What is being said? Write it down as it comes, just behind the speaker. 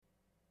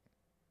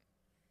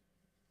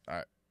All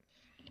right.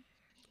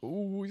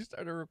 Ooh, we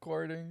started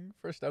recording.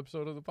 First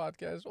episode of the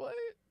podcast. What?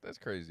 That's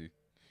crazy.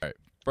 All right.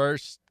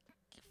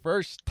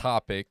 First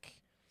topic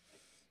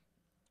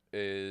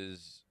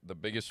is the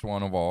biggest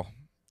one of all,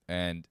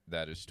 and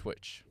that is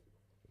Twitch.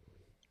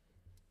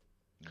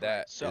 Correct.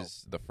 That So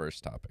is the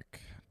first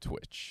topic.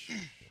 Twitch.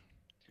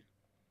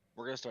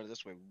 we're gonna start it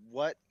this way.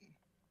 What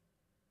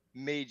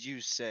made you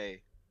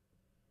say?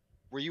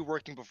 Were you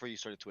working before you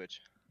started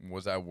Twitch?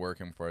 Was I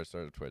working before I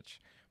started Twitch?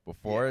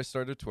 Before Yeah. I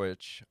started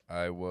Twitch,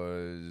 I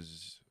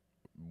was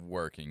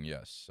working.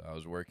 Yes, I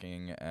was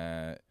working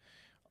at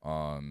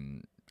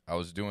um I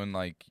was doing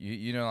like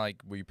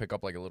like where you pick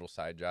up like a little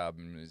side job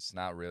and it's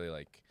not really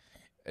like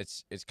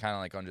it's kind of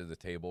like under the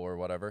table or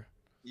whatever.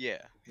 Yeah.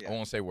 I Yeah.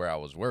 won't say where I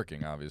was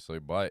working obviously,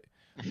 but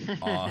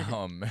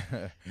um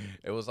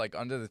it was like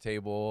under the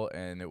table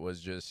and it was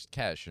just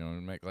cash,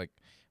 make like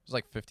it was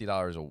like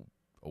 $50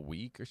 a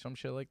week or some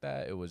shit like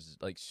that. It was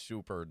like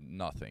super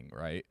nothing,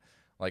 right?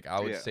 Like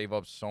I would Yeah. save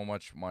up so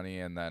much money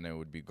and then it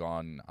would be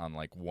gone on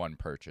like one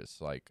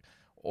purchase, like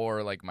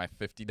or like my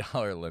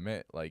 $50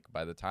 limit. Like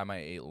by the time I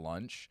ate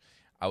lunch,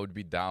 I would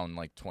be down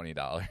like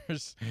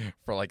 $20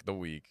 for like the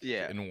week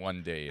Yeah. in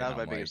one day, That and was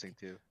my I'm biggest like,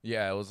 thing too.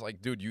 yeah, it was like,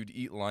 dude, you'd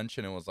eat lunch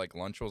and it was like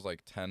lunch was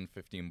like 10,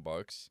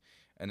 $15,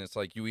 and it's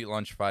like you eat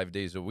lunch 5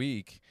 days a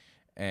week.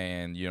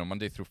 And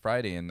Monday through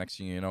Friday, and next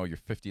thing you know, your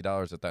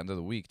 $50 at the end of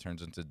the week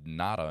turns into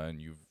nada, and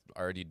you've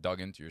already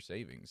dug into your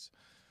savings.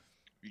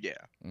 Yeah.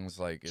 And it's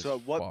like it's So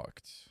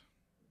fucked.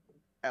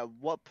 at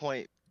what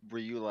point were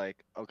you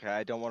like, okay,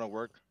 I don't want to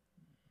work.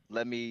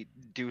 Let me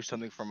do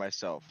something for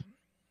myself.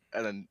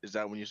 And then is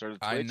that when you started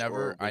I Twitch,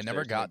 never or I was there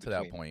never something got to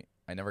that between? point.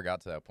 I never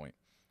got to that point.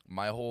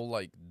 My whole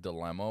like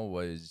dilemma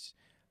was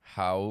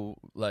how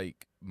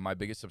like my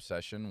biggest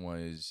obsession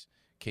was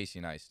Casey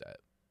Neistat.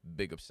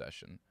 Big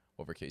obsession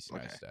over Casey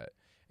Okay. Neistat.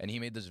 And he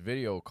made this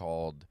video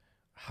called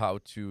how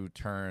to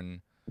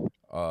turn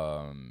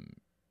um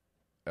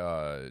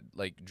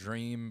like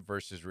dream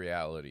versus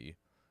reality,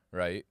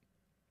 right?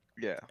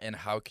 Yeah. And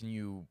how can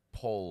you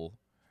pull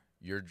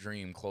your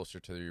dream closer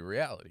to your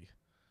reality?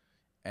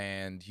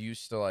 And he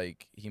used to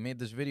like he made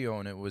this video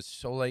and it was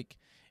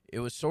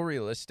so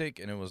realistic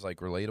and it was like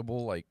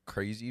relatable like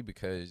crazy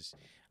because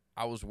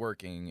I was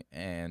working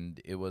and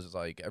it was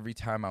like every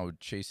time I would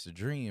chase a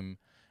dream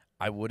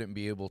I wouldn't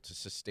be able to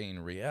sustain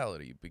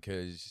reality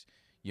because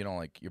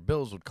like your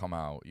bills would come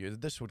out, your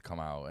this would come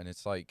out, and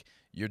it's like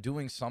you're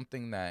doing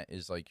something that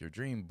is like your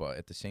dream, but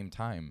at the same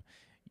time,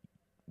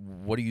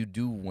 what do you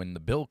do when the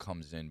bill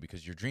comes in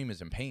because your dream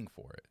isn't paying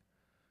for it?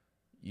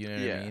 You know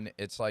what I Yeah. mean?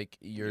 It's like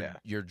Yeah.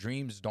 your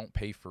dreams don't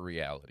pay for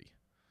reality.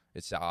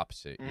 It's the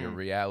opposite. Your Mm.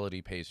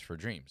 reality pays for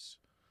dreams.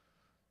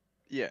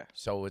 Yeah.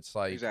 So it's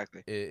like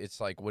Exactly. it's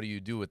like what do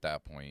you do at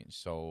that point?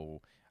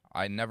 So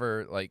I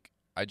never like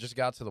I just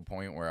got to the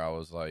point where I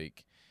was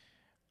like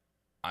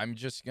I'm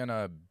just going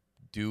to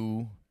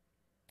do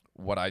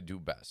what I do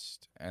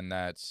best, and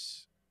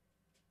that's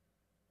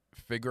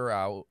figure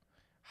out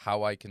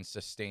how I can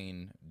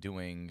sustain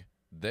doing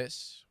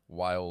this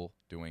while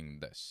doing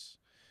this.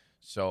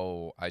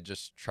 So I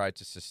just tried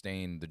to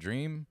sustain the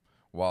dream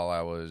while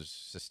I was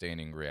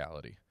sustaining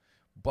reality.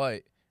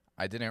 But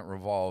I didn't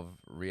revolve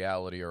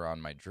reality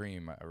around my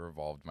dream. I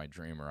revolved my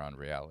dream around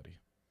reality.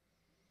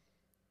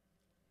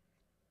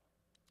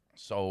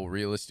 So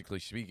realistically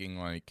speaking,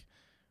 like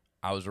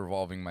I was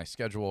revolving my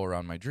schedule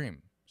around my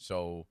dream.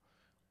 So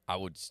I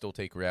would still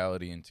take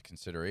reality into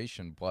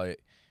consideration, but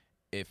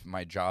if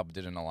my job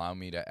didn't allow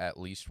me to at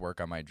least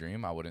work on my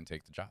dream, I wouldn't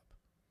take the job.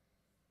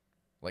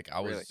 Like I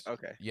Really? was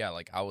Okay. yeah,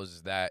 like I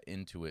was that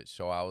into it.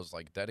 So I was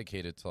like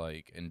dedicated to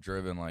like and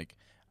driven like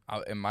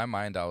in my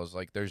mind I was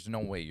like there's no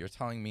way you're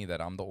telling me that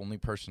I'm the only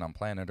person on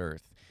planet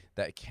Earth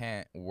that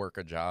can't work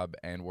a job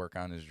and work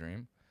on his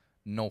dream.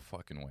 No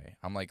fucking way.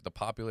 I'm like the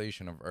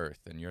population of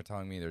Earth and you're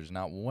telling me there's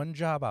not one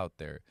job out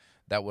there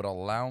that would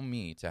allow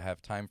me to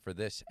have time for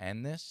this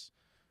and this.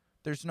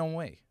 There's no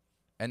way.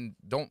 And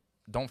don't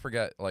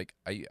forget like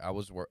I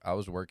was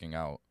working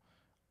out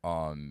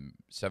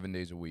 7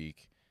 days a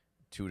week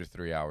 2 to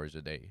 3 hours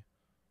a day.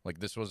 Like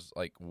this was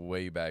like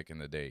way back in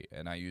the day,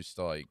 and I used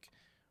to like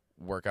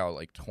work out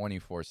like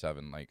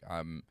 24/7. Like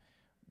I'm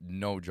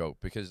no joke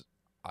because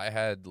I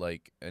had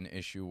like an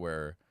issue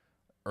where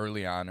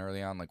early on,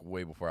 like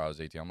way before I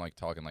was 18, I'm like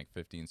talking like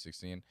 15,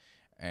 16,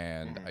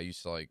 and Hmm. I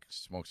used to like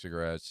smoke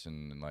cigarettes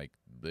and like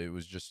it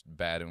was just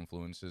bad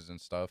influences and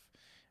stuff.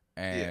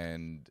 Yeah.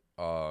 And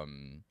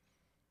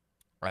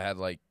I had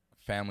like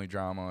family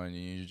drama,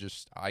 and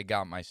I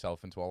got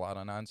myself into a lot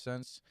of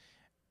nonsense.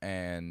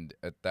 And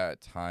at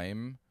that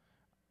time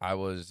I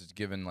was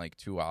given like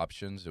two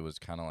options. It was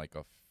kind of like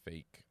a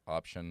fake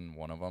option.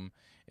 One of them,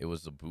 it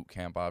was the boot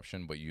camp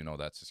option, but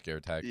that's a scare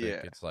tactic.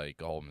 Yeah. It's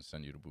like, oh, I'm gonna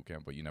send you to boot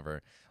camp, but you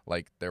never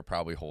like they're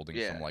probably holding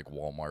some Yeah. like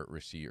Walmart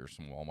receipt or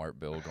some Walmart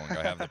bill, going,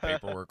 I have the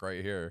paperwork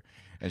right here,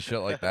 and shit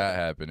like that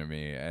happened to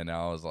me, and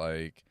I was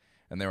like.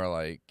 And they were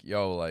like,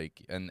 "Yo,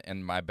 like," and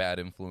my bad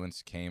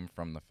influence came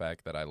from the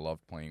fact that I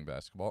loved playing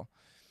basketball,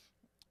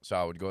 So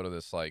I would go to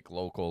this like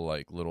local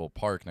like little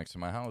park next to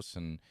my house,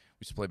 and we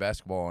used to play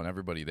basketball, and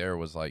everybody there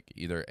was like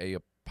either a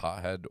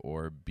pothead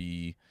or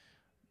b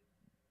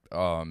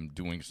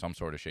doing some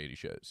sort of shady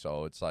shit.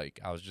 So it's like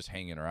I was just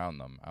hanging around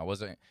them. I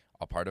wasn't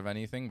a part of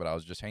anything, but I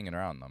was just hanging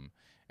around them.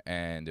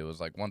 And it was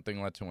like one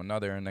thing led to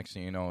another, and next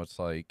thing you know, it's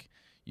like,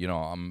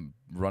 I'm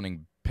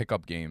running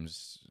pickup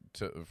games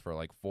for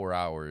like 4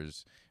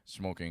 hours,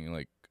 smoking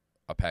like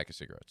a pack of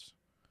cigarettes.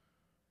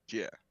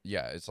 Yeah.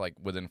 Yeah, it's like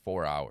within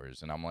 4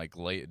 hours, and I'm like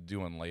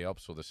doing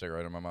layups with a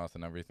cigarette in my mouth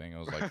and everything. It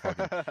was like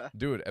fucking,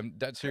 dude, I'm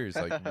dead serious.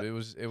 Like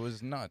it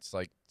was nuts.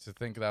 Like to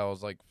think that I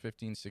was like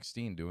 15,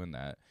 16 doing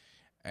that,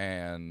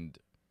 and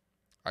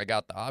I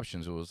got the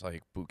options. It was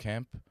like boot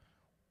camp,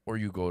 or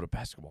you go to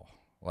basketball,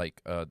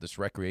 like this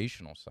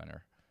recreational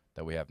center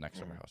that we have next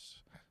to our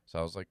house. So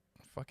I was like,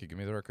 fuck it, give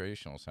me the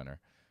recreational center.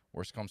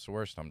 Worst comes to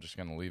worst, I'm just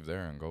gonna leave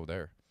there and go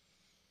there.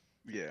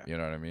 Yeah. You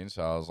know what I mean?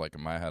 So I was like,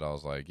 in my head, I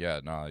was like, yeah,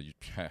 no, you,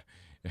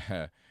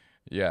 yeah,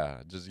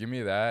 yeah, just give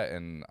me that,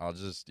 and I'll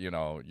just, you're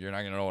not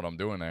gonna know what I'm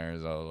doing there.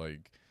 So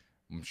like,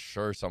 I'm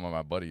sure some of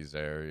my buddies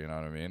there. You know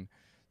what I mean?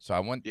 So I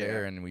went Yeah.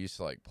 there, and we used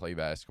to like play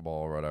basketball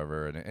or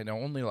whatever, and it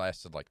only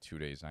lasted like 2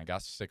 days, and I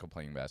got sick of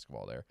playing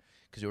basketball there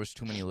because there was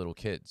too many little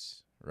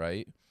kids.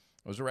 Right?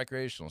 It was a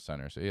recreational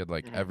center, so you had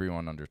like Hmm.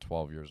 everyone under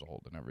 12 years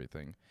old and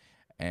everything.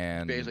 It's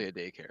And basically a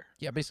daycare.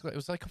 yeah, basically, it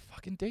was like a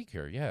fucking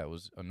daycare. Yeah, it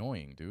was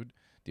annoying, dude.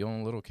 Dealing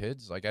with little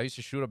kids. Like, I used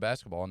to shoot a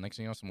basketball, and next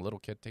thing you know, some little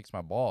kid takes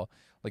my ball.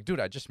 Like, dude,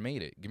 I just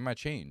made it. Give me my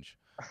change.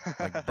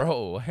 Like,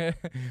 bro, like,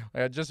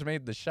 I just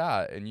made the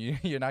shot, and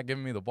you're not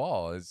giving me the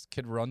ball. This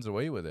kid runs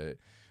away with it.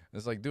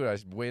 It's like, dude, I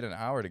waited an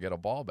hour to get a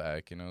ball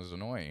back, and it was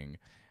annoying.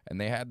 And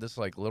they had this,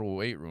 like, little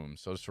weight room.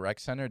 So, this rec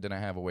center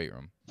didn't have a weight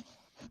room.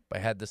 But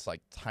I had this,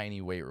 like,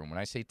 tiny weight room. When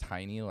I say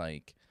tiny,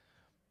 like,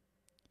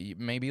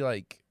 maybe,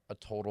 like, a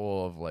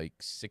total of, like,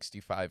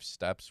 65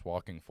 steps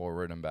walking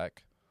forward and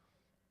back.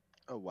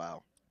 Oh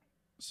wow.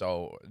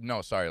 So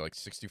no, sorry, like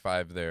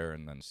 65 there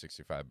and then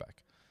 65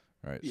 back.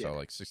 Right. Yeah. So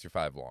like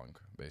 65 long,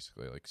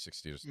 basically, like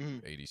 60 to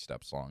Mhm. 80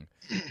 steps long.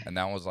 And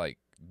that was like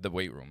the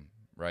weight room,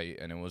 right?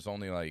 And it was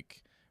only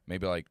like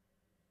maybe like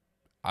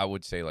I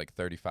would say like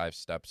 35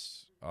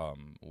 steps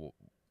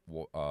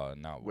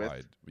not With.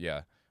 wide.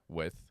 Yeah,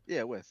 width.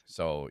 Yeah, with.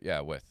 So, yeah,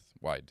 width,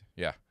 wide.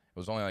 Yeah. It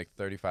was only like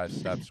 35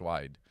 steps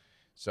wide.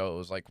 So it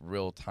was like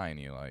real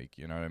tiny, like,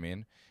 you know what I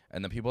mean?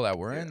 And the people that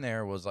were Yeah. in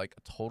there was like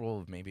a total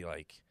of maybe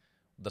like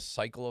the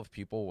cycle of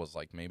people was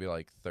like maybe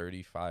like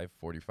 35,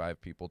 45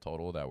 people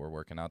total that were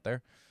working out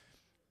there.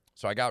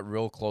 So I got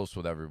real close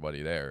with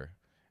everybody there.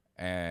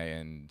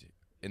 And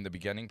in the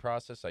beginning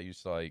process, I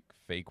used to like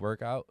fake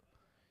workout,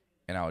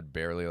 and I would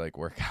barely like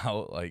work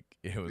out. Like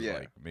it was Yeah.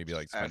 like maybe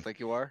like Act spend, like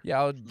you are.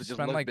 yeah, I would Just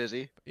spend look like,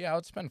 busy. yeah, I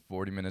would spend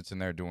 40 minutes in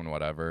there doing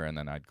whatever, and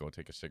then I'd go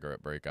take a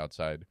cigarette break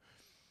outside.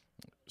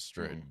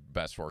 Straight Mhm.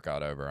 best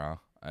workout ever, huh?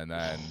 And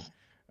then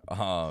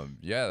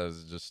yeah,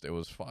 it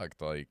was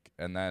fucked, like,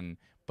 and then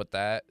but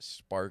that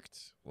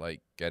sparked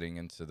like getting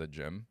into the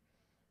gym.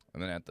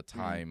 And then at the Mhm.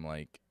 time,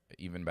 like,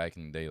 even back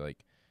in the day,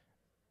 like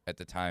at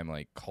the time,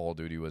 like Call of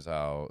Duty was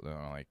out,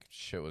 like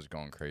shit was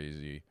going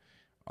crazy.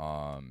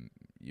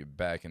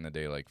 Back in the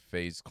day, like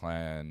FaZe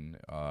Clan,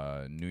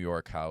 New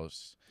York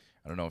House.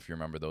 I don't know if you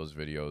remember those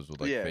videos with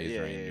like Yeah, FaZe yeah,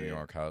 Rain, yeah, New yeah.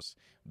 York House.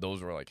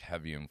 Those were like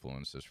heavy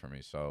influences for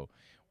me. So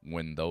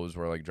when those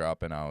were like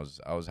dropping, I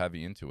was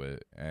heavy into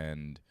it,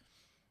 and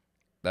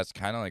that's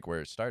kind of like where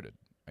it started.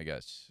 I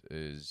guess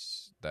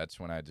is that's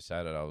when I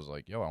decided I was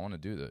like, yo, I want to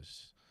do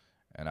this,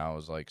 and I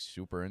was like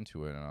super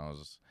into it, and I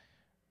was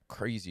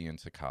crazy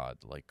into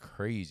COD, like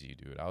crazy,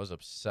 dude. I was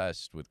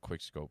obsessed with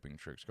quick scoping,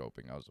 trick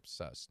scoping. I was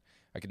obsessed.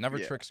 I could never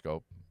Yeah. trick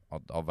scope.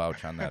 I'll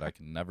vouch on that. I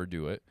can never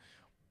do it,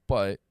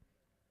 but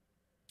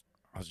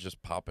I was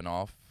just popping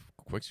off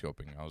quick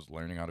scoping. I was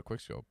learning how to quick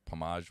scope.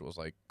 Pomage was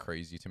like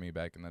crazy to me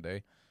back in the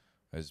day.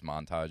 His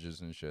montages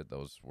and shit,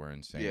 those were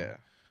insane. Yeah.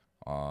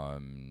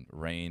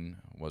 Rain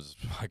was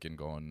fucking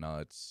going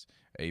nuts.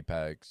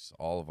 Apex,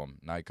 all of them.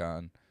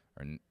 Nikon,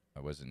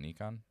 or was it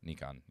Nikon?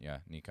 Nikon, yeah,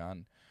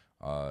 Nikon.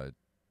 Uh,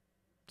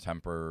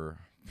 Temper,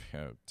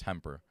 yeah,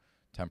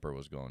 Temper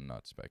was going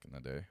nuts back in the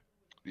day.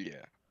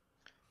 Yeah.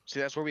 See,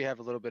 that's where we have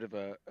a little bit of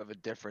a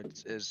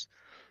difference is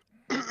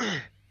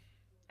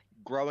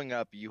growing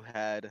up you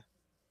had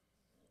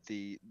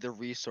the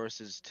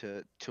resources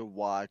to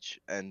watch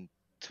and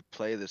to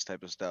play this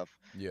type of stuff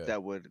Yeah,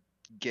 that would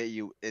get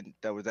you in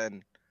that would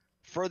then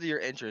further your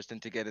interest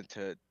and to get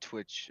into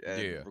Twitch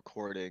and yeah.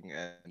 recording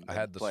and I and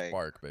had the playing.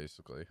 spark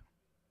basically.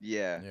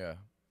 Yeah. Yeah.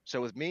 So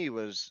with me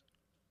was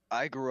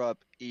I grew up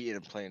eating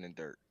and playing in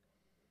dirt.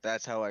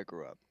 That's how I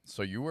grew up.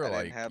 So I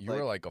didn't have you were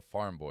like like a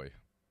farm boy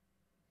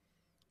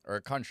or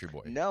a country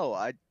boy. no,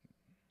 I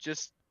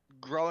just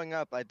growing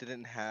up I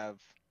didn't have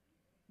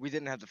we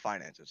didn't have the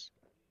finances.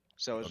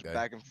 So it was Okay.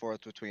 back and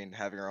forth between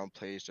having our own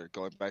place or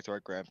going back to our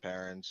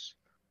grandparents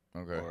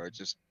Okay. or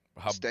just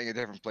How staying in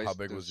different how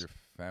big was places. your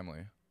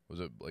family? Was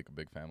it like a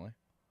big family?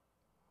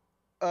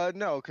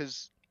 No,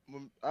 because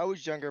when I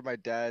was younger, my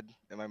dad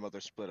and my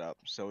mother split up.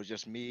 So it was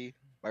just me,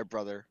 my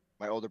brother,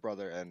 my older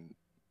brother, and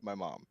my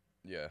mom.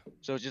 Yeah.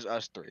 So it's just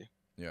us three.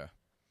 Yeah.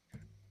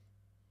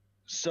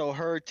 So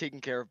her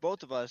taking care of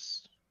both of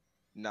us,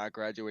 not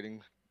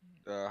graduating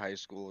high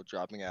school,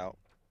 dropping out,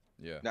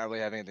 Yeah. not really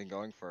having anything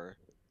going for her,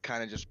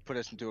 kind of just put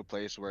us into a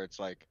place where it's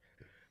like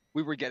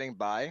we were getting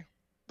by,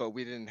 but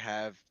we didn't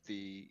have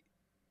the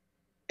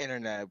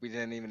internet. We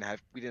didn't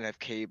have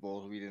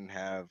cable. We didn't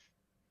have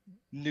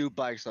new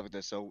bikes, stuff like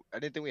this. So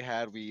anything we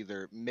had, we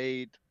either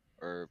made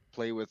or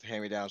play with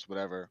hand me downs,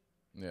 whatever.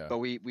 Yeah. But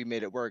we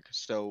made it work.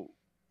 So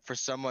for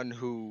someone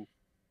who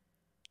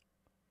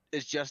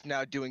is just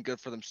now doing good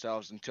for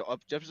themselves until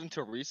up just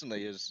until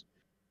recently is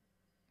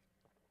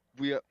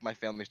we my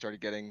family started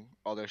getting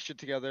all their shit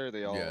together.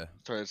 They all Yeah.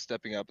 started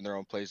stepping up in their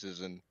own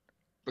places and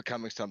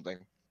becoming something.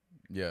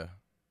 Yeah.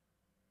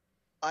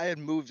 I had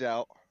moved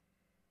out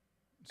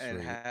and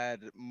Sweet.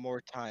 had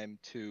more time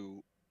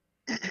to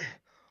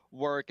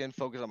work and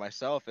focus on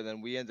myself. And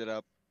then we ended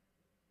up,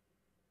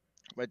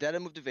 my dad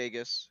had moved to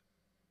Vegas.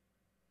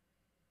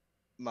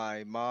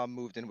 My mom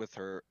moved in with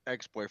her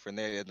ex-boyfriend.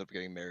 They ended up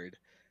getting married.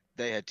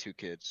 They had two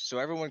kids. So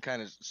everyone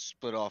kind of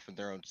split off in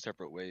their own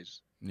separate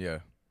ways. Yeah.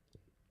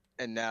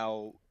 And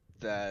now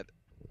that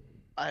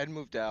I had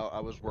moved out, I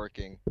was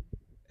working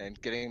and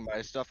getting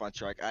my stuff on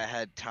track. I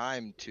had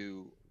time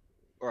to,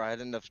 or I had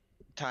enough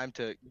time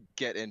to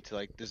get into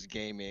like this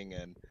gaming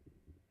and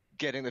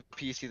getting the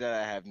PC that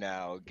I have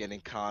now,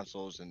 getting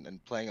consoles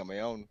and playing on my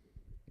own.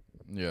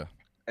 Yeah.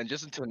 And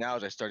just until now,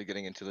 as I started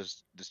getting into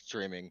this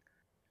streaming,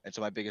 and so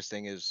my biggest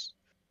thing is,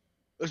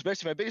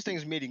 especially my biggest thing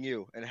is meeting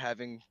you and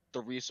having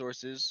the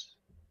resources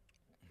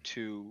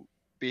to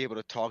be able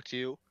to talk to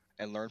you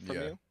and learn from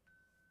Yeah. you,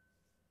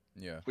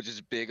 Yeah. which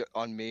is big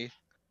on me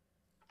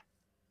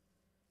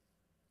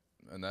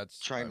And that's,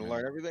 trying I to mean,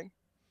 learn everything.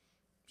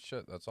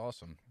 shit, that's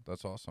awesome.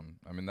 That's awesome.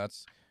 I mean,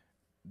 that's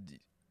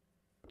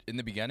in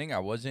the beginning I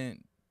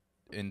wasn't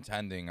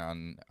intending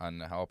on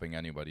helping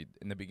anybody.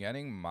 In the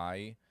beginning,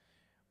 my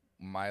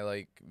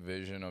like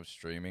vision of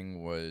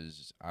streaming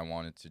was I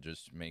wanted to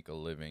just make a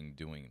living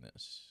doing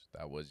this.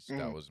 That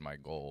Hmm. was my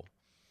goal.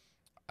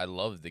 I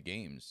love the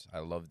games. I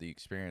love the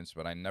experience,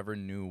 but I never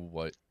knew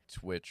what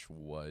Twitch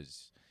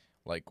was,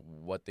 like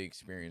what the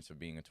experience of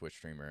being a Twitch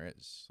streamer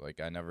is. Like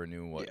I never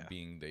knew what Yeah.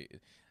 being the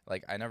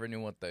like I never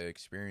knew what the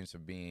experience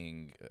of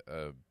being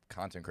a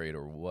content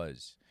creator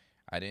was.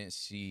 I didn't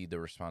see the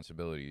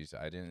responsibilities.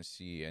 I didn't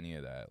see any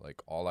of that.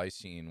 Like all I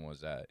seen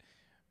was that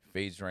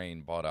FaZe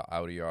Rain bought an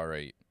Audi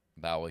R8.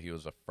 He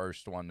was the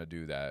first one to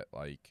do that.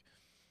 Like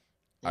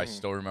I Hmm.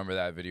 still remember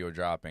that video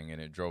dropping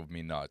and it drove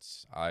me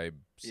nuts. I Yeah.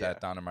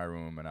 sat down in my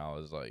room and I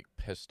was like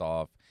pissed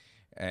off.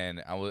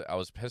 And I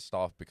was pissed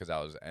off because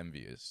I was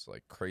envious,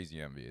 like crazy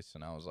envious.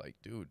 And I was like,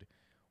 dude,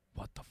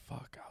 what the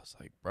fuck? I was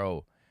like,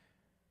 bro,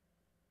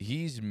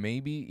 he's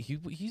maybe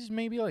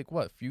like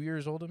what, a few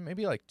years older,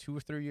 maybe like 2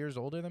 or 3 years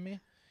older than me.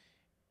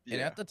 And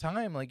Yeah. at the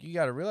time, like you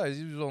gotta realize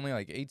he was only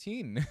like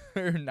 18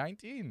 or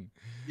 19.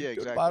 Yeah.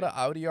 Dude bought Exactly. an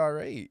Audi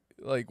R8.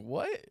 Like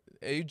what?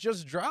 It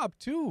just dropped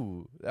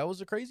too. That was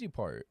the crazy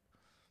part.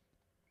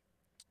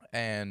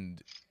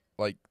 And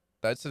like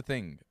that's the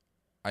thing.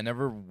 I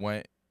never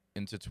went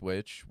into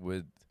Twitch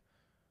with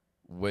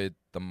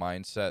the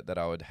mindset that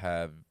I would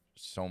have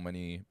so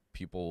many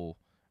people.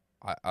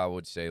 I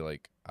would say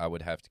like I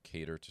would have to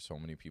cater to so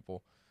many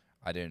people.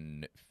 I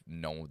didn't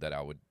know that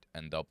I would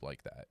end up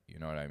like that. You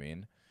know what I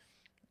mean?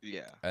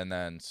 Yeah. And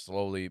then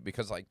slowly,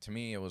 because like to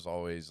me it was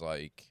always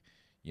like,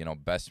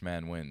 best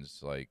man wins.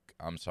 Like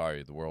I'm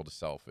sorry, the world is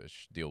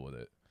selfish. Deal with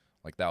it.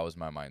 Like that was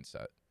my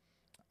mindset.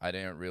 I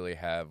didn't really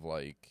have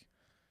like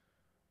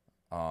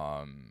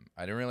I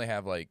didn't really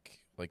have like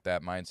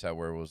that mindset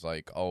where it was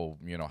like, oh,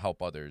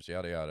 help others,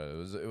 yada yada.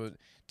 It was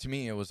to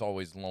me it was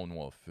always lone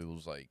wolf. It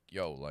was like,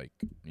 yo, like,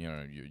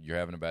 you're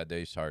having a bad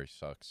day, sorry,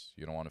 sucks.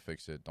 You don't want to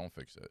fix it, don't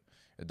fix it.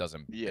 It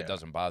Yeah.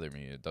 doesn't bother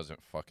me. It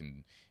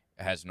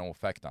has no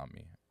effect on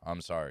me.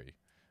 I'm sorry.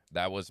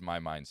 That was my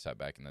mindset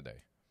back in the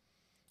day.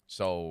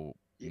 So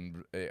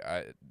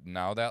Yeah.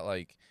 now that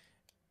like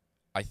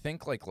I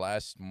think like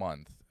last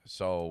month.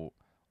 So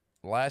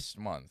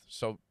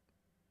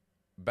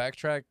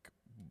backtrack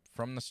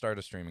from the start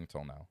of streaming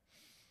till now.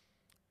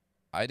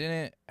 I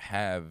didn't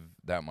have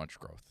that much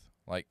growth.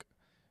 Like,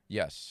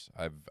 yes,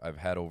 I've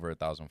had over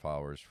 1,000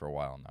 followers for a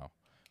while now,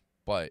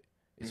 but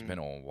it's Hmm. been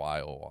a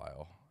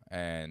while.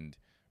 And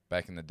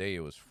back in the day, it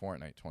was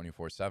Fortnite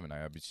 24/7.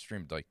 I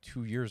streamed like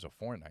 2 years of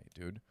Fortnite,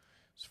 dude.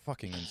 It's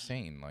fucking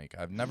insane. Like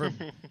I've never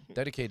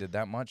dedicated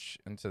that much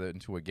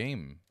into a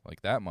game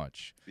like that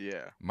much.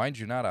 Yeah. Mind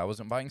you, not I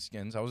wasn't buying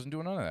skins. I wasn't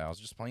doing none of that. I was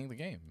just playing the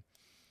game.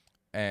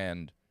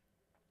 And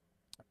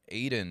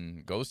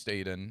Ghost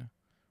Aiden,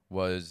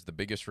 was the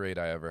biggest raid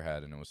I ever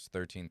had, and it was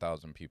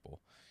 13,000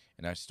 people.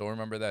 And I still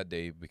remember that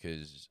day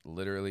because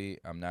literally,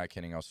 I'm not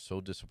kidding, I was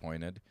so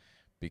disappointed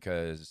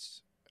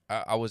because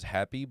I was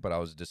happy, but I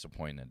was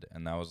disappointed.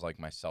 And that was like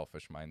my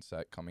selfish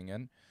mindset coming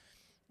in.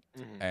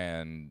 Hmm.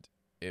 And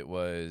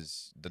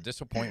the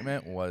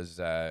disappointment was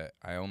that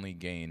I only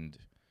gained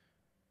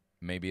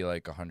maybe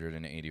like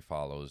 180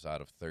 follows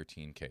out of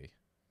 13K.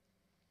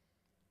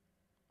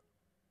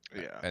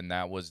 Yeah. and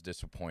that was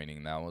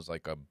disappointing. That was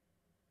like a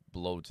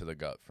blow to the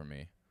gut for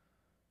me.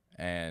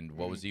 And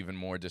what Mhm. was even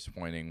more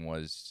disappointing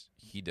was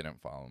he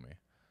didn't follow me.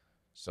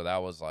 So that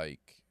was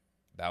like,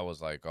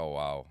 oh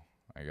wow,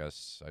 I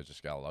guess I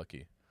just got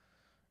lucky.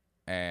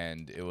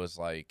 And it was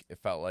like it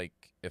felt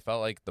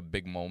like the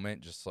big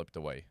moment just slipped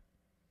away.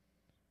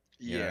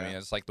 You know what I Yeah. mean?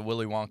 It's like the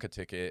Willy Wonka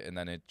ticket, and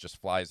then it just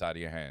flies out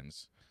of your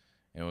hands.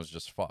 It was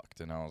just fucked,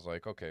 and I was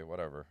like, okay,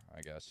 whatever,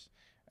 I guess.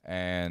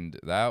 And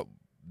that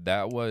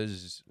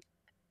was,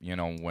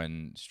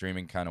 when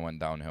streaming kind of went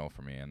downhill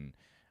for me, and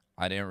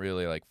I didn't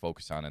really like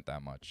focus on it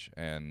that much,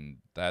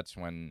 and that's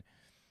when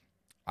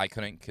I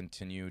couldn't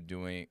continue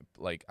being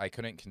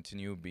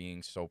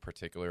so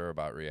particular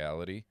about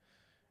reality,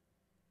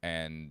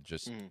 and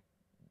just Mhm.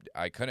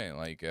 I couldn't,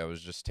 like, I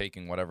was just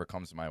taking whatever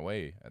comes my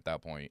way at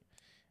that point.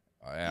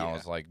 And I Yeah.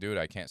 was like, dude,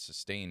 I can't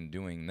sustain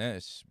doing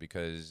this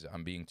because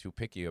I'm being too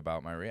picky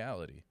about my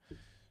reality.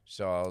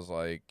 So I was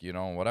like,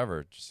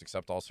 whatever, just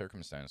accept all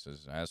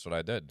circumstances. And that's what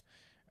I did.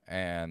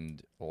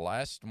 And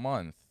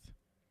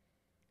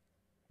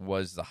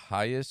was the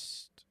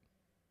highest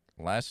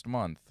last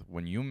month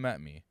when you met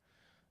me.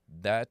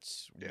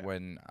 That's Yeah.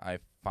 when I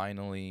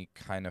finally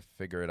kind of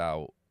figured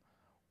out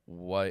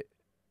what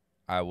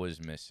I was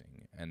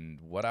missing.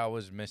 And what I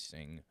was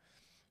missing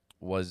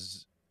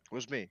was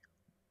Was me.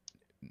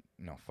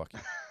 no, fuck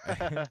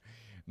you.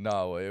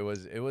 No, it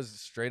was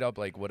straight up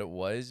like what it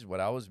was. What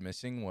I was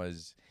missing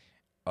was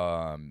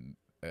a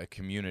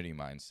community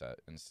mindset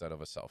instead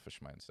of a selfish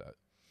mindset.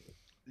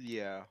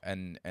 Yeah.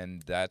 And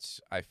that's,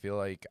 I feel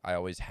like I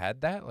always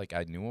had that, like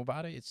I knew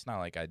about it. It's not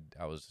like I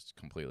was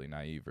completely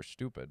naive or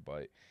stupid,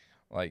 but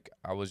like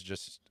I was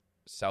just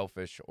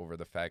selfish over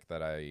the fact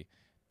that I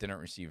didn't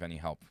receive any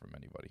help from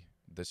anybody.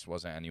 This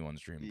wasn't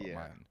anyone's dream but Yeah.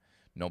 mine.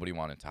 Nobody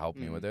wanted to help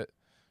me with Mhm. it.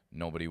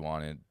 No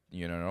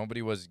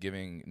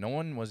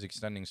one was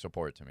extending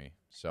support to me.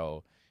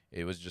 So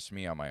it was just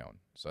me on my own.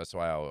 So that's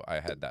why I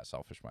had that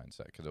selfish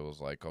mindset, because it was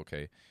like,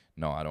 okay,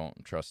 no, I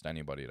don't trust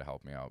anybody to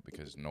help me out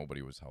because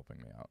nobody was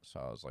helping me out. So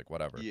I was like,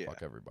 whatever, Yeah.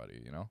 fuck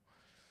everybody.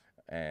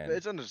 And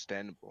It's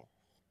understandable.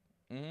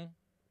 mhm.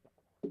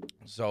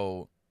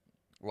 So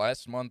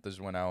last month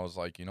is when I was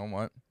like, you know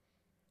what,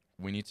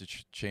 we need to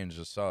change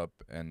this up,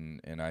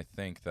 and I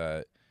think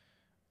that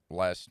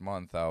last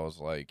month I was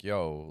like,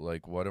 yo,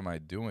 like, what am I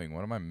doing?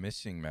 What am I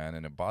missing, man?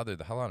 And it bothered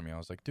the hell out of me. I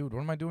was like, dude,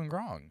 what am I doing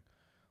wrong?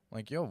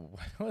 Like, yo,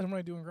 what am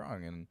I doing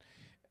wrong?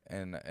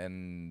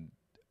 And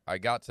I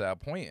got to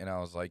that point, and I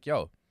was like,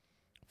 yo,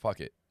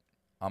 fuck it.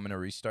 I'm gonna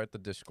restart the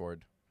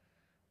Discord.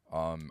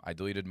 I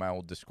deleted my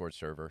old Discord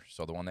server,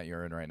 so the one that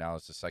you're in right now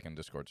is the second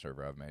Discord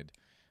server I've made.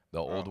 The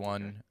Oh, old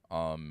okay.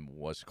 one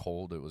was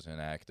cold. It was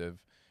inactive.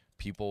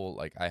 People,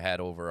 like, I had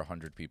over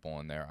 100 people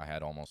in there. I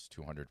had almost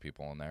 200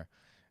 people in there,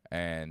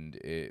 and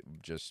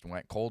it just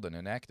went cold and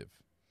inactive.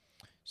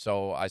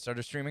 So I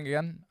started streaming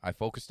again. I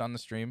focused on the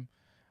stream.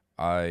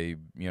 I,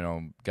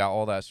 got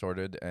all that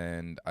sorted,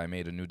 and I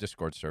made a new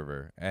Discord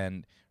server.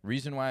 And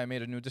reason why I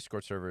made a new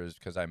Discord server is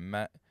because I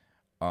met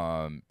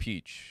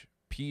Peach.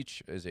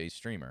 Peach is a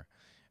streamer,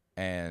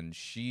 and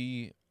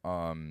she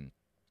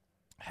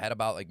had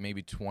about like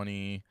maybe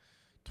 20,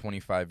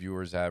 25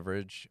 viewers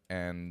average.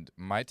 And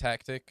my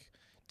tactic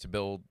to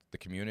build the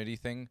community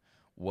thing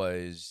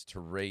was to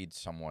raid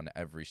someone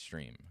every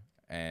stream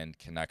and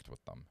connect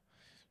with them.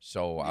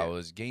 So I Yeah.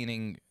 was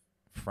gaining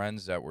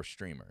friends that were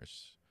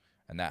streamers,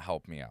 and that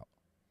helped me out.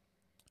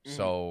 Mhm.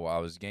 So I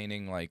was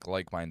gaining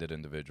like-minded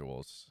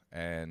individuals,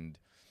 and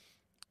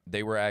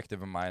they were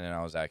active in mine, and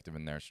I was active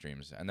in their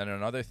streams. And then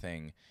another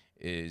thing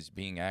is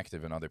being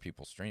active in other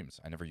people's streams.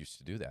 I never used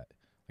to do that.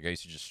 Like, I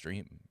used to just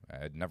stream.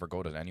 I'd never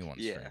go to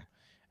anyone's Yeah. stream,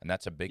 and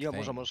that's a big You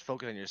almost thing. almost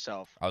focus on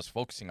yourself. I was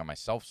focusing on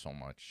myself so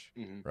much,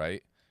 Mhm.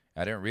 right?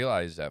 I didn't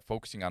realize that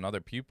focusing on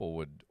other people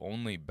would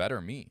only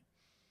better me.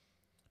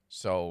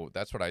 So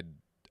that's what I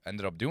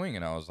ended up doing,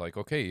 and I was like,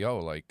 okay, yo,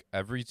 like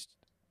every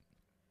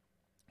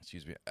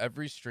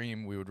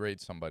stream we would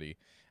raid somebody,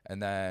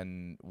 and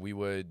then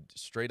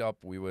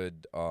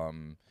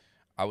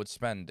I would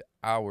spend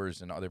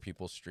hours in other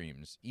people's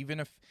streams, even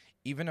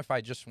if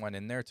I just went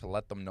in there to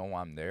let them know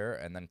I'm there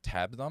and then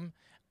tab them.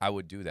 I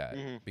would do that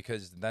Mhm.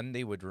 because then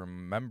they would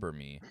remember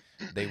me.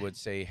 They would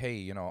say,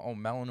 hey, oh,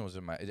 Melon was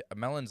in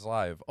Melon's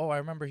live. Oh, I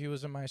remember he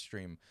was in my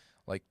stream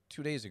like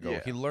 2 days ago.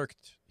 Yeah.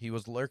 He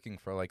was lurking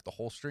for like the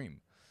whole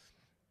stream.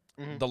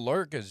 Mhm. The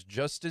lurk is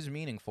just as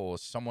meaningful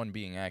as someone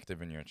being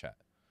active in your chat.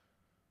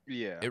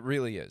 Yeah. It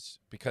really is,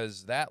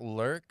 because that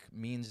lurk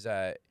means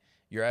that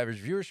your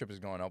average viewership is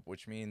going up,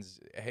 which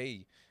means,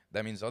 hey,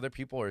 that means other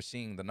people are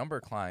seeing the number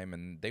climb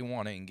and they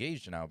want to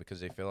engage now because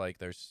they feel like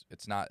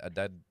it's not a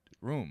dead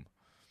room.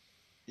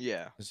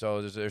 Yeah.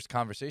 So there's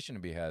conversation to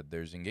be had,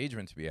 there's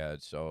engagement to be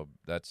had. So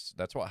that's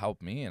what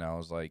helped me, and I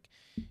was like,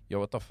 yo,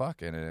 what the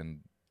fuck?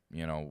 And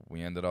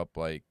we ended up,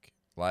 like,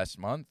 last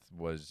month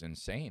was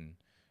insane,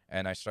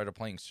 and I started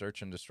playing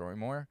Search and Destroy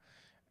more.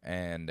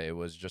 and it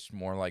was just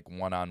more like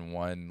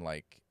one-on-one.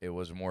 Like it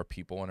was more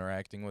people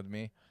interacting with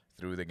me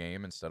through the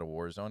game instead of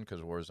Warzone,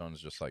 because Warzone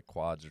is just like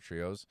quads or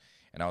trios,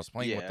 and I was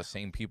playing with Yeah. the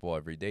same people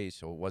every day,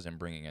 so it wasn't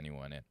bringing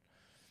anyone in.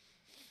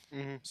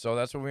 Hmm. So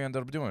that's what we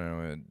ended up doing,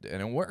 and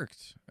it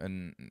worked.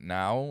 And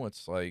now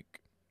it's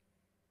like,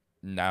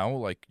 now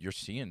like you're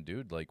seeing,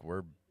 dude, like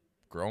we're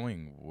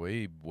growing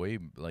way,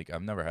 like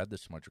I've never had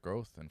this much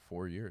growth in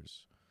 4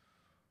 years.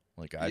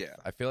 Like Yeah.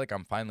 I feel like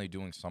I'm finally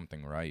doing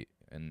something right,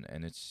 and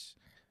it's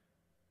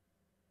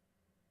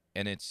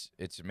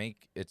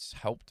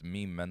helped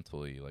me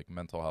mentally, like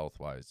mental health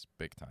wise,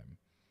 big time.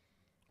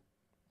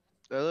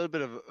 A little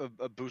bit of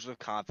a boost of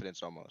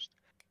confidence almost.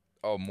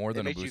 Oh, more It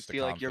than a makes you boost of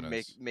feel like you're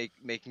confidence.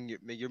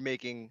 you're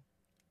making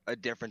a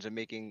difference and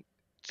making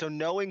so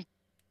knowing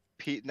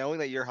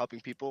that you're helping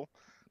people,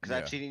 because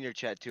I've Yeah, seen in your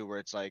chat too where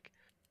it's like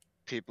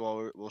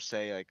people will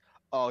say like,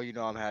 oh,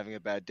 I'm having a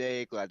bad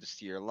day, glad to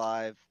see you're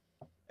alive,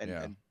 and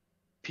yeah, and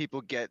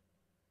people get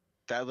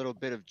that little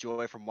bit of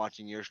joy from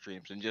watching your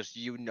streams, and just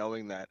you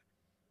knowing that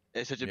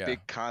it's such a yeah. big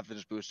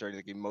confidence booster,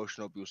 like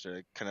emotional booster,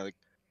 it kind of like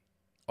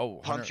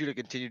Oh, pumps you to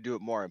continue to do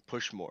it more and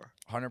push more.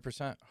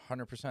 100%,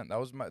 100%.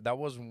 That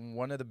was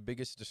one of the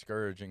biggest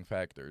discouraging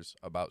factors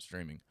about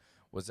streaming,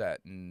 was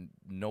that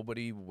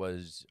nobody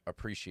was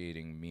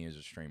appreciating me as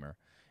a streamer.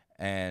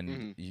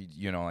 And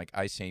Hmm. like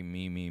I say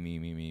me,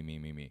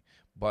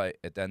 but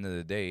at the end of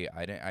the day,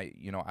 I didn't I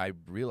you know I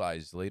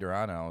realized later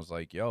on, and I was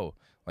like, yo,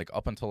 like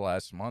up until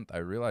last month, I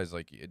realized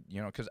like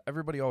cuz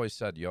everybody always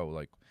said, yo,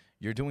 like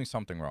you're doing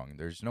something wrong.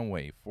 There's no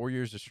way 4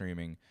 years of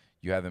streaming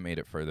you haven't made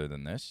it further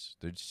than this.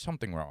 There's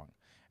something wrong.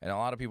 And a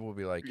lot of people will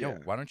be like, yo, Yeah.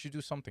 why don't you do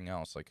something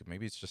else? Like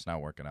maybe it's just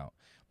not working out.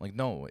 I'm like,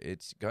 no,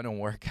 it's going to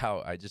work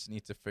out. I just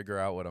need to figure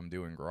out what I'm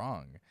doing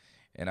wrong.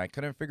 And I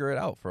couldn't figure it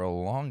out for a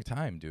long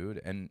time,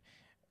 dude. And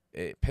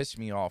it pissed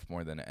me off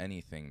more than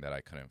anything that I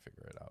couldn't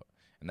figure it out.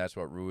 And that's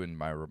what ruined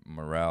my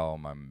morale,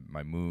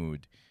 my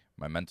mood,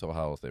 my mental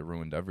health. It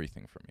ruined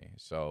everything for me.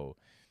 So,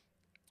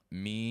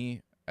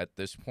 me at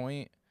this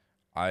point,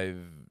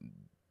 I've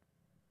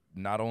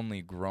not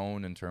only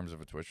grown in terms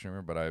of a Twitch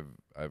streamer, but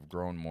I've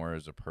grown more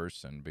as a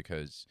person,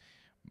 because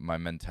my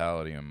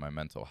mentality and my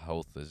mental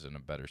health is in a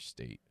better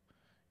state.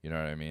 You know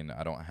what I mean?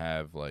 I don't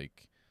have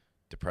like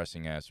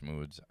depressing ass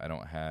moods. I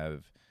don't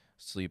have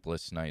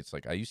sleepless nights.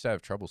 Like I used to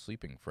have trouble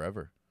sleeping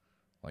forever,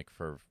 like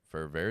for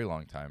a very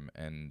long time,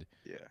 and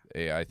Yeah.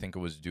 I think it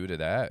was due to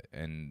that.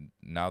 And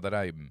now that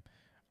I'm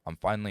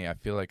finally, I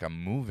feel like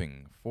I'm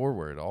moving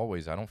forward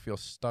always. I don't feel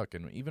stuck,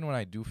 and even when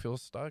I do feel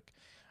stuck,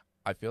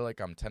 I feel like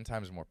I'm 10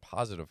 times more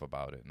positive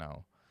about it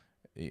now.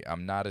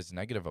 I'm not as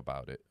negative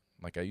about it.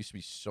 Like I used to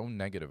be so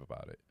negative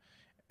about it.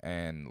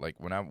 And like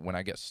when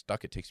I get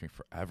stuck, it takes me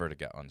forever to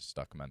get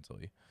unstuck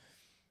mentally.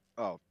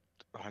 Oh,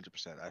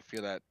 100%. I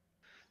feel that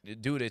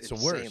Dude, it's the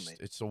worst. insanely.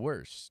 It's the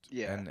worst.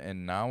 Yeah.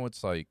 And now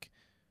it's like,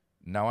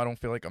 now I don't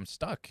feel like I'm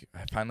stuck.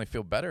 I finally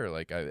feel better.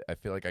 Like I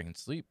feel like I can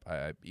sleep.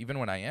 Even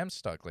when I am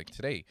stuck, like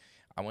today,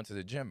 I went to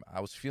the gym. I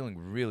was feeling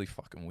really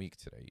fucking weak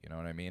today. You know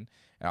what I mean?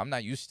 And I'm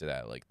not used to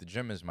that. Like the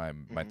gym is my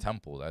Hmm.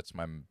 temple. That's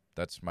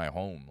my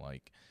home.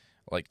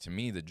 Like to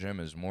me, the gym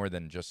is more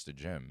than just a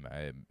gym.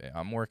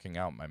 I'm working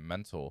out my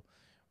mental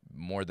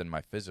more than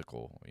my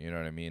physical. You know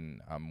what I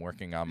mean? I'm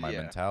working on my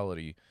Yeah.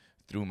 mentality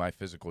through my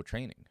physical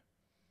training.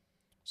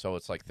 So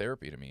it's like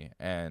therapy to me,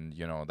 and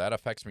that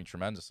affects me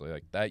tremendously.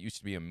 Like that used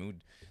to be a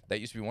mood. That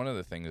used to be one of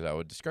the things that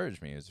would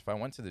discourage me, is if I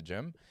went to the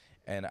gym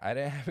and I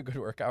didn't have a good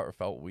workout or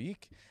felt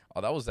weak.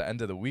 Oh, that was the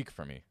end of the week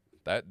for me.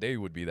 That day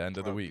would be the end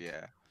of the Oh, week.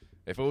 yeah.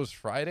 If it was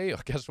Friday,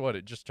 guess what?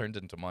 It just turned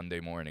into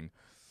Monday morning.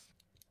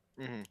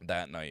 Hmm.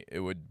 That night, it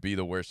would be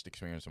the worst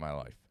experience of my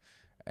life,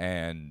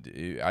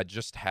 and I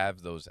just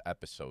have those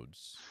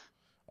episodes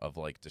of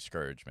like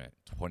discouragement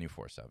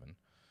 24/7.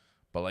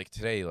 But like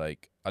today,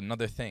 like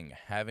another thing,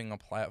 having a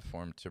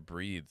platform to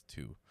breathe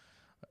to,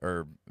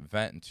 or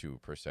vent to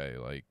per se,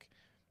 like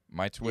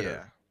my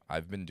Twitter. Yeah.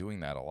 I've been doing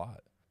that a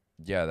lot.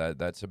 Yeah,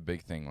 that's a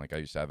big thing. Like I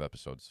used to have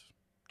episodes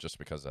just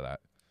because of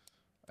that.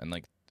 And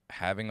like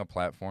having a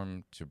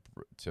platform to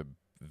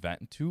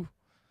vent to,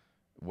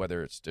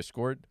 whether it's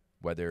Discord,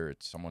 whether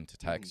it's someone to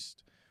Hmm.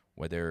 text,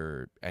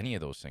 whether any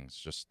of those things,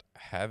 just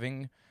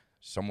having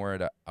somewhere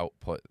to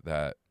output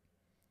that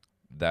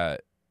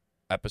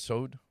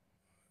episode,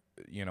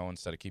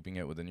 instead of keeping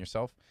it within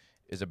yourself,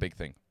 is a big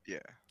thing. Yeah.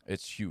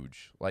 It's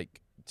huge. Like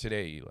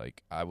today,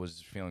 like I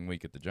was feeling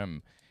weak at the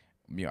gym.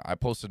 I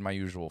posted my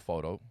usual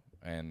photo,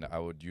 and I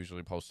would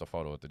usually post a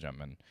photo at the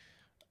gym. And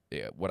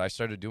yeah, what I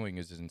started doing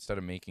is instead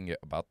of making it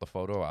about the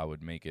photo, I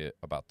would make it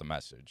about the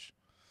message.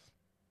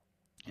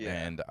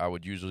 Yeah. And I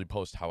would usually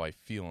post how I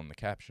feel in the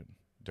caption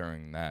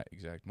during that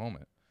exact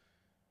moment.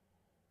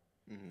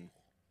 Hmm.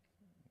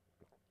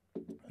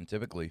 And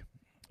typically,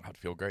 I'd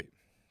feel great.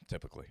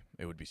 Typically,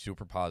 it would be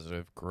super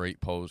positive, great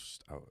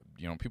post.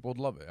 People would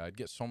love it. I'd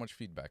get so much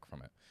feedback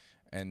from it,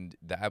 and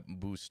that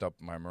boosted up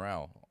my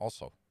morale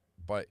also.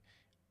 But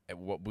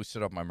what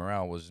boosted up my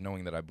morale was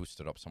knowing that I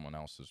boosted up someone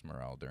else's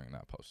morale during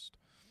that post.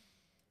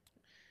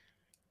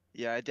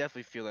 Yeah, I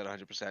definitely feel that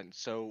 100%.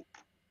 So,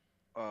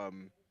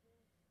 um,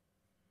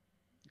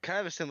 kind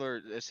of a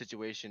similar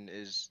situation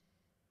is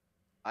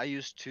I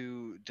used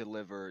to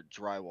deliver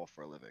drywall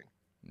for a living.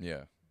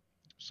 Yeah,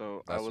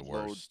 So that's the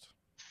worst.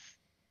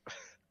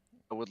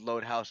 I would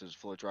load houses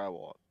full of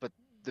drywall. But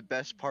the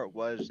best part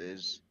was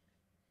is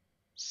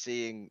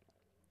seeing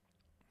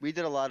we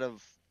did a lot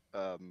of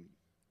um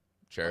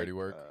like Charity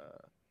work.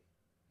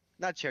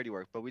 not charity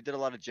work, but we did a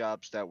lot of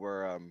jobs that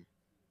were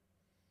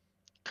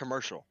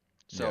commercial.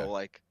 Yeah, So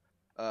like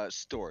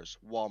stores,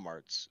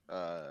 Walmarts,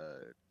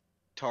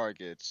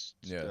 Targets,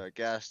 yeah,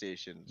 gas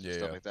stations, yeah,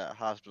 stuff yeah, like that,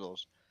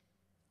 hospitals.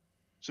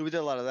 So we did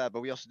a lot of that,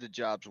 but we also did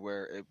jobs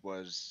where it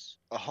was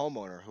a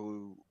homeowner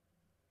who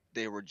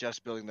they were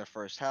just building their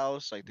first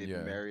house, like they've been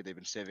yeah, married, they've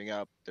been saving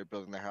up, they're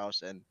building their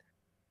house, and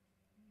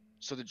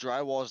so the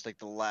drywall is like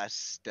the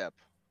last step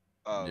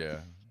of yeah.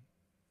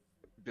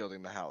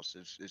 building the house,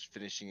 is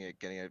finishing it,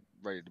 getting it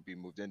ready to be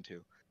moved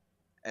into.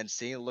 And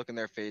seeing the look in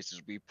their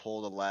faces, we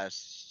pull the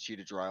last sheet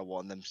of drywall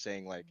and them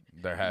saying like,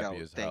 They're happy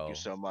as thank you hell.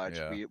 so much.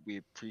 Yeah, We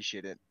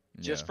appreciate it.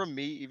 yeah. Just from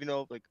me, even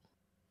though like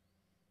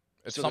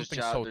It's so there's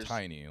something so there's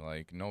tiny,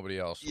 like nobody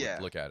else would yeah,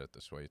 look at it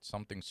this way. It's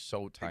something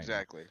so tiny.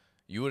 exactly.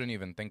 You wouldn't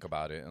even think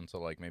about it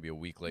until like maybe a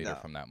week later No.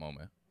 from that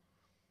moment.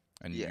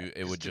 And Yeah, it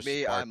because would to just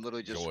me, I'm spark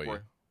literally just joy.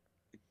 work.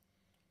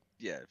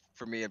 Yeah,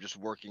 for me, I'm just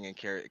working and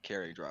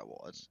carrying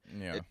drywall.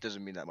 Yeah. It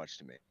doesn't mean that much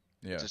to me.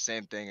 It's Yeah. the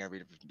same thing every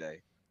different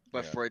day.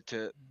 But Yeah. for it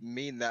to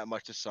mean that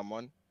much to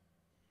someone,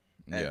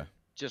 Yeah. and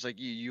just like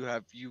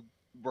you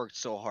worked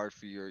so hard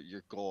for your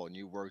goal, and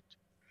you worked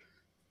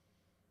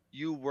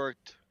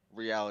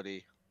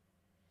reality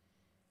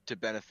to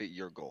benefit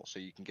your goal, so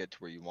you can get to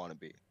where you want to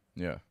be.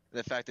 Yeah. And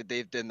the fact that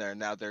they've been there,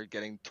 now they're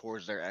getting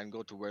towards their end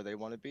goal to where they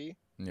want to be,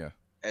 Yeah.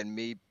 and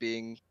me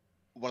being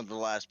one of the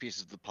last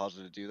pieces of the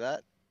puzzle to do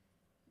that,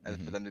 and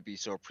for Mhm. them to be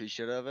so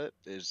appreciative of it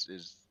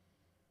is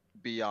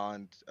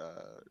beyond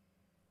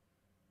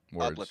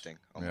Words. uplifting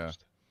Yeah.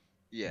 almost.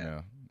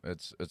 Yeah. Yeah.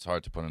 It's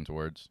hard to put into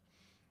words.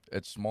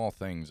 It's small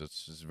things.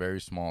 It's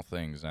very small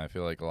things, and I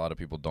feel like a lot of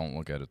people don't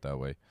look at it that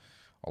way.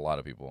 A lot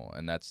of people,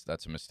 and that's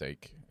a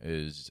mistake.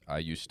 Is I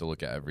used to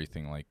look at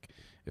everything like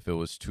if it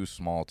was too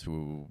small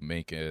to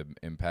make an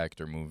impact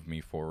or move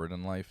me forward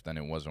in life, then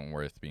it wasn't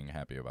worth being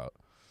happy about.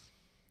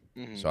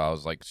 Hmm. So I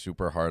was like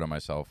super hard on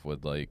myself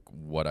with like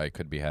what I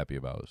could be happy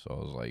about. So I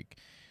was like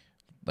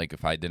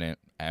if I didn't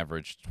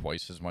average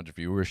twice as much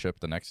viewership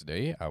the next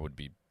day, it would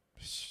be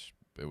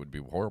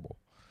horrible.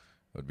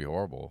 It would be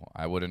horrible.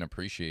 I wouldn't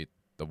appreciate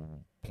the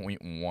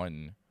point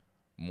 0.1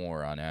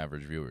 more on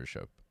average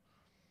viewership.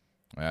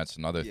 And that's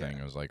another Yeah. thing.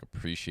 It was like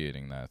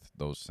appreciating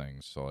those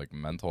things. So like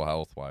mental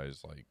health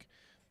wise, like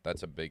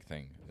that's a big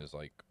thing. Is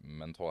like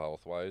mental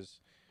health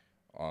wise,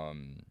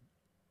 um,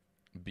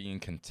 being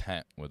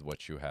content with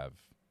what you have.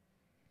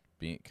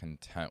 Being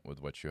content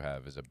with what you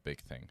have is a big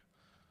thing.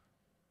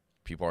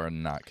 People are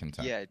not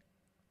content. Yeah.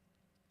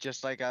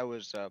 Just like I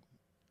was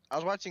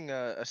watching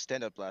a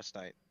stand up last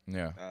night.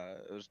 Yeah,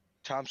 It was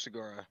Tom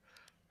Segura,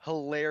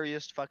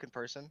 hilarious fucking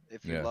person.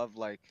 If you yeah. love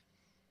like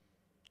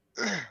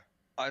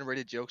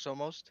unrated jokes,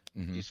 almost,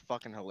 Mhm. he's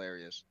fucking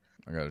hilarious.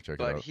 I gotta check it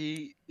But out.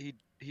 he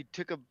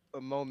took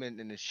a moment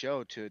in his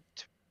show to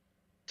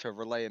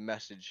relay a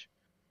message.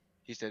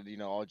 He said,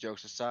 all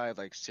jokes aside,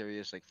 like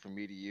serious, like from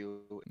me to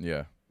you,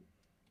 Yeah,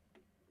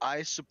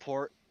 I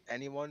support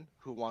anyone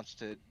who wants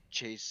to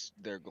chase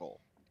their goal.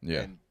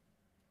 yeah, And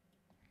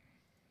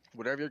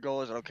whatever your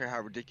goal is, I don't care how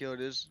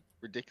ridiculous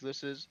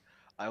is,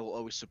 I will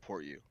always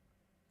support you.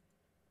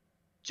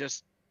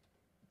 Just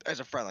as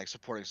a friend, like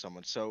supporting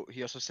someone. So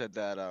he also said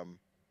that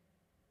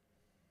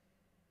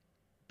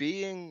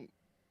being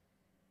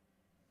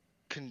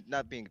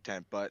not being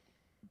content, but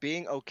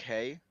being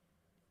okay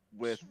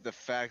with the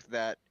fact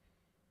that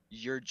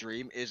your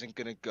dream isn't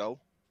gonna go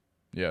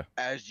yeah,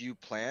 as you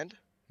planned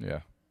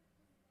yeah.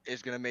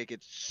 is gonna make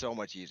it so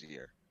much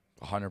easier.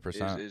 Hundred Is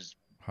percent. is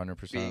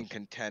 100%. being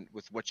content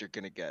with what you're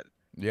gonna get.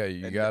 Yeah,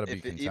 you And gotta be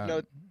if it,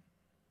 content.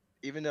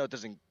 even though it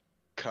doesn't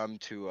come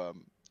to a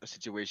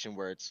situation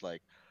where it's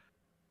like,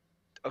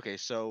 okay,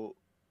 so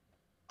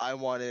I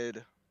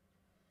wanted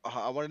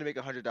I wanted to make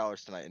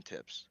 $100 tonight in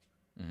tips.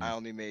 I Mhm.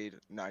 only made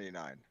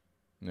 99, and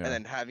Yeah.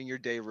 then having your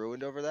day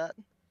ruined over that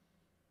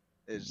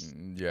is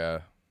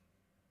Yeah.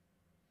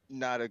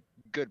 not a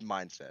good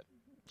mindset.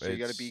 So you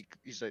got to It's be.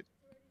 He's like,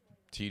 go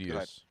ahead.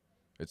 tedious.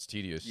 It's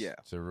tedious Yeah.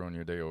 to ruin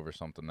your day over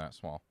something that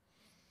small.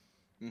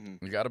 Hmm.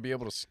 You got to be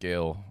able to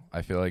scale.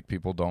 I feel like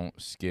people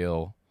don't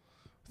scale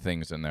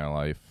things in their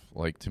life.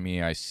 Like to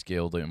me, I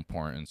scale the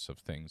importance of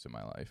things in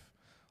my life.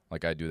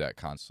 Like I do that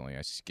constantly.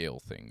 I scale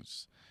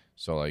things.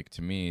 So like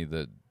to me,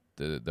 the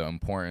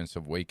importance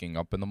of waking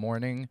up in the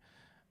morning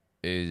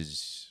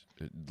is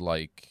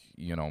like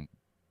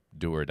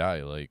do or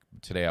die. Like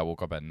today, I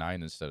woke up at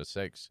 9 instead of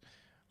 6.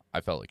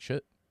 I felt like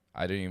shit.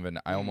 I didn't even.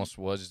 I Hmm. almost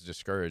was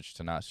discouraged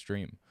to not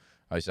stream.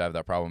 I used to have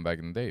that problem back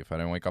in the day. If I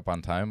didn't wake up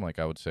on time, like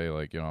I would say,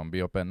 like I'm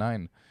be up at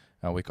 9.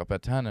 I'll wake up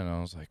at 10, and I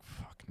was like,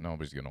 fuck,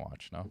 nobody's gonna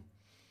watch now.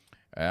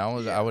 And I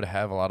Yeah. would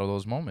have a lot of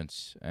those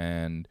moments,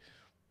 and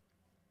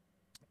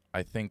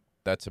I think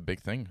that's a big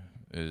thing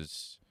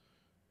is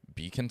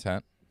be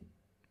content,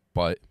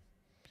 but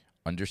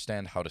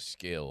understand how to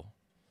scale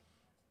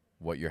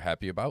what you're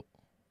happy about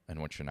and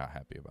what you're not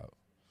happy about.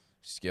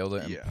 Scale the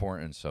Yeah.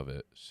 importance of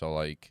it. So,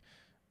 like,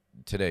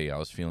 today I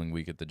was feeling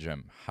weak at the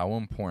gym. How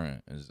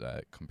important is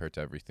that compared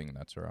to everything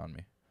that's around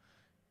me?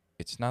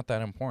 It's not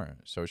that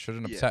important, so it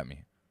shouldn't Yeah. upset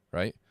me,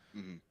 right?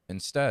 Mm-hmm.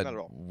 Instead, Not at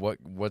all.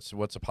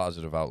 what's a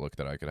positive outlook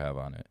that I could have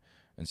on it?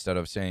 Instead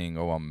of saying,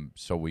 "Oh, I'm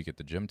so weak at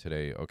the gym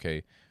today,"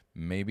 okay,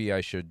 maybe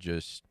I should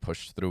just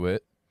push through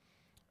it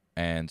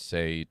and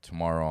say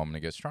tomorrow I'm gonna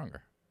get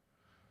stronger.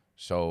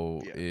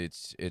 So Yeah.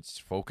 it's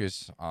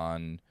focus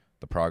on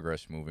the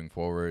progress moving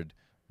forward,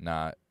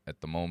 not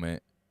at the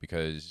moment.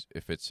 Because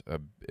if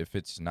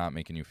it's not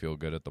making you feel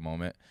good at the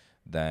moment,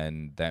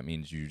 then that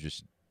means you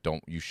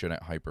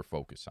shouldn't hyper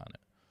focus on it.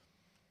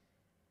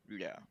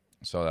 Yeah.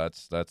 So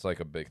that's like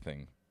a big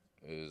thing,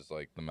 is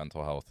like the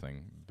mental health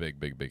thing,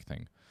 big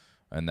thing,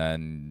 and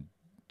then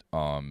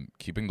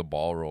keeping the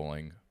ball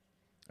rolling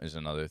is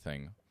another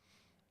thing.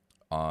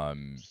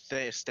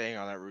 Staying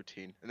on that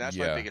routine, and that's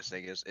my Yeah, biggest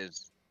thing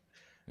is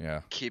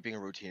yeah. keeping a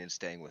routine and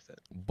staying with it.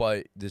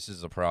 But this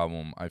is the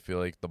problem. I feel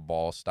like the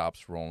ball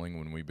stops rolling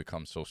when we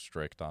become so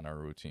strict on our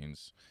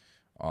routines.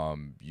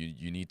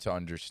 You need to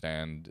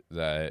understand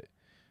that,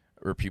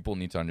 or people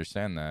need to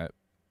understand that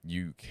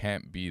you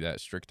can't be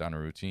that strict on a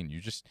routine. You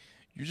just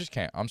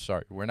can't. I'm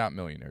sorry. We're not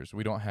millionaires.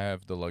 We don't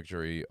have the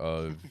luxury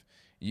of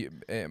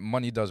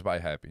money does buy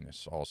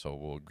happiness. Also,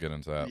 we'll get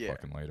into that Yeah.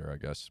 fucking later, I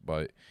guess.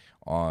 But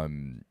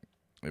um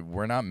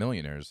we're not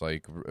millionaires.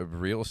 Like, a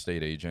real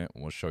estate agent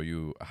will show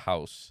you a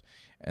house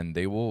and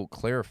they will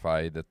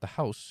clarify that the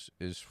house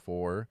is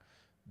for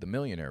the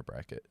millionaire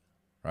bracket,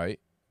 right?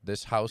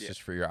 This house Yeah. is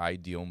for your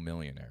ideal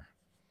millionaire.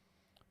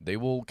 They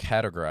will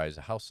categorize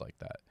a house like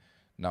that.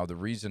 Now, the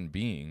reason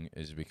being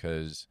is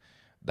because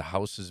the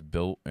house is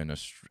built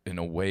in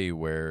a way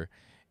where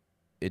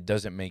it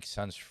doesn't make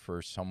sense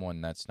for someone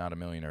that's not a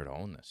millionaire to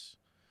own this.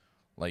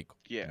 Like,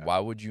 Yeah. why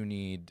would you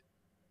need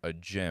a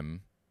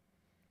gym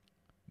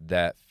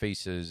that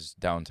faces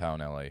downtown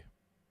LA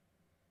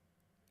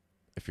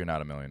if you're not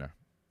a millionaire?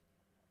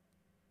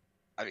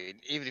 I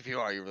mean, even if you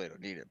are, you really don't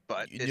need it.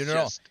 But You it's know,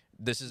 just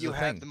this is you the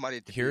have thing. the money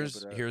to be able Here's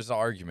to. here's the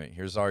argument.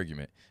 Here's the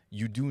argument.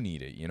 You do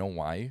need it. You know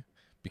why?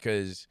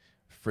 Because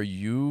for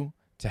you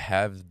to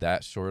have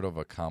that sort of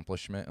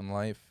accomplishment in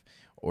life,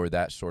 or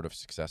that sort of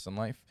success in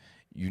life,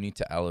 you need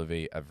to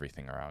elevate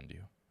everything around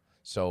you.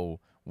 So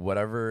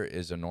whatever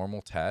is a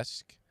normal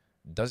task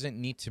doesn't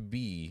need to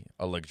be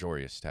a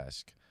luxurious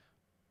task.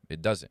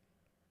 It doesn't.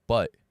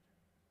 But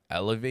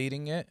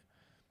elevating it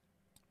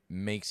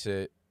makes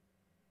it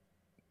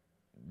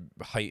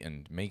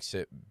heightened, makes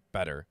it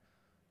better.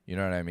 You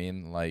know what I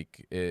mean?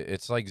 Like,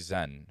 it's like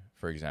Zen,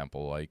 for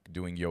example, like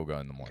doing yoga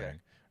in the Okay. morning,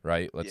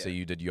 right? Let's say Yeah.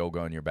 you did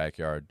yoga in your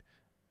backyard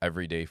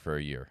every day for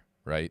a year,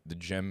 right? The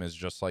gym is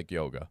just like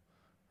yoga,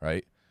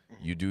 right?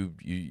 Hmm.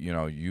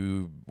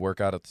 You work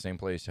out at the same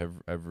place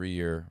every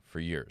year for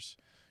years.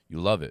 You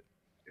love it,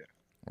 Yeah.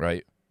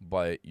 right?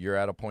 But you're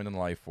at a point in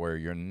life where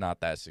you're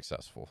not that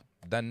successful.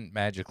 Then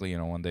magically,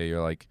 one day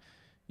you're like,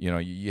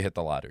 you hit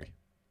the lottery,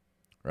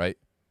 right?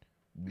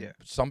 Yeah.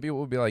 Some people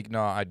would be like,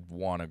 no, I'd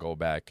want to go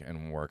back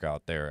and work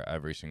out there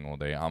every single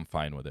day. I'm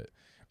fine with it.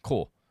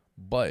 Cool.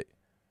 But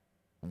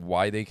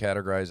why they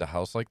categorize a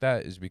house like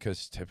that is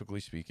because, typically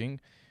speaking,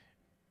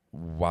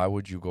 why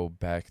would you go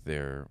back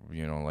there?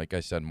 Like I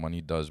said,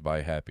 money does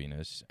buy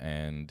happiness.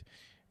 And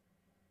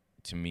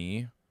to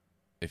me,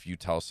 if you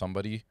tell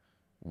somebody,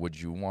 would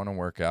you want to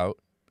work out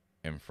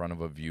in front of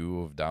a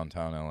view of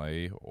downtown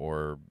LA,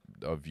 or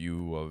a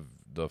view of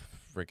the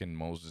freaking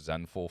most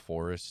zenful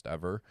forest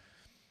ever,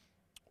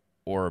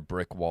 or a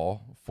brick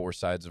wall, four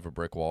sides of a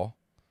brick wall?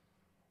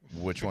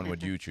 Which one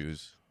would you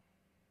choose?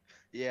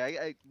 Yeah.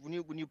 When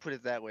you put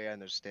it that way, I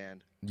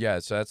understand. Yeah,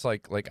 so that's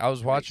like I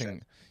was It makes sense.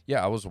 watching.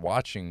 Yeah, I was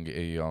watching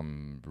a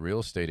real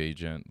estate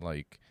agent.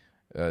 Like,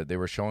 they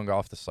were showing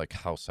off this like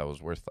house that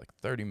was worth like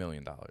 $30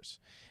 million,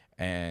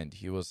 and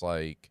he was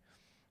like,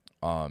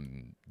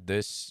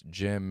 this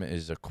gym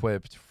is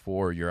equipped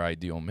for your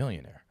ideal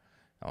millionaire.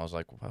 I was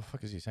like, why the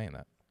fuck is he saying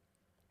that?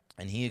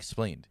 And he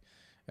explained,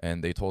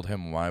 and they told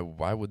him why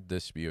would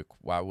this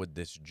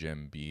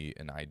gym be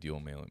an ideal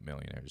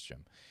millionaire's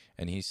gym?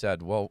 And he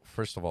said, well,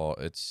 first of all,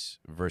 it's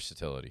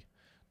versatility.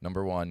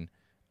 Number one,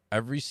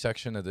 every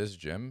section of this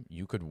gym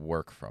you could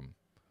work from.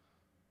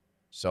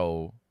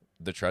 So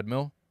the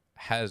treadmill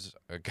has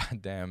a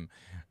goddamn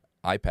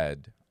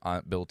iPad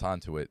built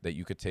onto it that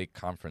you could take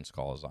conference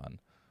calls on,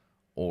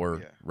 or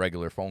Yeah.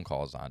 regular phone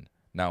calls on.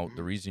 Now,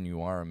 the Hmm. reason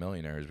you are a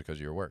millionaire is because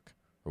of your work,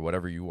 or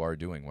whatever you are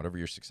doing, whatever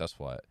you're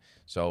successful at.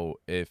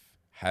 So if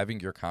having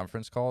your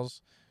conference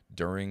calls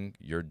during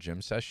your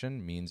gym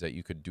session means that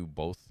you could do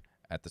both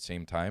at the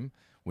same time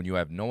when you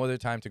have no other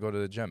time to go to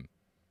the gym,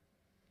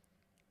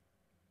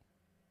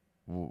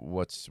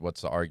 what's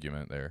the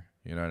argument there?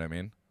 You know what I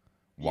mean?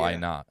 Why Yeah.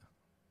 not?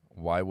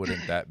 Why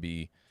wouldn't that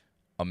be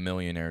a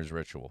millionaire's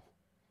ritual?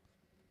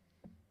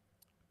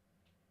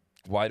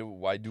 Why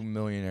do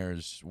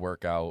millionaires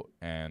work out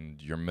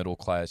and your middle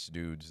class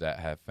dudes that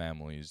have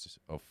families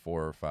of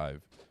 4 or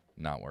 5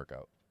 not work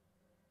out?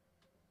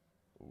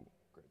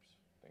 Grapes.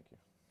 Thank you.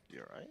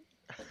 You're right.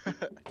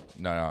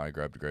 No, no, I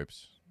grabbed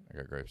grapes. I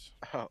got grapes.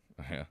 Oh,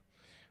 Yeah.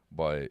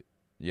 But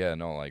yeah,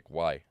 no, like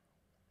why?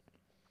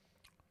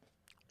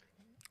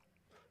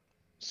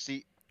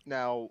 see,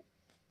 now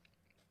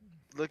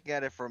looking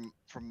at it from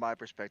my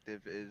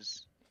perspective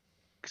is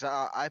because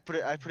I put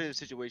it in a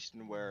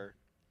situation where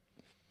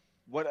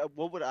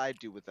what would I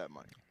do with that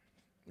money?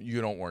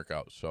 You don't work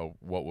out, so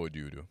what would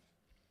you do?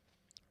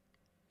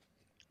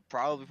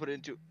 Probably put it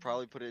into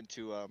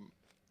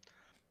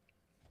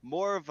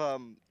more of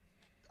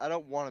I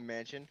don't want a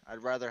mansion.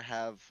 I'd rather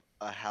have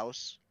a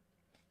house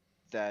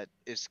that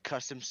is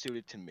custom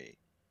suited to me.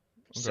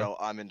 Okay. So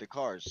I'm into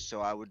cars.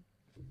 So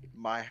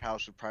my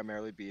house would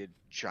primarily be a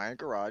giant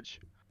garage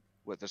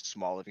with a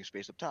small living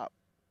space up top.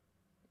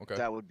 Okay.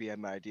 That would be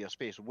my ideal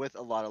space with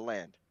a lot of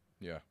land.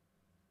 Yeah.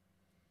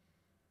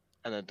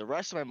 And then the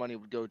rest of my money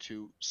would go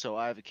to, so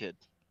I have a kid.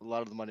 A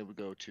lot of the money would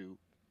go to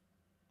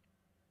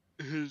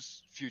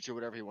his future,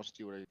 whatever he wants to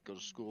do, whether he go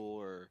to school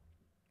or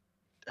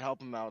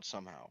help him out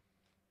somehow.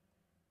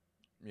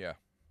 Yeah.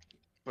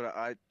 But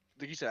like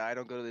you said, I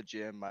don't go to the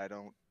gym. I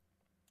don't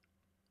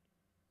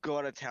go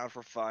out of town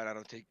for fun. I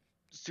don't take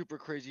super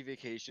crazy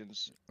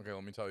vacations. Okay,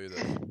 let me tell you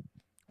this.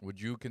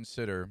 Would you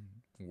consider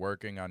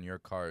working on your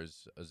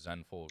cars a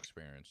zenful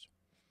experience?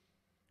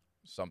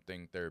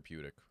 Something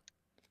therapeutic?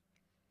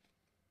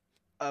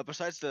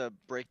 Besides the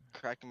break,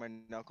 cracking my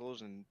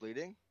knuckles and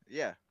bleeding,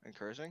 yeah, and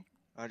cursing,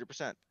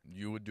 100%.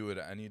 You would do it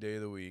any day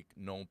of the week.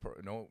 No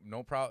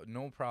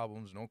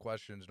problems, no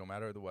questions. No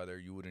matter the weather,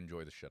 you would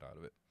enjoy the shit out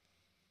of it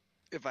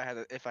If I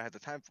had the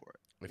time for it,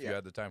 if you yeah,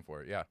 had the time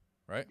for it. Yeah,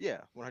 right.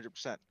 yeah,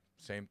 100%.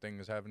 Same thing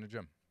as having a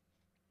gym.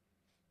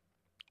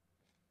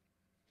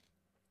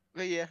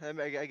 Okay, yeah,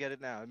 I get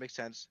it now. It makes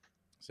sense.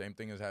 Same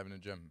thing as having a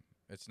gym.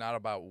 It's not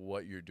about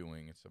what you're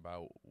doing. It's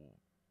about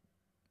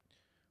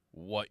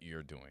what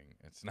you're doing.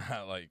 It's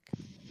not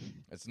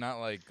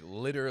like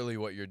literally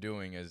what you're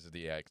doing is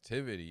the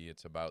activity.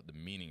 It's about the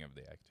meaning of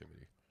the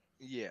activity.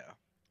 Yeah,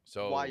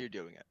 why So, you're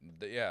doing it?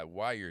 yeah,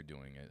 why you're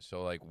doing it.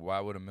 So, like, why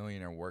would a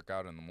millionaire work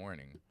out in the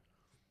morning?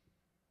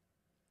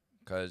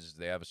 Because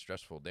they have a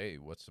stressful day.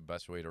 What's the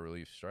best way to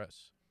relieve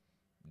stress?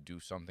 Do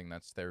something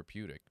that's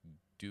therapeutic.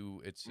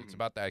 It's Hmm.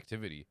 about the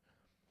activity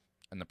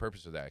and the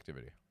purpose of the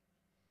activity.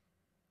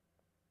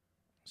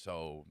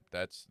 So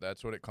that's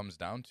what it comes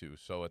down to.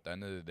 So at the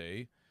end of the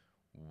day,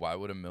 why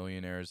would a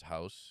millionaire's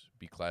house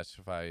be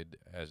classified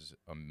as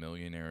a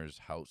millionaire's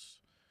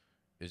house?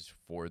 Is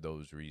for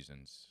those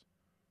reasons,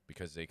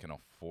 because they can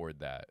afford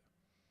that.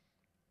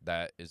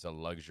 That is a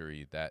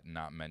luxury that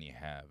not many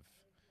have.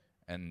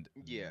 And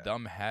Yeah.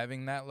 them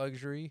having that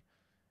luxury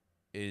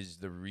is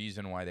the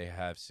reason why they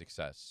have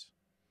success,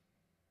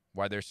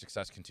 why their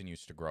success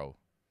continues to grow.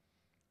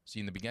 See,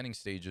 in the beginning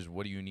stages,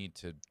 what do you need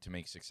to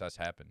make success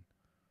happen?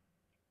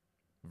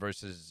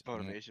 Versus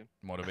Motivation.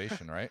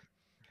 motivation, right?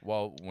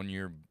 Well, when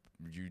you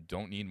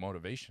don't need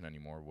motivation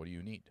anymore, what do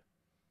you need?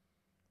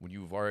 When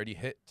you've already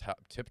hit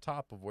tip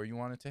top of where you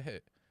want it to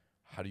hit,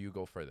 how do you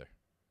go further?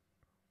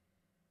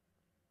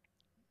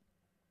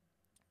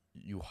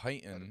 You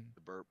Let it heighten.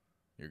 burp.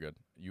 You're good.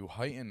 You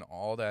heighten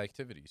all the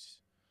activities,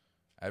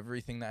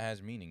 everything that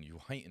has meaning. You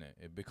heighten it.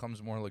 It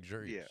becomes more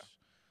luxurious. Yeah.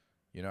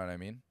 You know what I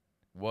mean?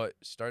 What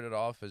started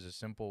off as a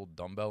simple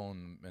dumbbell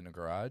in a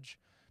garage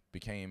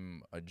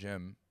became a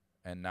gym,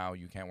 and now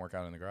you can't work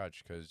out in the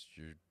garage because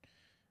you're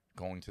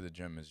going to the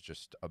gym is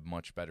just a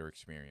much better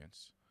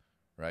experience,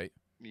 right?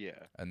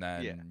 Yeah. And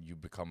Yeah. then you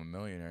become a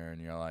millionaire,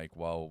 and you're like,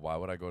 well, why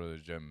would I go to the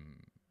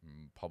gym,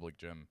 public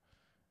gym,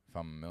 if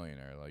I'm a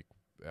millionaire? Like,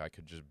 I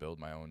could just build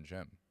my own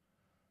gym.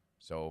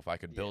 So if I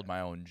could Yeah. build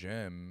my own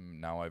gym,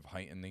 now I've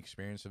heightened the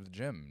experience of the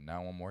gym.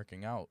 Now I'm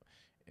working out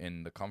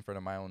in the comfort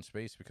of my own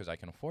space because I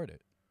can afford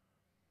it.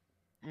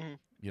 Hmm.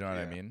 You know what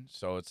I Yeah. mean?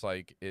 So it's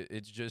like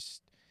it's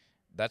just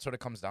that's what it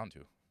comes down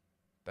to.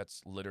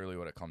 That's literally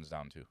what it comes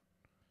down to.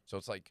 So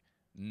it's like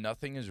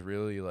nothing is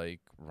really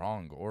like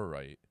wrong or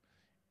right.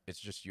 It's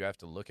just you have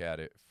to look at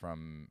it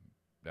from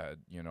a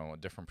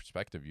different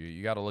perspective.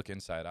 You got to look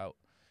inside out.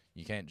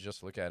 You can't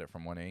just look at it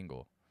from one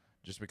angle.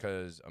 Just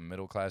because a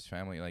middle class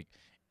family, like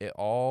it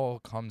all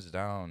comes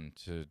down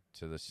to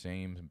the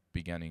same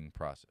beginning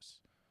process.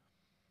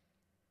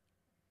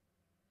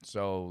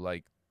 So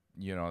like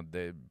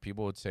the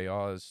people would say,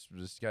 "Oh,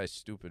 this guy's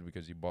stupid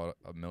because he bought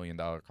 $1 million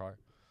car."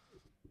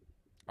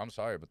 I'm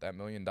sorry, but that $1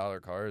 million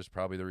car is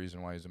probably the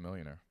reason why he's a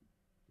millionaire.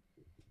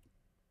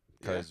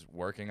 Yeah. Because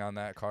working on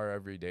that car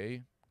every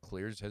day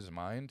clears his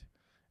mind,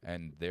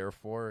 and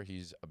therefore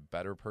he's a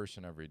better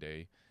person every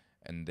day,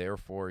 and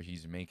therefore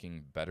he's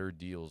making better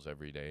deals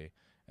every day,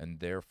 and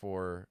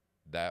therefore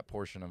that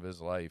portion of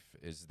his life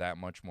is that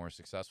much more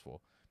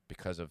successful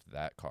because of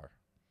that car.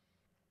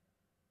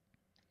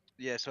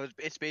 Yeah. So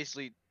it's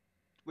basically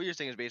what you're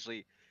saying is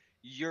basically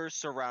your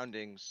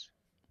surroundings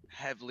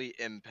heavily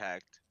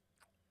impact.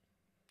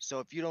 So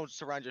if you don't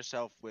surround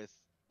yourself with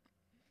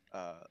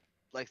uh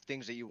like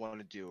things that you want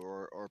to do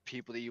or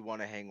people that you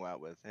want to hang out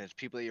with, and it's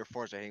people that you're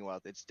forced to hang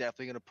out with, it's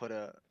definitely gonna put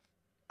a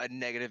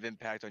negative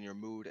impact on your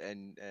mood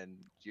and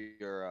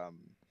your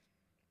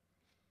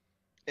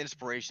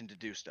inspiration to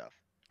do stuff.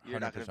 You're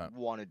not gonna 100%.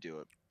 want to do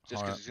it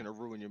just because it's gonna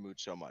ruin your mood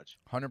so much.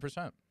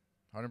 100%.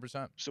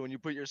 100%. So when you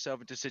put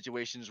yourself into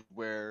situations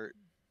where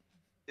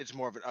it's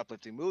more of an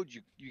uplifting mood,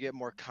 you get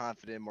more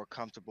confident, more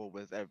comfortable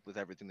with with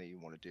everything that you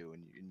want to do,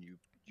 and you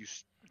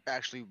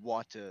actually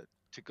want to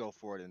go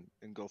for it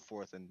and go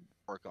forth and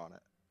work on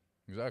it.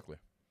 Exactly.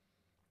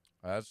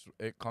 That's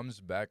it comes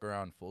back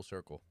around full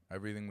circle.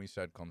 Everything we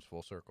said comes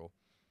full circle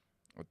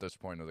at this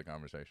point of the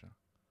conversation.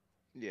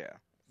 Yeah.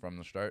 From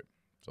the start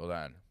till the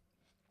end.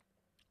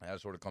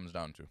 That's what it comes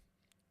down to.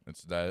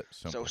 It's that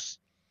So simple.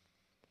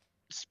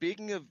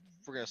 speaking of,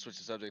 we're gonna switch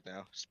the subject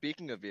now.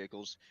 Speaking of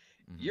vehicles,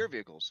 Hmm. your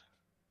vehicles,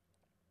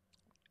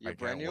 I your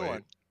brand can't new wait.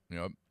 one.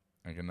 Yep.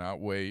 I cannot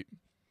wait.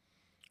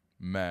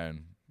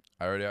 Man,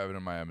 I already have it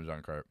in my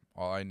Amazon cart.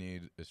 All I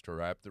need is to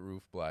wrap the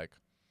roof black,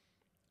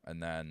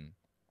 and then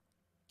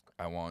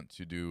I want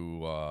to do.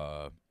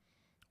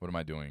 What am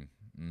I doing?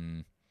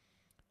 Mm,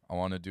 I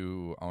want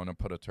to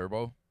put a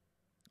turbo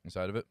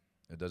inside of it.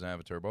 It doesn't have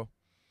a turbo.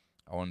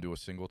 I want to do a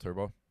single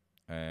turbo,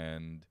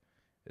 and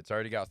it's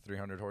already got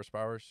 300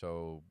 horsepower.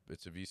 So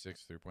it's a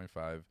V6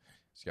 3.5.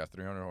 It's got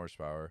 300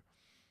 horsepower.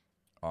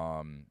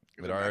 Is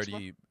it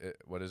Maxima?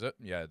 What is it?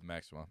 Yeah, the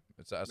Maxima.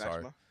 It's a SR.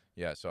 Maxima.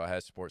 Yeah, so it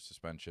has sport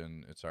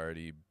suspension. It's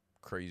already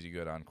crazy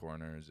good on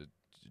corners. It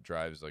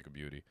drives like a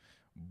beauty.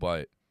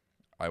 But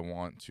I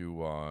want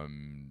to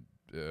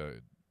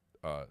the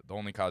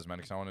only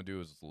cosmetics I want to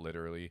do is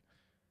literally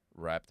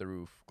wrap the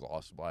roof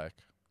gloss black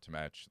to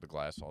match the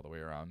glass all the way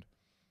around.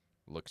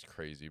 Looks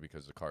crazy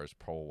because the car is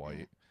pearl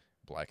white,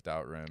 blacked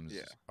out rims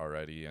Yeah.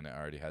 already, and it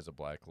already has a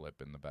black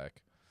lip in the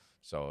back,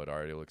 so it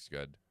already looks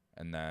good.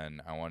 And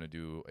then I want to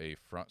do a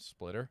front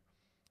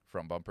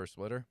bumper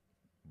splitter,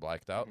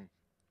 blacked out, Hmm.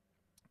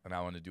 and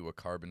I want to do a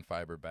carbon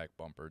fiber back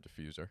bumper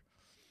diffuser.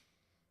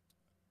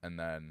 And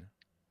then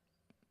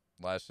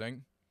last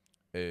thing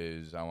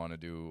is I want to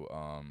do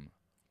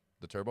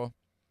the turbo,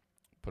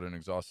 put an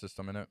exhaust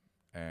system in it,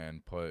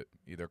 and put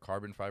either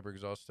carbon fiber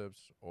exhaust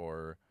tips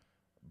or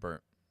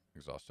burnt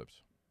exhaust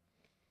tips.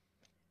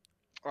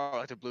 Oh,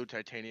 like the blue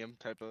titanium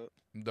type of.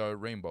 The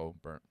rainbow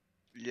burnt.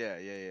 Yeah,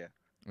 yeah, yeah.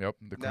 Yep,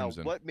 the Now,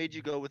 crimson. what made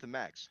you go with the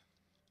Max?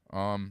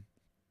 Um,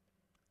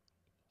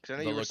 Because I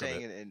know the you were look of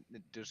saying it.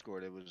 in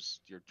Discord it was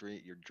your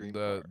dream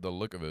The car. the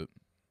look of it.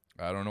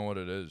 I don't know what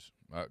it is.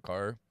 That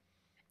car,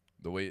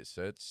 the way it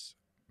sits,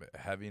 the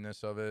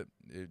heaviness of it,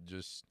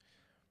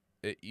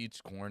 it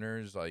eats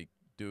corners. Like,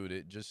 dude,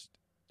 it just.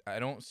 I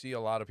don't see a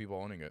lot of people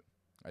owning it.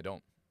 I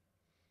don't.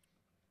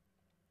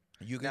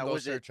 You can Now, go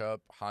was it? search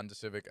up Honda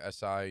Civic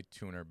Si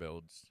tuner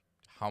builds.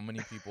 How many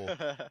people?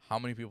 How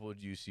many people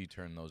do you see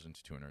turn those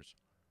into tuners?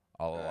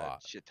 A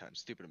lot, Shit ton,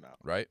 stupid amount.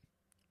 right?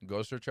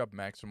 Go search up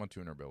Maxima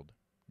tuner build.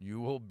 You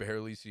will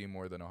barely see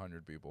more than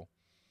 100 people.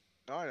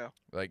 Oh, I know.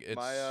 Like, it's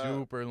My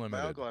super my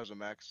limited. uncle has a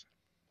Max.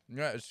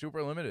 Yeah, it's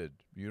super limited.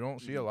 You don't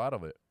see a Hmm. lot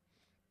of it.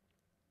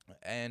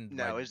 And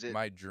Now, is it?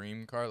 my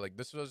dream car, like,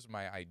 this was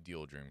my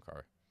ideal dream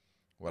car.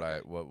 Okay.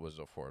 What was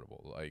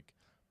affordable. Like,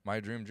 my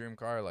dream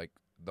car, like,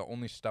 the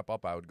only step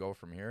up I would go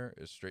from here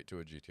is straight to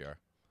a GTR.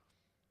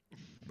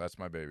 That's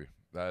my baby.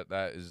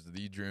 That is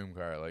the dream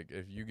car. Like,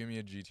 if you give me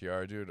a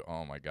GTR, dude,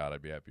 oh my god,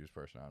 I'd be happiest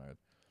person on earth.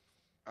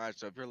 All right.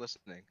 So if you're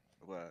listening,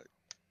 well,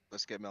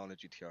 let's get Mel in a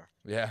GTR.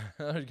 Yeah,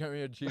 give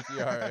me a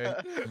GTR,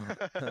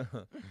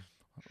 eh?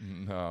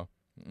 No.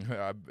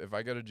 If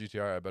I get a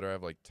GTR, I better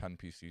have like 10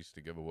 PCs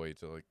to give away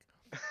to like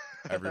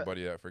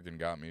everybody that freaking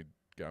got me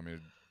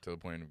to the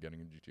point of getting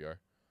a GTR.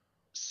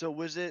 So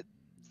was it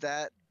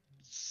that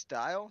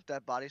style,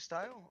 that body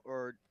style,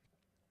 or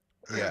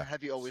Yeah,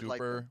 have you always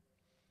liked them?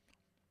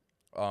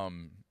 super.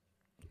 Um,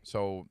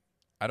 so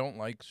I don't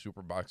like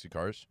super boxy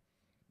cars.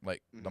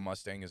 Like the Hmm.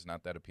 Mustang is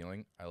not that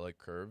appealing. I like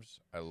curves.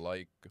 I don't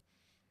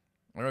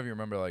know if you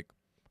remember like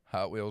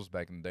Hot Wheels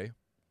back in the day,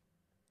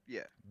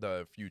 Yeah.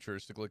 the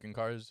futuristic looking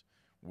cars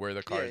were the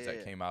Yeah. cars Yeah. that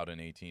Yeah. came out in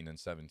 18 and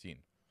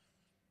 17.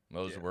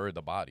 Those Yeah. were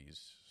the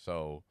bodies.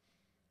 So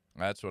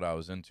that's what I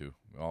was into.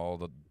 All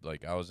the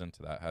like I was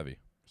into that heavy.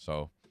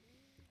 So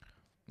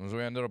that's what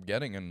we ended up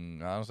getting,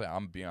 and honestly,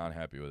 I'm beyond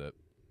happy with it.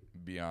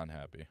 Beyond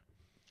happy.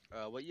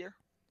 What year?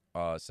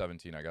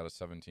 17. I got a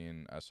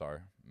 17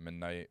 SR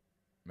midnight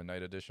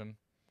edition,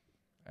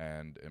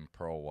 and in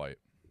pearl white.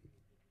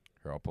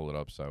 Here, I'll pull it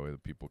up so that way the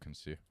people can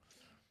see.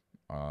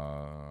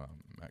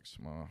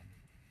 Maxima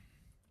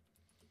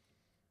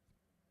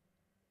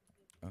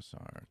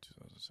SR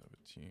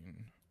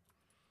 2017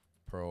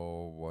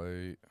 pearl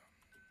white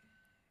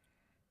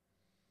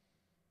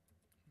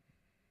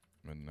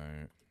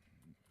midnight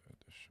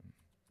edition.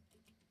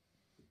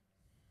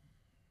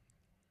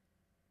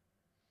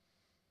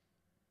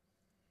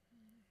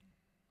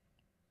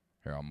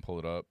 Here, I'm gonna pull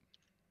it up.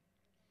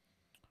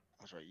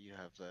 That's right. You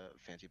have the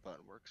fancy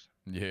button works.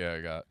 Yeah,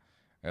 I got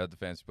the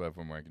fancy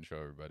platform where I can show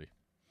everybody.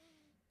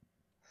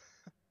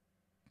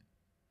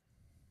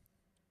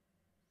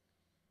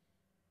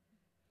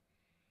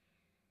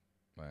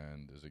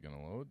 And is it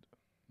gonna load?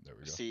 There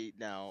we go. See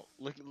now,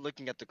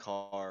 looking at the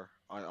car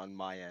on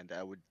my end,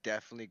 I would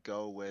definitely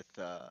go with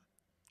a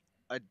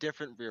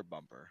different rear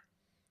bumper.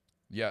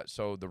 Yeah,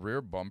 so the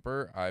rear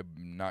bumper, I'm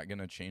not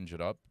gonna change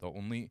it up.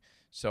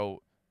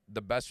 So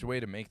the best way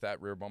to make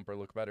that rear bumper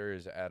look better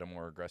is add a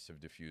more aggressive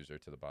diffuser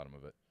to the bottom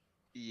of it.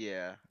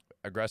 Yeah.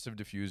 Aggressive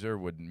diffuser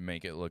would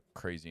make it look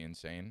crazy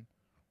insane.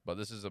 But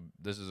this is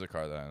a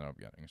car that I ended up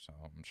getting, so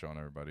I'm showing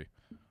everybody.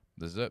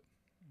 This is it.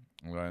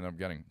 What I ended up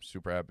getting.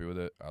 Super happy with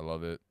it. I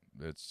love it.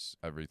 It's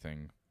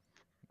everything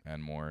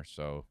and more.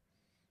 So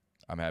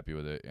I'm happy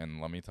with it.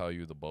 And let me tell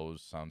you, the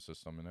Bose sound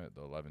system in it,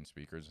 the 11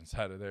 speakers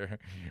inside of there,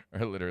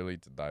 are literally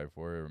to die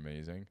for. They're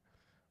amazing.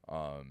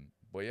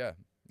 But yeah,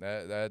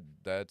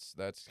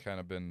 that's kind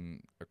of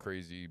been a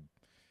crazy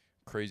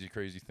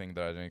thing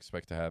that I didn't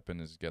expect to happen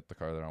is get the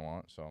car that I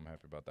want. So I'm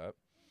happy about that.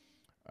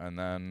 And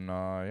then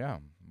yeah,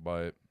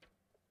 but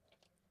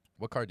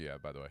what car do you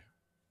have, by the way?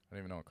 I don't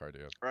even know what car do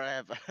you have. I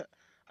have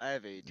I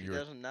have a You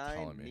were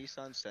telling 2009 me.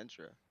 Nissan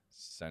Sentra.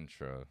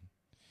 Sentra.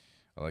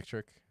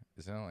 Electric?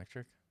 Is it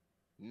electric?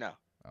 No.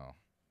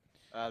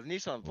 Oh,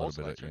 Nissan a little Volt's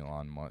bit of electric.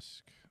 Elon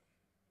Musk.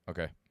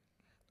 Okay.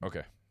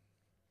 Okay.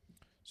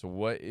 So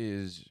what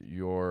is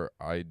your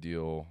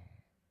ideal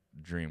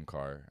dream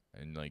car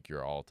and like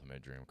your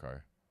ultimate dream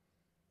car?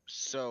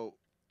 So,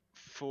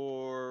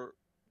 for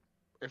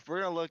if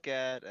we're gonna look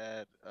at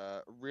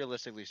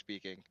realistically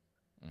speaking,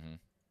 Mm-hmm.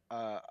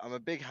 I'm a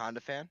big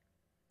Honda fan.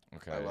 I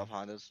Okay. love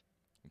Hondas.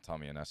 Tell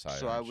me an SI,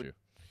 So I aren't would you?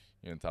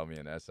 You gonna tell me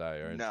an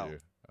SI, aren't no, you?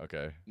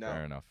 Okay. no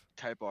Fair enough.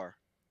 Type R.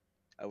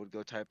 I would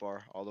go Type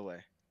R all the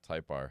way.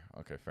 Type R.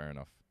 Okay. Fair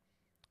enough.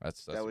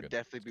 That That's a would good.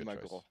 definitely That's a be good my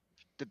choice. goal.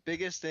 The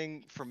biggest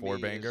thing for Four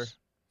me banger. is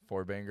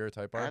Four banger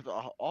Type I R. have to,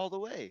 all the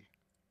way,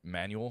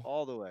 Manual.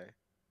 all the way,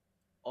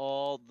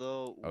 all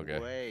the Okay.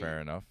 way. Fair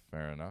enough.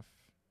 Fair enough.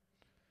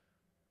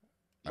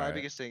 All My right.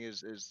 biggest thing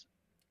is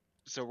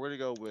so we're gonna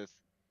go with.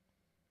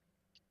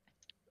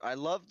 I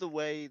love the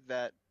way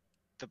that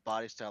the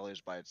body style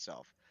is by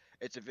itself.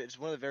 It's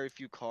one of the very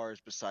few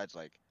cars besides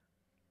like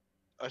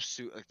a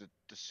suit like the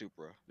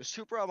Supra. The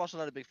Supra I'm also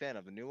not a big fan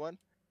of. The new one,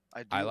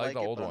 I I do like the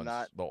like it, old but I'm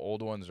not. ones. The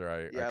old ones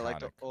are Yeah, I like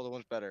the iconic. older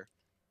ones better.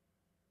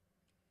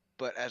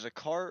 But as a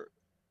car,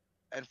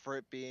 and for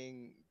it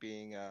being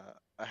a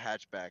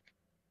hatchback,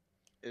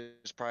 is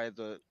probably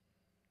the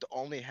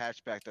only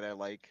hatchback that I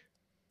like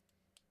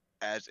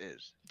as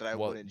is that I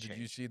Well, wouldn't did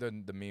you change. see the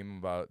meme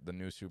about the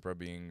new Supra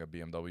being a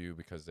BMW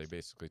because they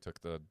basically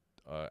took the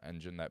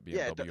engine that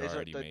Yeah, BMW it's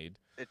already made?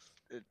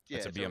 yeah,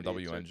 It's a it's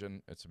already BMW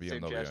engine. It's a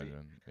same BMW chassis.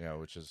 engine. Yeah,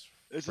 which is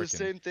It's the freaking,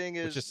 same thing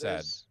which is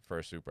sad for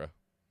a Supra.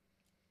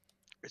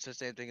 it's the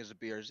same thing as a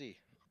BRZ.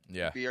 The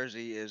Yeah,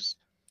 BRZ is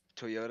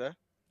Toyota,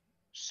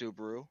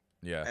 Subaru,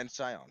 yeah. and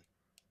Scion.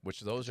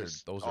 Which It's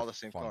just those are all the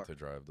same fun car. to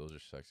drive. Those are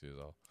sexy as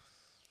hell.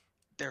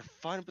 They're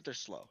fun, but they're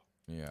slow.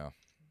 Yeah.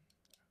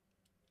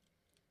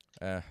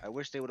 Eh. I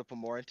wish they would have put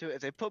more into it.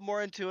 If they put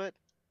more into it,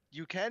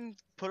 you can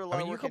put a I lot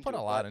mean, of you work can put into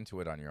a it, lot into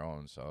it on your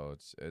own, so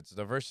it's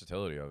the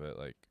versatility of it.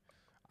 Like,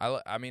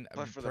 I mean,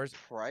 but for the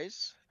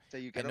price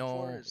that you I get them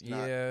for, know, it's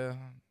not. yeah,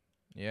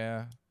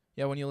 yeah,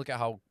 yeah. When you look at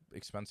how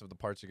expensive the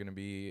parts are going to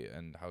be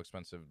and how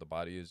expensive the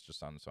body is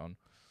just on its own,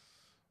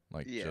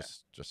 like Yeah.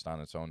 just on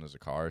its own as a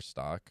car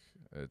stock,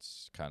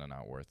 it's kind of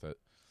not worth it.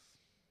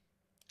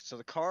 So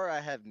the car I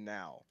have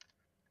now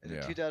is a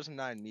Yeah.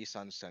 2009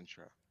 Nissan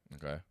Sentra.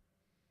 Okay.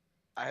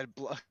 I had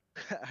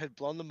I had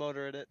blown the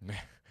motor in it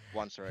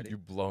once already.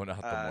 You've blown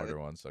out the Uh, motor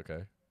once.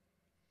 Okay.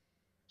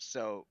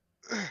 so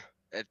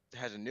it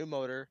has a new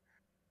motor,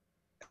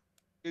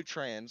 new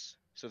trans.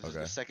 So this is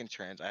the Okay. second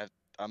trans.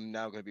 I'm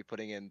now going to be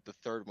putting in the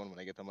third one when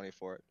I get the money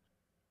for it.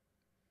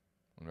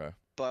 Okay.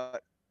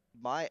 But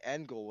my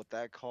end goal with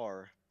that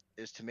car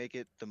is to make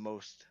it the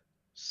most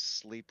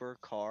sleeper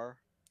car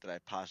that I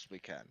possibly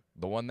can.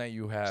 The one that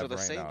you So have the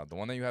right same, now, the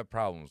one that you have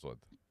problems with,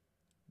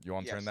 you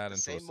want to turn yes, that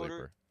into a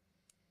sleeper.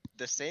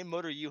 the same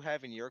motor you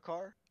have in your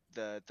car,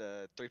 the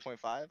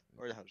 3.5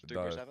 or the The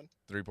 3.7,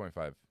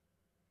 3.5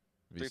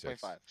 V6.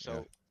 3.5.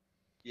 Yeah. So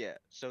yeah,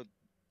 so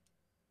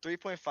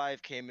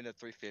 3.5 came in at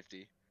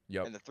 350,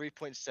 Yep. and the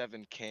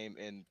 3.7 came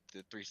in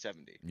the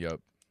 370.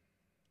 Yep.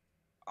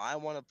 I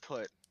want to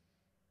put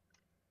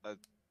a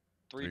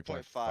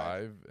 3.5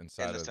 3.5 in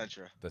inside the of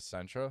Sentra, the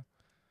Sentra.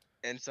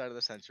 inside of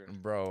the Sentra.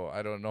 Bro,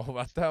 I don't know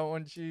about that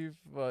one, Chief,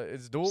 but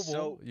it's doable.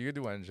 So You could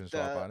do engine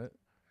swap the on it.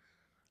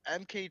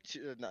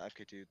 MK2, not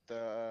MK2,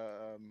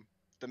 the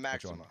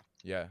Which one? Maxima,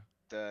 Yeah.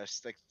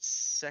 like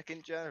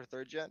second gen or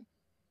third gen,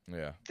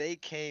 Yeah. they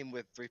came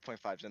with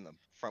 3.5s in them,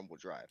 front wheel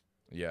drive.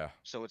 Yeah.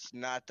 So it's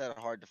not that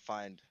hard to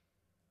find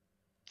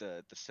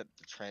the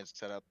trans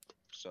setup.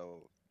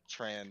 So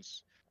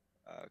trans,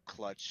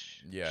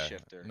 clutch, Yeah.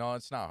 shifter, No,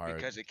 it's not hard.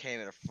 because it came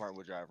in a front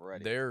wheel drive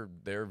already. They're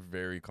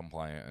very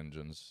compliant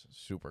engines,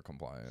 super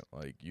compliant.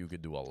 Like you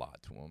could do a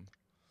lot to them.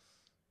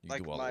 You could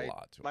Like do a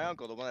lot to my them.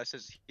 uncle, the one that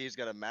says he's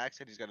got a max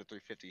and he's got a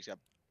 350. He's got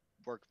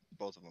work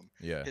both of them.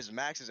 Yeah. His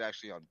max is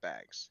actually on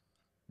bags.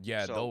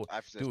 Yeah, So though,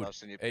 after this, dude. I'll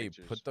send you Hey,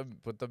 pictures.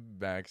 put the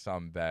backs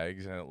on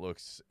bags, and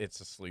it's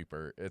a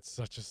sleeper. It's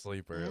such a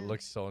sleeper. It Mhm.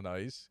 looks so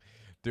nice,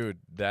 dude.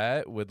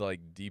 That with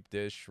like deep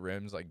dish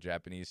rims, like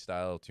Japanese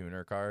style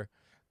tuner car.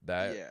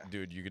 That Yeah.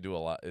 dude, you could do a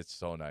lot. It's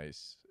so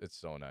nice. It's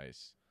so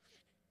nice.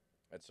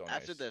 It's so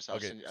After nice. this,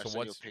 Okay, I'll so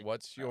send you a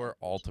what's your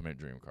picture. ultimate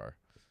dream car?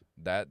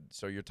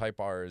 So your Type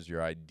R is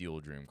your ideal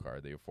dream car,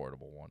 the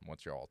affordable one.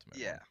 What's your ultimate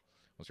Yeah. one?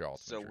 What's your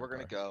ultimate So dream we're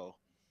gonna car? go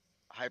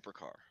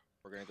hypercar.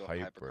 We're gonna go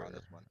hypercar on Hyper.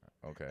 this one,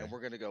 Okay. and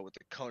we're gonna go with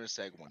the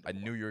Koenigsegg I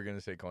 121. knew you were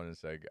gonna say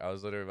Koenigsegg. I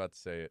was literally about to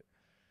say it.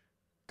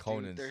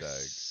 Dude, they're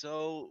Koenigsegg.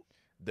 so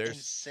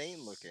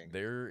insane looking.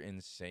 They're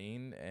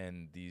insane,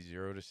 and the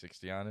 0 to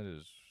 60 on it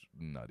is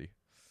nutty.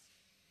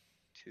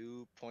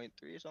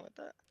 2.3 or something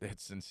like that.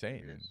 It's I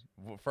think it insane is.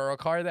 for a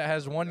car that I'm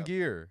has gonna look it one up.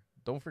 gear.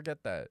 Don't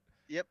forget that.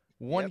 Yep.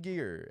 One Yep.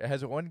 gear. It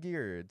has one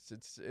gear.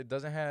 It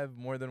doesn't have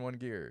more than one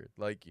gear.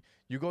 Like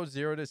you go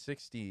 0 to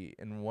 60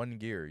 in one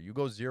gear. You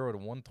go 0 to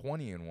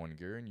 120 in one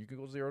gear, and you can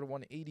go 0 to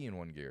 180 in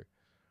one gear.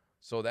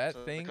 So that So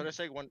the thing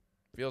Koenigsegg one.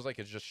 feels like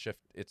it's just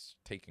it's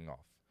taking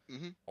off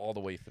Hmm. all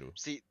the way through.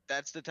 See,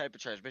 that's the type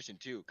of transmission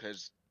too,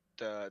 because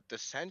the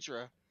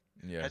Sentra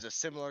Yeah. has a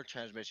similar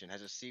transmission,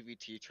 has a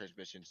CVT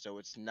transmission, so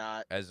it's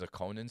not As a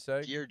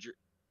Koenigsegg. gear.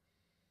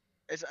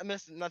 It's I'm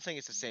not saying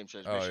it's the same Oh,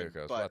 transmission, okay.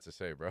 I was but about to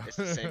say, bro. it's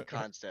the same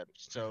concept.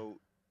 So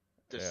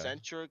the Yeah.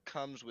 Sentra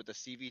comes with a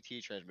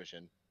CVT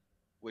transmission,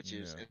 which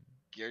is Yeah.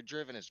 gear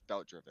driven, it's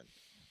belt driven.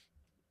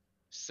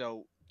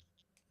 So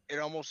it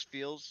almost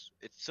feels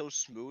it's so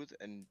smooth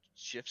and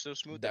shifts so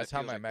smooth that it That's how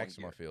feels my like one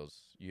Maxima gear.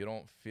 feels. You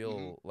don't Hmm.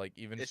 feel like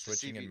even It's the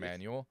switching in CV. It's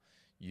manual,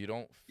 you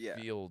don't yeah.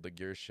 feel the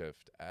gear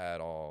shift at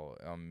all.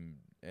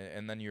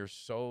 And then you're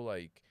so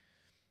like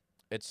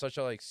it's such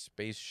a like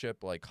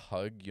spaceship like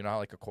hug. You know how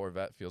like a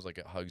Corvette feels like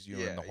it hugs you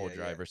and Yeah. the whole Yeah. Yeah.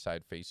 driver's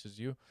side faces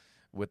you.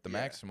 With the Yeah.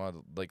 Maxima,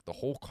 like the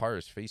whole car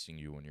is facing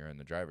you when you're in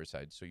the driver's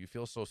side, so you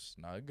feel so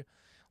snug.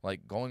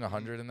 Like going Hmm.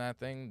 100 in that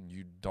thing,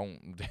 you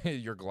don't.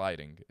 You're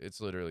gliding. It's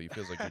literally it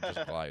feels like you're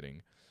just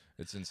gliding.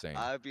 It's insane.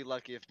 I'd be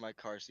lucky if my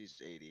car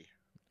sees 80.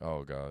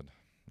 Oh God,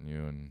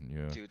 you and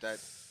you. Dude, that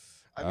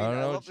I I mean, don't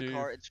I know, love the Chief.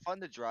 car. It's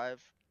fun to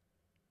drive,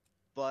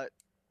 but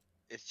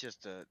it's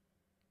just a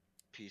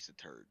piece of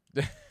turd.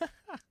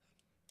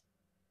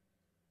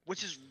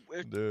 Which is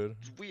it's Dude.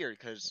 weird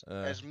because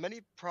Uh, as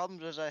many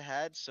problems as I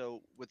had,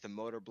 so with the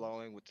motor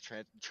blowing, with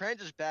the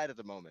trans is bad at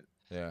the moment.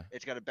 yeah,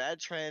 It's got a bad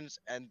trans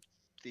and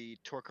the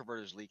torque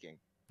converter is leaking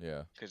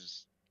yeah,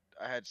 because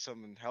I had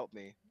someone help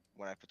me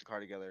when I put the car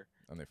together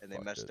and they and they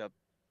fucked messed it. up.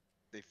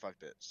 They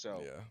fucked it.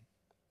 So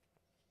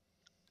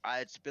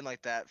Yeah. it's been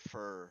like that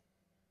for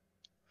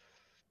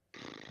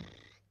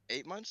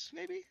 8 months,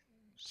 maybe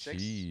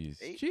six,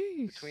 Jeez, 8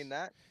 jeez. between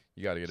that.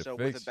 You gotta get it So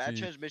with a fixed, bad Chief.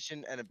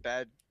 transmission and a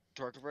bad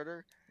torque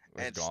converter,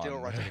 and It's it still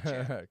gone. runs like a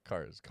champ.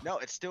 Car is gone. No,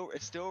 it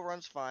still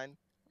runs fine,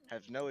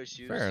 has no Fair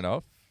issues.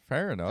 enough.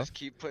 Fair enough. Just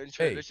keep putting Hey,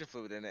 transmission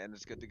fluid in it, and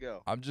it's good to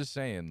go. I'm just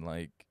saying,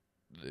 like,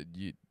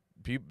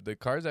 the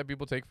cars that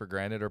people take for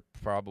granted are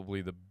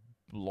probably the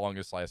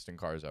longest lasting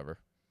cars ever.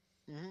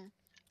 Hmm.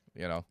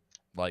 You know,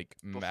 like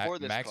Before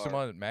this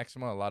car,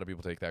 Maxima. A lot of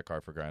people take that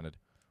car for granted,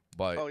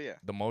 but oh yeah,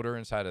 the motor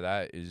inside of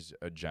that is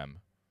a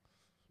gem.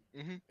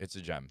 hmm It's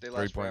a gem. they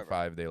last forever.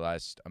 3.5. They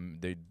last.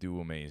 They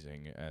do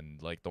amazing.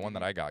 And like the one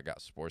that Hmm. I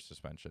got sport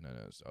suspension in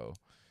it. So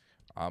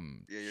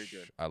Yeah, you're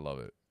good. I love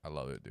it. I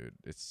love it, dude.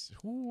 It's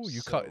So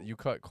you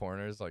cut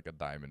corners like a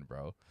diamond,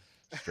 bro.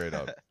 Straight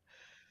up.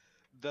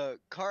 the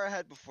car I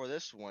had before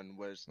this one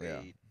was Yeah.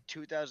 a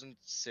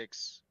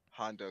 2006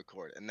 Honda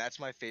Accord, and that's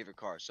my favorite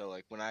car. So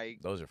like when I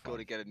Those are go fun.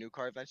 to get a new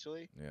car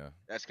eventually, Yeah.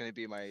 that's gonna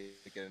be my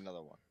to get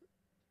another one.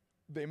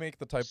 They make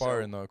the Type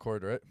R in So the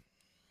Accord, right?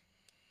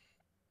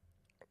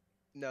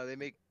 no, they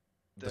make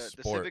The the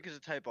Sport. Civic is a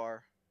Type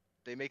R.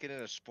 They make it in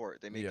a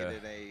Sport. They make Yeah.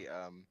 it in a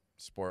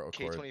Sport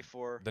Accord.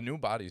 K24 The new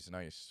body's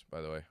nice,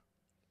 by the way.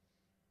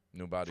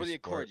 New body for the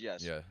Accord, Sport.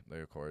 yes. Yeah,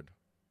 the Accord.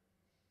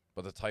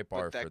 But the Type But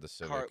R that for the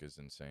car, Civic is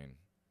insane.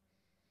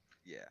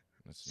 yeah.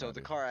 It's So the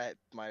nutty. car I had,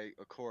 my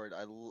Accord,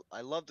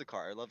 I loved the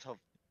car. I loved how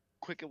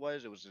quick it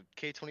was. It was a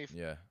K24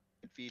 Yeah.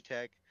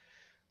 VTEC,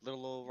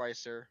 little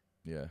ricer,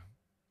 Yeah.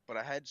 but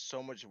I had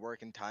so much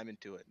work and time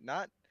into it.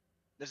 Not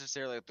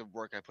necessarily like the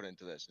work I put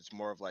into this. It's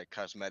more of like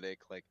cosmetic,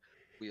 like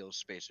wheels,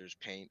 spacers,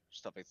 paint,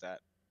 stuff like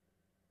that.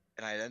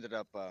 And I ended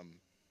up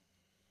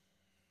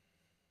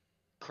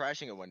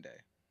crashing it one day.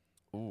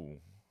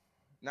 Ooh.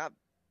 Not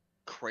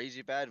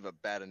crazy bad,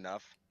 but bad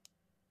enough.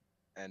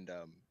 And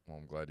Well,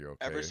 I'm glad you're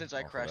ever okay since I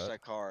off of crashed that.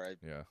 that car, I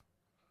Yeah.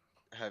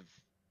 have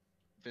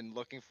been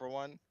looking for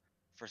one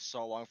for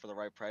so long for the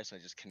right price, and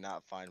I just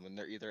cannot find one.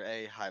 They're either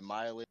a high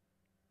mileage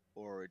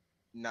or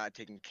not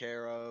taken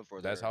care of,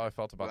 or That's they're how I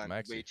felt about the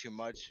run way Maxi. too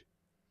much.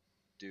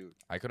 Dude,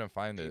 I couldn't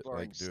find it. people are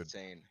Like, dude,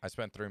 insane. I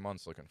spent 3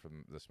 months looking for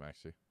this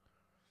Maxi.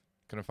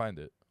 Couldn't find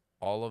it.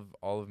 All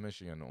of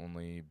Michigan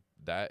only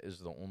that is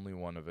the only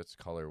one of its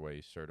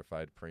colorway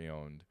certified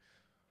pre-owned,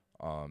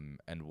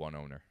 and one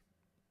owner.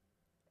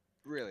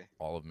 Really?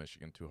 All of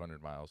Michigan,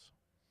 200 miles,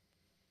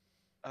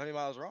 How many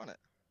miles are on it?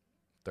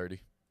 30,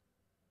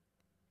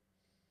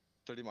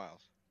 30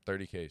 miles.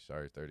 30K.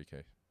 Sorry,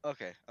 30K.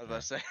 Okay, I was about Yeah,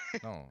 to say.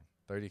 no,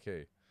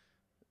 30K.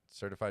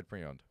 Certified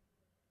pre-owned.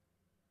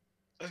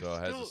 I'm So it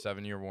has a still.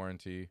 7-year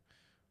warranty,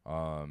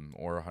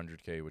 or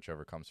 100K,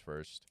 whichever comes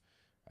first,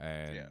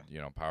 and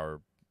Yeah.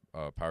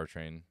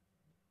 powertrain,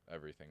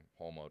 everything,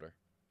 whole motor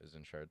is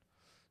insured.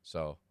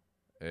 So,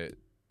 it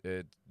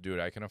dude,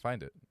 I couldn't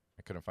find it.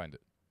 I couldn't find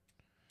it.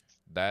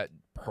 That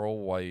pearl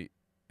white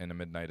in a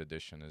midnight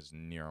edition is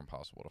near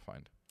impossible to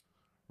find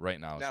right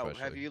now, Now,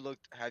 especially.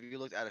 have you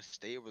looked out of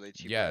state? Were they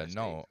cheaper out Yeah, of state?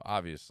 no,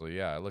 obviously,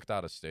 yeah. I looked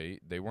out of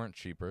state. They weren't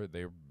cheaper.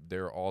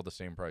 They're all the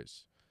same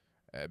price.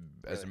 As a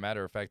Really?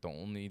 matter of fact, the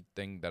only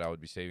thing that I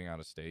would be saving out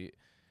of state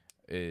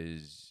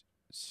is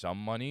some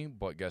money,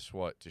 but guess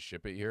what? To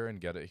ship it here and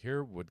get it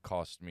here would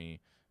cost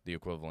me the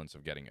equivalence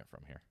of getting it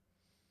from here.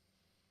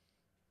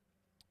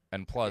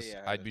 And Okay, plus,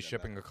 yeah, how I'd does be that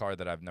shipping a matter? car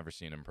that I've never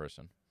seen in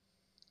person.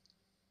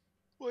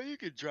 Well, you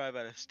could drive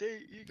out of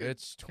state. You could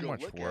It's too go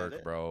much look at work,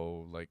 it.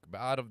 bro. Like,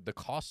 out of the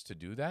cost to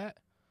do that,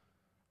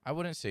 I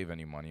wouldn't save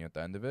any money at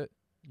the end of it.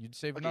 You'd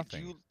save Okay,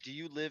 nothing. do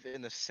you live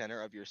in the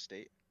center of your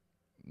state,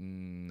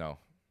 No.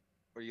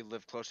 or you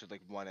live closer to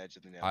like one edge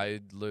than the other? I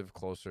live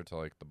closer to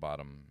like the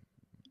bottom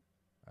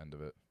end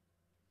of it.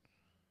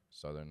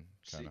 Southern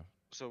kind See, of.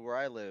 so where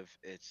I live,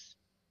 it's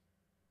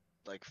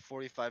like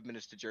 45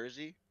 minutes to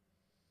Jersey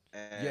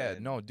Yeah,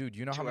 and no, dude,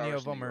 you know how 2 many hours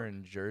of to New them are York.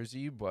 in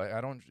Jersey, but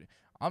I don't.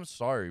 I'm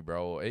sorry,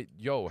 bro.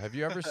 Yo, have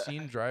you ever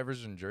seen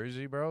drivers in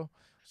Jersey, bro?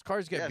 Those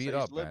cars get Yes, I beat used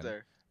up, to live man.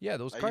 there. Yeah,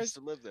 I used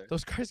to live there.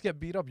 those cars get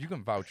beat up. You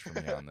can vouch for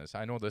me on this.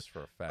 I know this for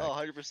a Oh, fact.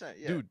 100%.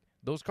 Yeah. Dude,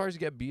 those cars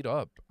get beat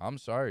up. I'm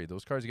sorry.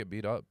 Those cars get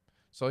beat up.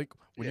 So, like,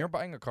 when Yeah. you're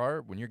buying a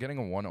car, when you're getting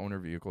a one owner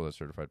vehicle that's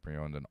certified pre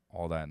owned and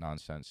all that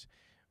nonsense,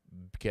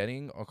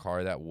 getting a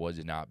car that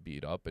was not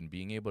beat up and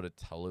being able to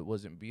tell it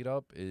wasn't beat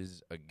up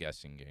is a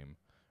guessing game,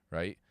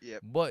 right?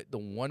 Yep. But the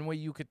one way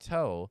you could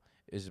tell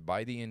is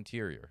by the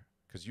interior.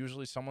 Because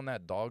usually someone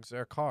that dogs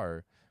their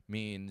car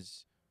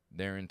means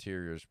their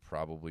interior's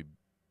probably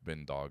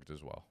been dogged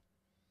as well.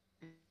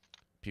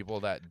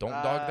 People that don't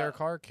dog Uh, their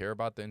car care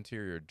about the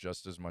interior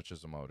just as much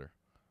as the motor.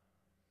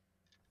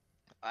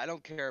 I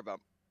don't care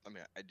about. I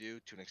mean, I do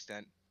to an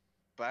extent,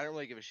 but I don't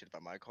really give a shit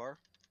about my car.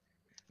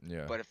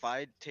 Yeah. But if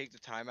I take the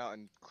time out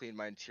and clean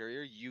my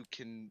interior, you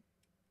can.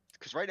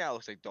 Because right now it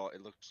looks like dog.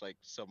 It looks like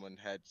someone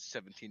had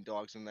 17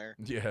 dogs in there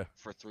Yeah.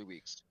 for 3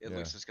 weeks. It Yeah.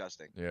 looks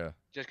disgusting. Yeah.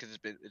 Just because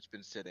it's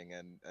been sitting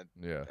and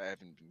Yeah. I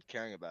haven't been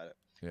caring about it.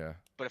 Yeah.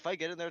 But if I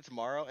get in there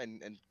tomorrow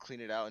and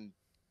clean it out and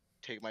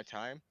take my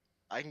time,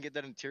 I can get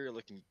that interior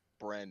looking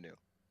brand new.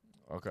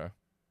 Okay.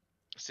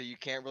 So you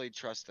can't really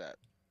trust that.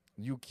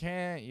 You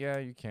can't. Yeah,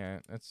 you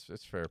can't. It's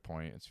fair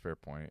point. It's fair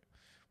point.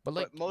 But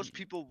like, But most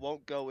people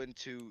won't go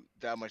into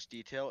that much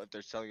detail if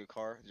they're selling a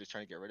car and just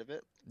trying to get rid of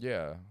it.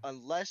 yeah.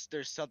 Unless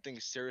there's something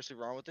seriously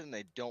wrong with it and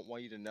they don't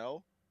want you to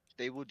know,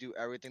 they will do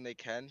everything they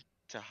can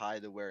to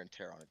hide the wear and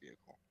tear on a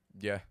vehicle.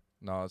 Yeah.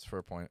 No, that's a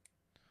fair point.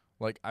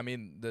 Like, I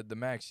mean, the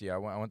Max. Yeah, I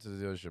went to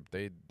the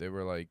dealership. They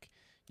were like,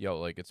 yo,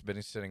 like it's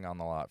been sitting on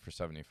the lot for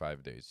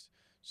 75 days.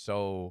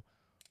 So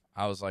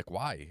I was like,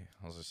 why?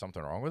 I was like,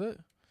 something wrong with it?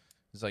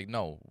 It's like,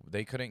 no,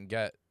 they couldn't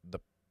get the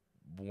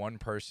one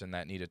person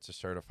that needed to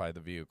certify the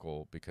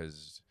vehicle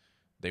because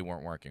they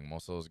weren't working.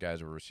 Most of those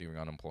guys were receiving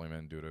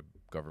unemployment due to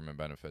government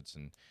benefits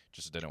and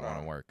just didn't want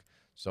to Uh, work.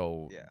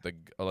 So yeah. the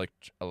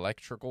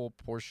electrical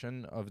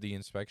portion of the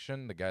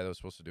inspection, the guy that was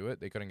supposed to do it,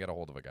 they couldn't get a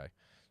hold of a guy.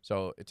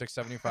 So it took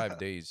 75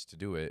 days to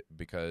do it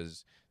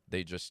because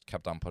they just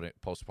kept on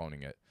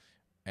postponing it.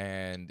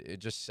 And it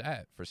just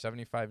sat for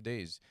 75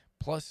 days.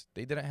 Plus,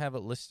 they didn't have it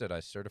listed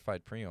as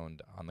certified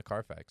pre-owned on the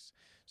Carfax.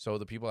 So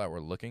the people that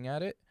were looking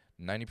at it,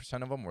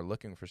 90% of them were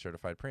looking for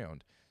certified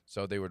pre-owned.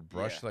 So they would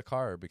brush Yeah. the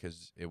car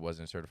because it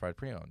wasn't certified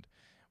pre-owned.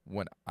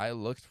 When I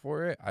looked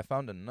for it, I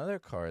found another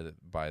car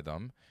by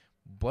them,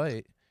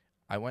 but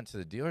I went to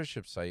the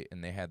dealership site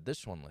and they had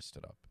this one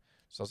listed up.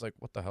 So I was like,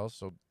 what the hell?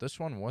 So this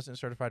one wasn't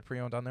certified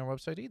pre-owned on their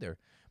website either.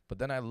 But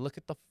then I look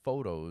at the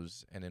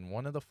photos, and in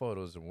one of the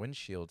photos, the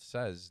windshield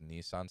says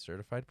Nissan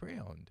certified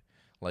pre-owned,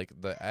 like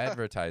the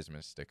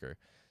advertisement sticker.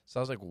 So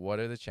I was like, what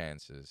are the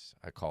chances?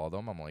 I called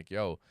them. I'm like,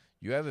 yo,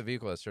 you have a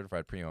vehicle that's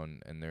certified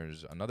pre-owned, and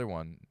there's another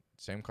one,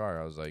 same car.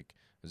 I was like,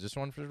 is this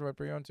one certified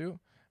pre-owned too?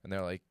 And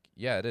they're like,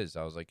 yeah, it is.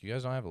 I was like, you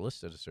guys don't have it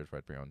listed as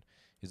certified pre-owned.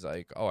 He's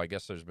like, oh, I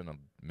guess there's been a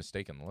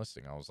mistake in the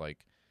listing. I was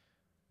like,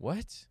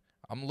 what?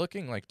 I'm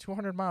looking like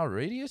 200-mile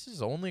radius is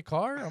the only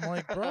car? I'm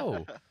like,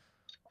 bro.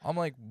 I'm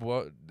like,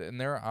 what?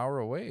 And they're an hour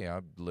away.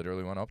 I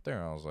literally went up there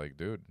and I was like,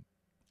 dude,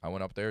 I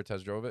went up there,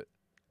 test drove it.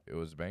 It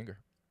was a banger.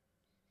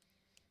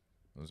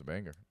 It was a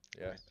banger.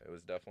 Yeah, Nice. it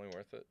was definitely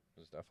worth it. It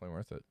was definitely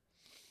worth it.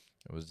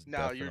 It was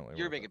Now definitely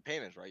you're worth making it.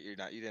 payments, right? You're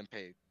not. You didn't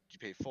pay. You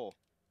paid full.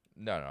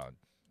 No.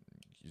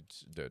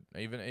 Dude,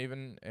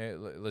 even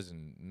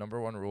listen. Number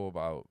one rule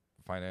about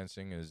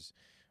financing is,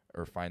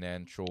 or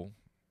financial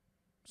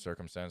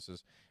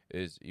circumstances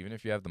is, even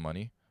if you have the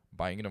money,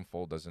 buying it in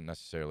full doesn't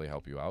necessarily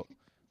help you out.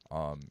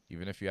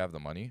 Even if you have the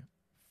money,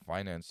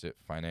 finance it.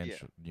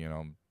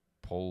 Yeah.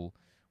 Pull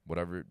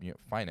whatever,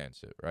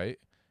 finance it, right?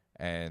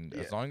 And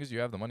Yeah. as long as you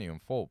have the money in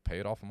full, pay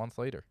it off a month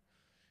later.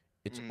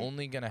 It's Mm,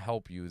 only gonna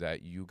help you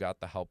that you got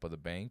the help of the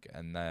bank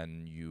and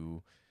then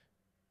you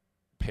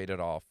paid it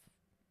off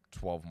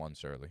 12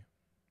 months early.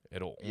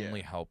 It'll yeah.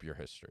 only help your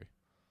history.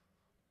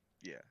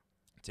 Yeah.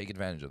 Take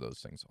advantage of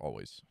those things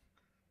always.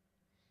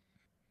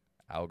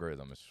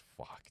 Algorithm is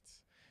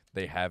fucked.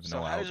 They have So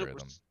no how does it?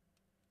 algorithm.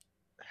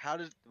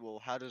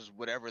 How does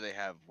whatever they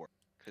have work?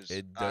 Because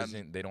It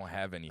doesn't. They don't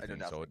have I know anything,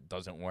 so nothing. it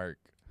doesn't work.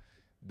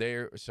 They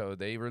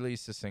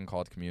released this thing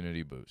called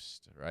Community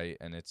Boost, right?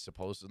 And it's Mhm.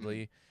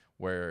 supposedly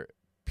where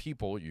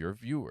people, your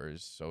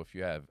viewers, so if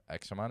you have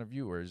X amount of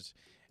viewers,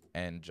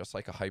 and just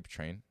like a hype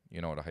train,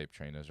 you know what a hype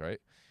train is, right?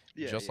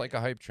 Yeah, Just yeah, like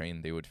a hype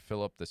train, they would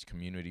fill up this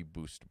Community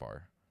Boost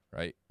bar,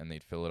 right? And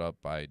they'd fill it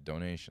up by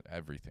donation,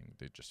 everything.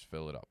 They'd just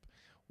fill it up.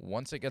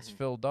 Once it yeah. gets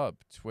filled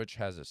up, Twitch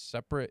has a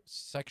separate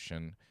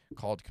section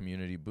called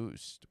Community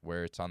Boost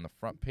where it's on the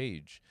front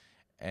page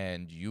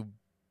and you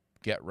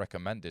get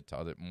recommended to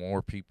other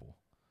more people.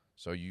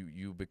 So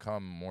you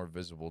become more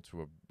visible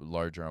to a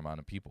larger amount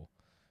of people.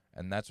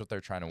 And that's what they're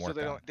trying to So work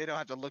on. they don't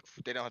have to look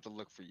they don't have to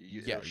look for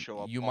you. Yeah, It'll show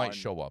up you might on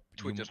show up.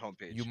 Twitch's You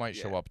homepage. might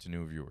Yeah. show up to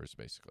new viewers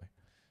basically.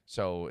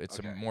 So it's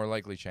a Okay. more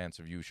likely chance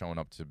of you showing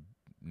up to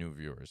new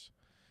viewers.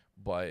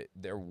 But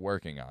they're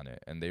working on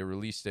it and they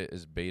released it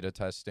as beta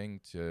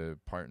testing to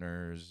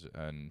partners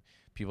and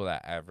people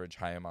that average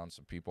high amounts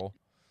of people,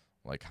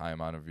 like high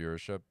amount of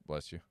viewership,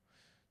 bless you.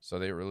 So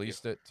they Yeah.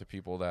 released it to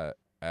people that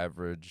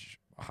average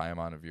a high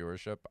amount of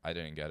viewership. I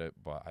didn't get it,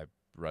 but I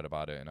read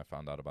about it and I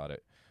found out about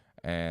it.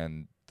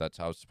 And that's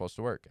how it's supposed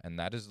to work. And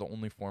that is the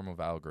only form of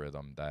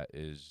algorithm that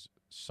is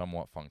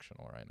somewhat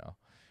functional right now.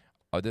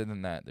 Other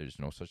than that, there's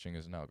no such thing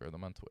as an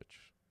algorithm on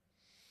Twitch.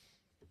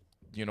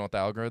 Do you know what the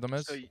algorithm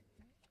So is? you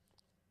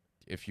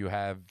If you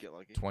have get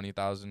lucky.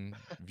 20,000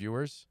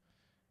 viewers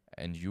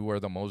and you are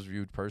the most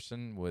viewed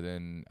person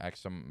within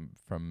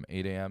from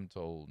 8 a.m.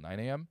 till 9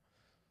 a.m.,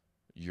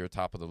 you're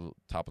top of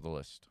the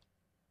list.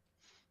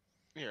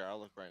 Here, I'll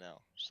look right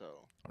now.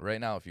 So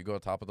Right now, if you go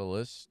top of the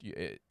list,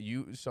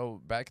 you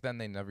so back then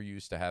they never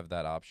used to have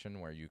that option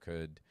where you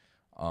could,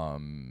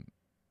 um,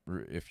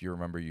 if you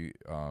remember, you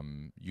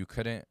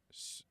couldn't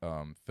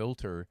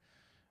filter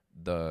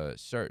the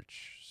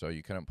search, so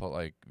you couldn't put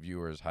like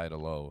viewers high to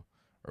low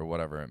or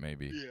whatever it may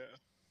be. yeah.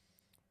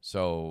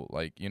 So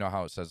like you know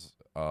how it says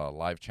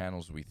live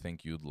channels we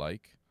think you'd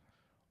like.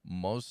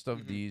 Most of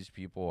Mhm. these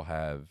people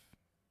have,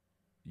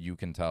 you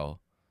can tell,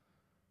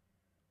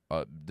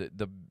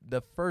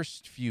 the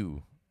first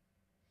few.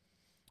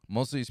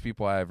 Most of these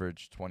people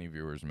average 20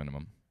 viewers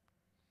minimum.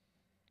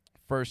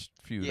 First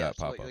few Yeah, that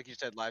so pop up. like you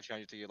said, live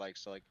channel you think you like.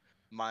 So like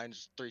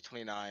mine's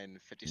 329,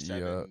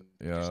 Yeah,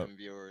 yeah, 57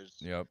 viewers,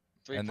 yep.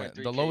 And the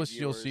 3.3K lowest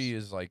you'll see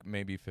viewers. is like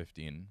maybe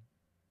 15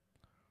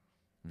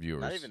 Not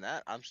viewers. even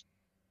that.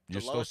 The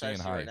You're still lowest I seeing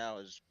see right high. now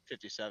is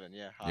 57.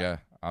 Yeah, high. Yeah,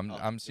 I'm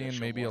Gonna seeing show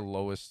maybe a more.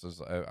 lowest is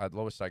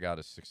lowest I got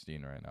is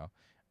 16 right now.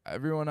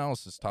 Everyone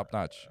else is top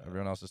notch.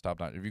 Everyone else is top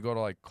notch. If you go to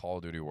like Call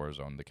of Duty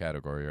Warzone, the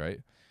category, right?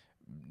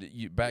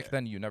 Back Yeah.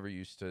 then you never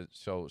used to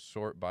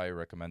sort by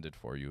recommended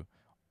for you.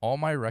 All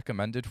my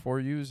recommended for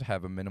yous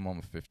have a minimum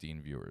of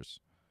 15 viewers.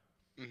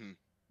 Mhm.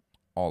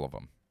 All of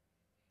them.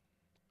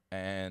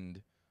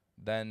 And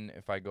then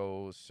if I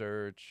go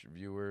search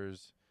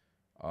viewers,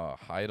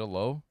 high to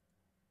low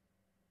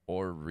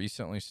or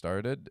recently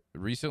started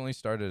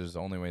is the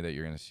only way that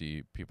you're gonna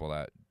see people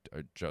that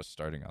are just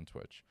starting on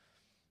Twitch.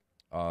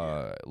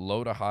 Yeah.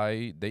 Low to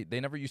high, they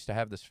never used to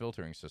have this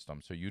filtering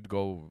system, so you'd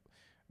go,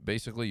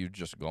 basically you'd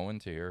just go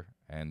into here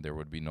and there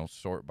would be no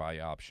sort by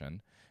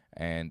option,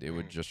 and it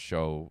would Mhm. just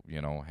show,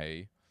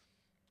 hey,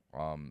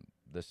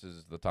 this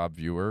is the top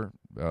viewer.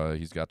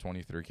 He's got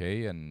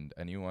 23K, and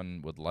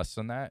anyone with less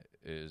than that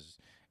is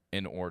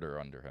in order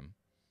under him.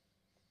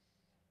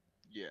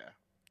 Yeah.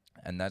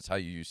 And that's how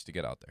you used to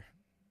get out there.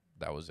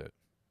 That was it.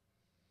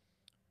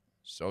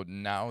 So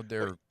now But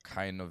they're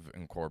kind of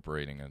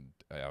incorporating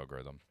a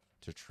algorithm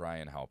to try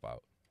and help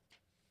out.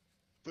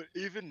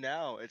 even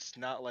now, it's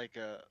not like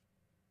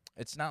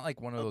It's not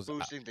like one of a those.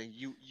 boosting thing.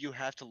 You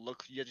have to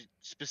look. You have to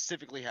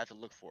specifically have to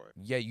look for it.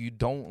 Yeah, you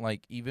don't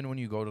like even when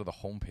you go to the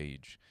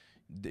homepage,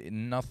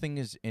 nothing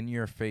is in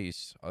your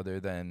face other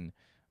than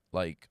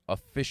like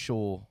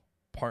official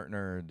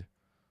partnered,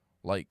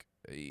 like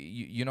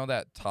you know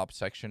that top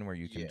section where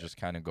you can Yeah. just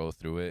kind of go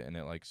through it and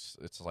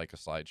it's like a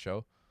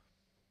slideshow.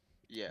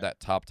 Yeah. That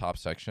top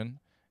section,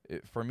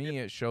 for Yep. me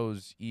it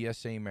shows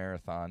ESA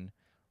marathon.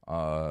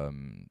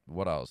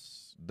 What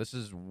else? This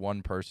is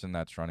one person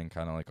that's running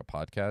kind of like a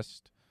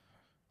podcast,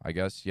 I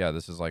guess. Yeah,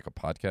 this is like a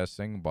podcast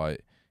thing,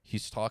 but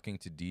he's talking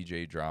to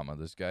DJ Drama.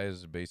 This guy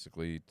is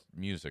basically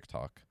music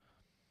talk.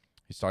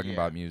 He's talking Yeah.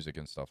 about music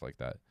and stuff like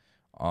that.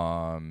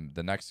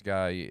 The next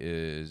guy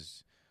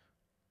is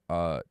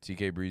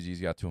TK Breezy.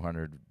 He's got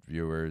 200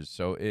 viewers.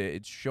 So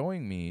it's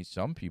showing me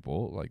some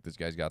people, like this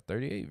guy's got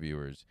 38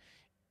 viewers.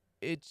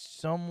 It's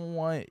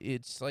somewhat,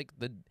 it's like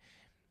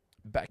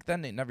back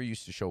then they never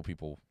used to show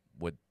people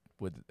with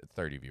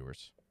 30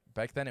 viewers.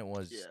 Back then it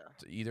was Yeah.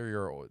 either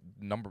you're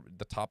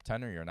the top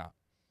 10 or you're not.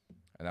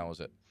 And that was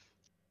it.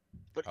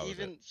 But That was it.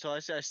 even so, I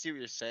see what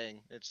you're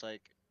saying. It's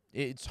like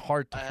It's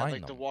hard to I have find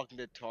like the them. Walking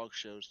Dead talk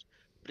shows,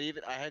 but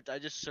even I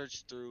just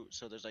searched through.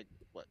 So there's like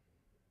what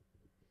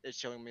it's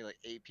showing me like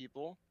 8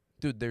 people.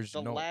 Dude, there's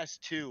The no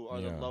last two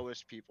are the yeah.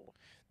 lowest people.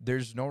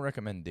 There's no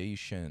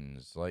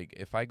recommendations. Like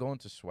if I go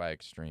into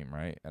Swag Stream,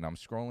 right, and I'm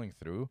scrolling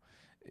through,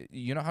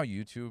 You know how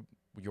YouTube,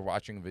 you're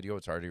watching a video,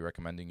 it's already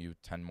recommending you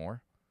 10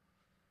 more?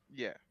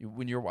 Yeah.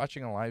 When you're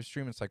watching a live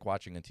stream, it's like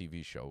watching a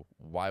TV show.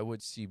 Why would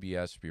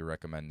CBS be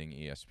recommending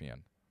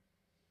ESPN?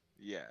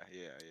 Yeah.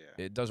 Yeah.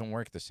 Yeah. It doesn't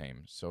work the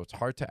same. So it's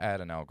hard to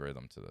add an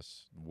algorithm to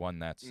this. One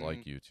that's Hmm.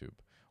 like YouTube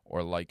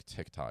or like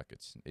TikTok.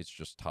 It's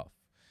just tough.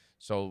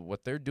 So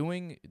what they're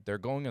doing, they're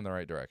going in the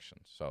right direction.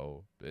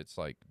 So it's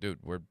like, dude,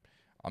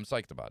 I'm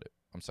psyched about it.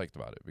 I'm psyched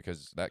about it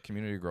because that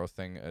community growth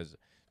thing is,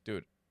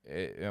 dude,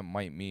 it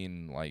might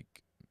mean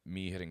like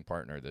me hitting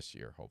partner this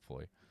year,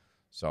 hopefully.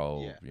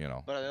 So,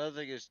 Yeah. But another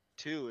thing is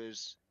too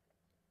is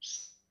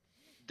s-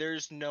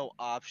 there's no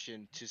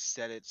option to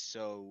set it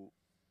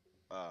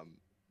um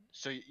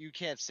you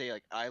can't say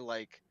like I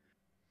like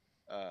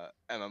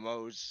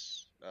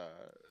MMOs,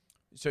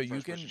 so first person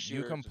you can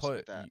shooters and stuff put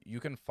like that. you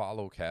can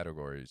follow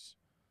categories.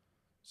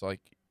 So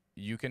like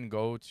you can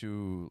go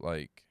to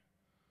like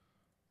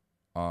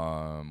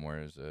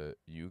where is it?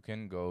 You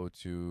can go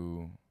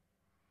to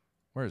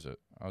where is it?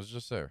 I was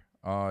just there.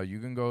 You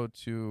can go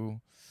to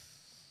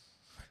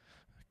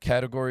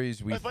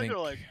categories we If I think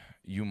go like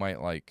you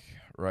might like,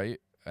 right?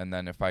 And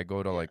then if I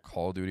go to yeah. like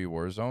Call of Duty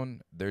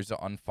Warzone, there's an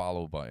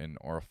unfollow button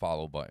or a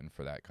follow button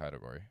for that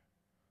category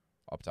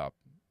up top.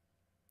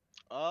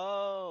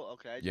 Oh,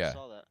 okay. I just Yeah.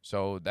 saw that.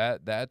 So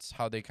that's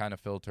how they kind of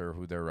filter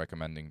who they're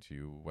recommending to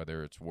you,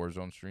 whether it's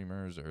Warzone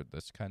streamers or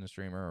this kind of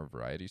streamer or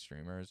variety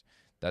streamers.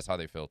 That's how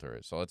they filter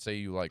it. So let's say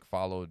you like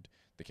followed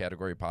the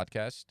category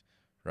podcast,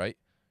 right?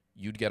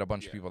 You'd get a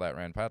bunch of Yeah. people that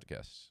ran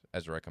podcasts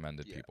as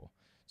recommended Yeah. people.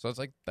 So it's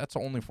like that's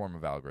the only form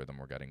of algorithm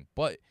we're getting.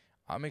 But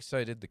I'm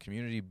excited the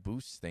community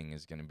boost thing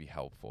is going to be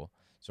helpful.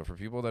 So for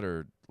people that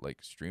are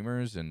like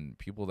streamers and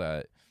people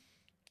that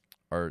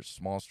are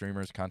small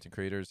streamers, content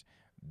creators,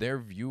 their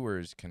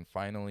viewers can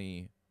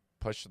finally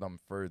push them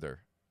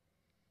further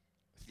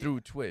Yeah.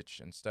 through Twitch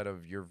instead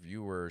of your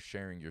viewer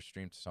sharing your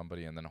stream to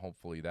somebody and then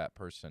hopefully that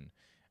person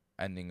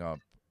ending up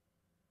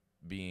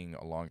being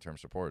a long-term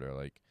supporter.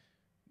 Like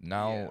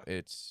now Yeah.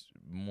 it's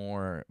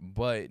more,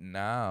 but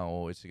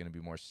now it's going to be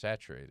more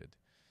saturated.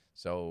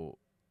 So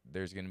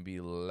there's going to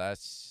be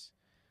less,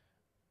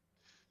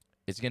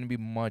 it's going to be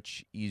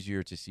much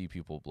easier to see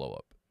people blow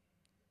up.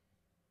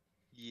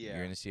 You're Yeah.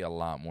 going to see a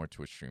lot more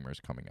Twitch streamers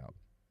coming out.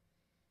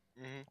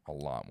 Mhm. A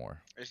lot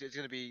more. It's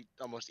gonna be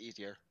almost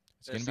easier.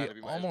 It's going It's to not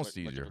be gonna be almost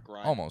much of a easier.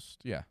 grind.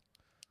 Almost, yeah.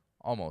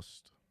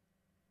 Almost.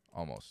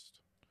 Almost.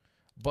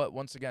 But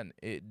once again,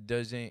 it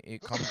doesn't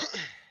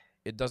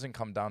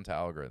come down to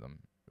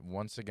algorithm.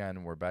 Once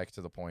again, we're back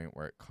to the point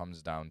where it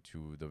comes down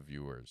to the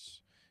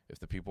viewers. If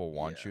the people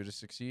want Yeah. you to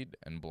succeed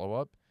and blow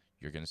up,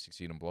 you're going to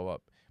succeed and blow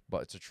up.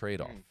 But it's a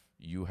trade-off. Mhm.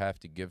 You have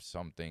to give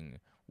something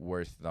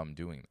worth them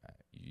doing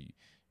that.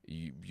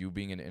 You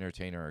being an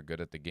entertainer or good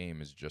at the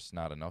game is just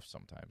not enough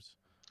sometimes.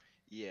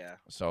 Yeah.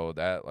 So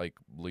that like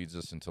leads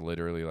us into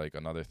literally like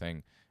another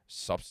thing,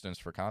 substance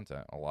for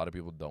content. A lot of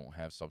people don't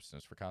have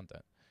substance for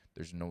content.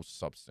 There's no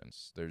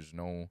substance. There's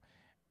no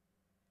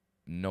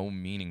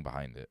meaning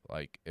behind it.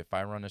 Like if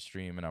I run a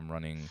stream and I'm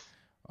running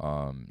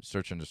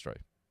search and destroy,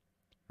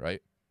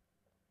 right?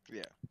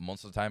 Yeah.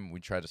 Most of the time we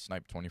try to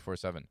snipe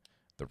 24/7.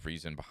 The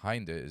reason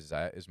behind it is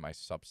that is my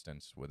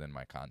substance within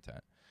my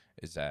content.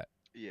 Is that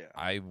Yeah.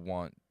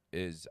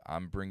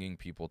 I'm bringing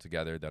people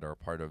together that are a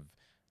part of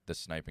the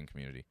sniping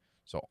community.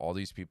 So all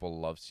these people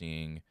love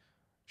seeing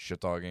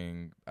shit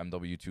dogging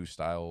MW2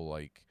 style,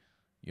 like,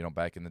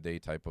 back in the day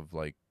type of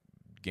like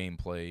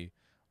gameplay,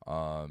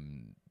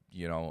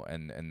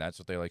 and that's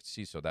what they like to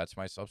see. So that's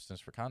my substance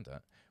for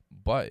content.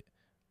 But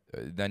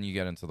then you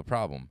get into the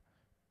problem.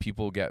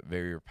 People get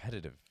very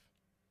repetitive.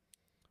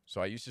 So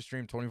I used to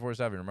stream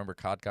 24/7. Remember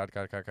COD?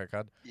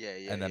 Yeah.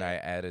 Yeah. And then Yeah. I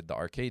added the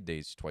arcade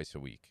days twice a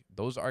week.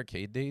 Those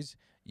arcade days,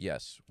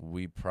 yes,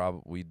 we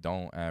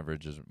don't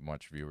average as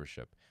much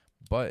viewership,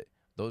 but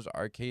those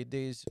arcade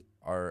days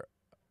are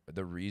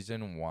the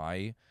reason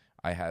why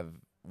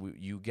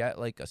you get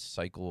like a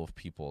cycle of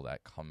people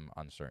that come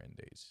on certain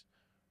days,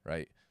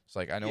 right? It's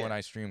like I know when Yeah.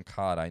 I stream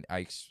COD,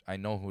 I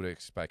know who to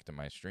expect in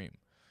my stream.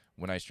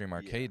 When I stream Yeah.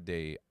 arcade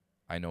day,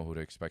 I know who to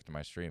expect in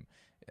my stream,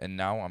 and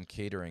now I'm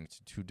catering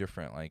to two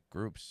different like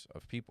groups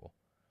of people.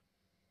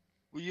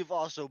 Well, you've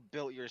also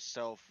built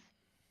yourself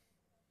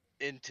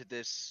into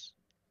this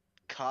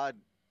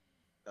COD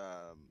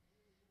um,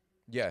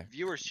 Yeah,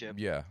 viewership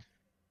yeah,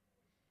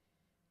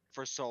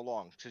 for so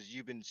long because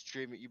you've been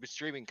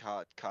streaming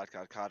COD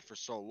for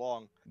so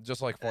long,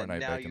 just like and Fortnite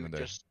now back in you the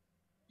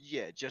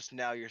day. just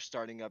now you're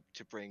starting up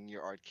to bring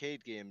your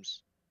arcade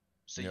games,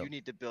 so Yep. you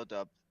need to build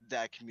up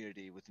that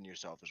community within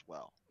yourself as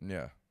well.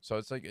 Yeah. So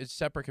it's like it's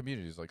separate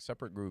communities, like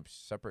separate groups,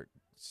 separate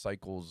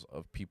cycles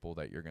of people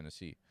that you're gonna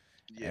see,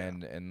 Yeah.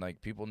 and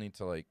like people need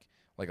to like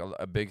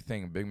a big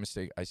thing, a big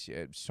mistake. I see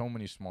so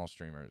many small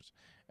streamers,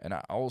 and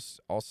I'll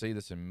say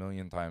this a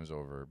million times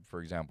over.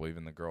 For example,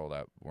 even the girl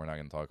that we're not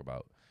gonna talk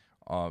about,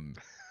 um,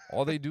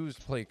 all they do is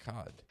play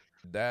COD.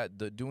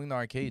 Doing the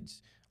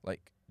arcades,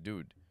 like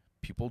dude,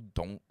 people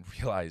don't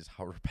realize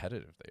how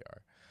repetitive they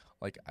are.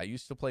 Like I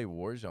used to play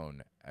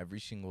Warzone every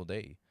single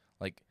day.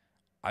 Like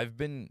I've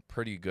been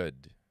pretty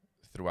good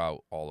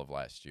throughout all of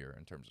last year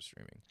in terms of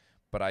streaming,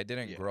 but I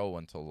didn't Yeah. grow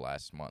until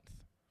last month.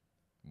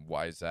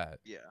 Why is that?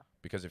 Yeah.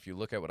 Because if you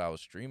look at what I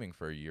was streaming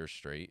for a year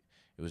straight,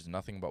 it was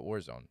nothing but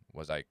Warzone.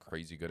 Was I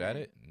crazy good at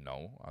Hmm. it?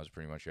 No, I was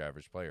pretty much your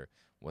average player.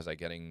 Was I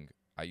getting?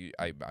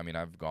 I mean,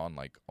 I've gone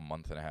like a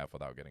month and a half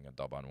without getting a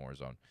dub on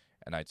Warzone,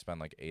 and I'd spend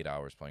like 8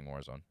 hours playing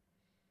Warzone.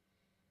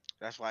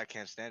 That's why I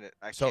can't stand it.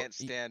 I So can't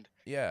stand.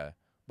 yeah,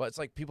 but it's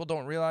like people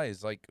don't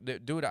realize, like,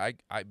 dude,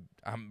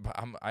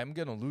 I'm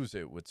gonna lose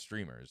it with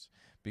streamers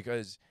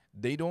because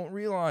they don't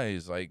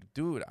realize, like,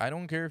 dude, I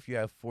don't care if you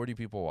have 40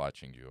 people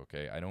watching you,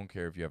 okay? I don't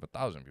care if you have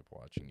 1,000 people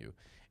watching you.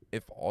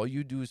 If all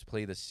you do is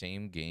play the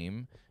same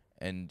game,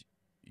 and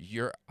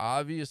you're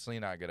obviously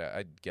not good at,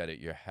 I get it,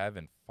 you're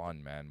having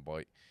fun, man,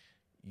 but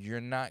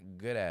you're not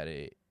good at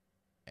it,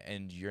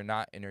 and you're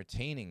not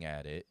entertaining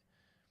at it.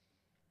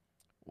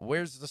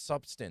 Where's the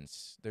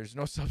substance? There's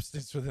no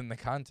substance within the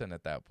content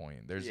at that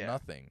point. There's Yeah.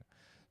 nothing.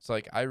 It's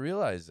like I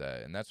realized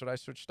that, and that's what I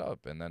switched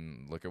up. And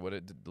then look at what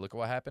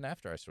happened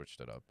after I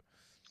switched it up.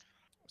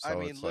 I So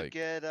mean, it's look like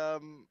at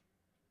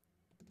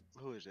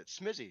who is it?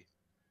 Smizzy.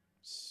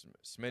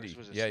 Or Smitty.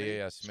 was it Yeah, yeah, Smitty?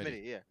 yeah, Smitty.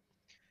 Smitty. Yeah.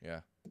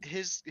 Yeah,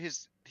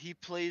 He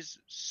plays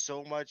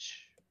so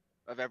much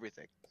of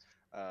everything.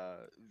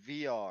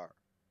 VR,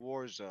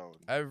 Warzone,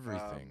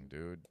 everything,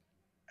 dude.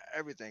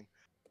 everything.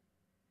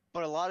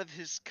 But a lot of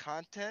his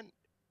content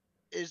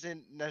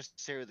isn't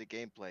necessarily the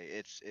gameplay.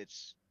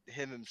 It's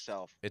him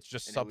himself It's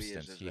just and who he is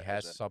substance. as He a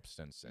has as a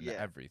substance in yeah.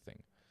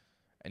 everything,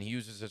 and he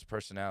uses his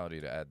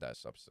personality to add that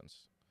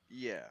substance.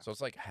 Yeah. So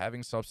it's like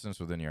having substance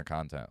within your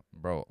content.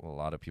 Bro, a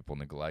lot of people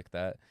neglect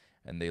that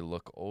and they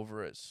look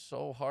over it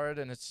so hard,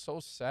 and it's so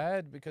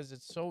sad because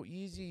it's so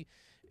easy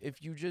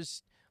if you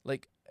just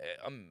like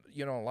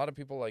a lot of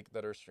people like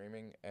that are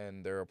streaming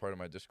and they're a part of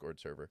my Discord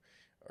server,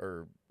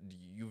 or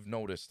you've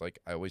noticed, like,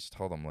 I always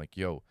tell them, like,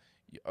 yo,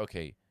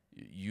 okay,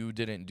 you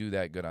didn't do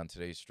that good on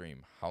today's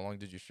stream. How long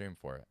did you stream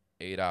for?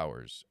 8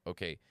 hours.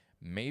 Okay,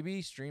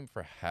 maybe stream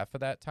for half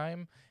of that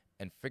time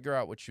and figure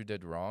out what you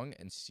did wrong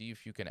and see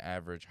if you can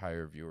average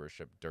higher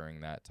viewership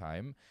during that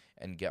time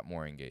and get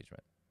more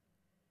engagement.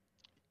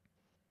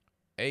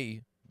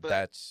 A, But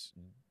that's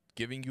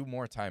giving you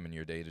more time in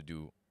your day to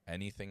do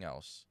anything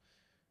else.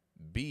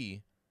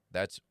 B,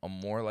 that's a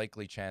more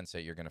likely chance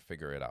that you're going to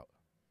figure it out.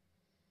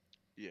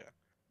 yeah.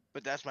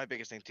 But that's my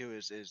biggest thing too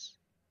is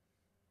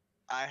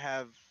I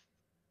have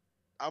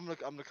I'm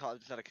gonna call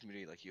it, it's not a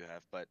community like you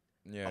have, but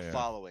Yeah, a yeah.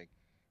 following.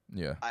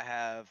 Yeah. I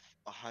have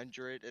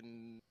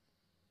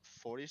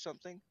 140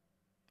 something,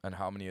 And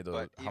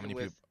but even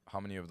with how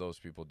many of those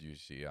people do you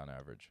see on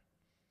average?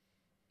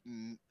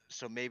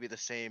 so maybe the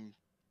same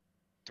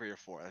 3 or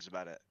 4. That's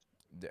about it.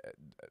 D-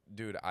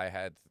 Dude, I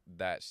had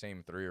that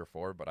same 3 or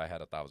 4, but I had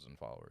 1,000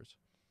 followers.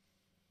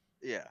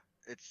 Yeah,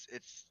 it's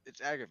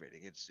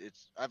aggravating. It's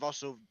I've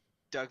also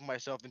dug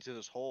myself into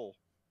this hole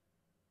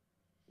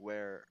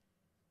where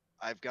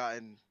I've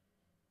gotten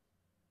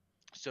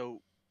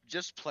so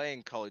just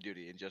playing Call of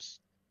Duty and just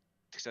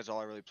because that's all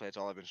I really play. It's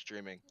all I've been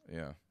streaming.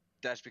 Yeah.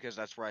 That's because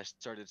that's where I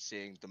started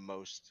seeing the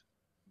most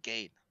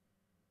gain.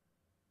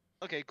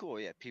 Okay, cool.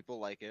 Yeah, people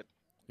like it,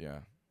 Yeah.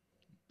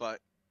 but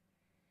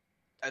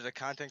as a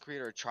content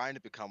creator trying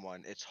to become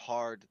one, it's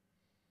hard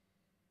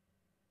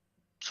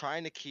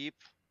trying to keep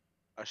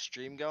a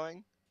stream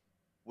going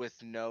with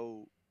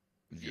no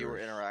viewer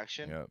Viewers.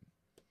 interaction. Yep.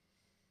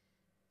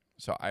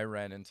 So I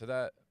ran into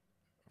that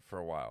for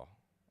a while.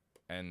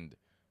 And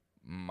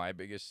my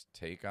biggest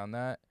take on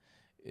that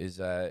is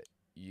that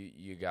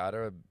you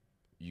gotta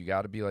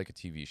be like a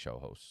TV show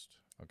host,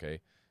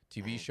 okay?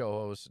 TV Mhm. show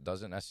host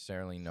doesn't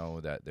necessarily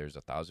know that there's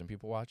 1,000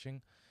 people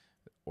watching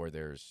or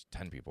there's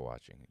 10 people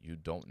watching. You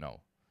don't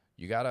know.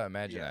 You gotta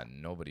imagine Yeah, that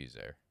nobody's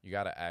there. You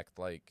gotta act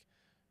like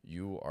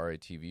you are a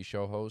TV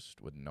show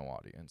host with no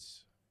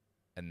audience,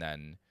 and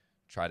then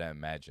try to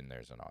imagine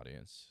there's an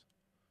audience.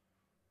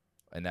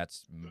 And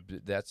that's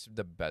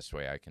the best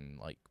way I can,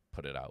 like,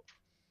 put it out.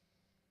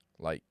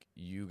 Like,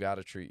 you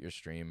gotta treat your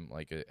stream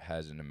like it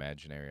has an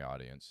imaginary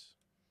audience,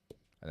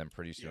 and then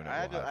pretty yeah. soon it will I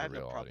have a have no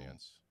real problem.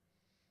 audience.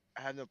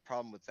 I have no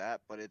problem with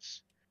that, but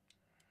it's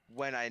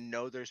when I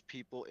know there's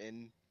people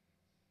in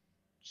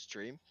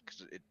stream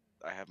because it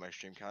I have my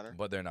stream counter.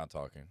 But they're not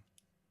talking.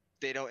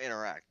 They don't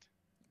interact.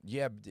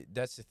 Yeah,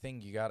 that's the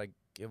thing. You gotta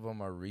give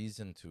them a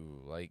reason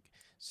to. Like,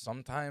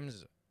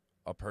 sometimes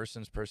a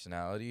person's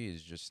personality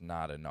is just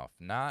not enough.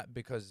 Not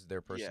because their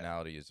Yeah,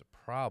 personality is a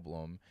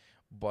problem,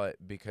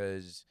 but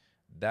because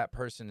that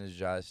person is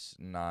just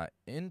not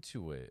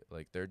into it.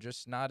 Like, they're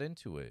just not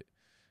into it.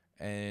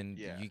 And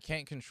yeah. you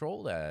can't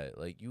control that.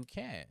 Like, you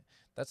can't.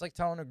 That's like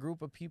telling a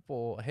group of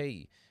people,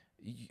 hey,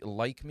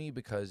 like me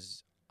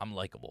because I'm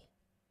likable.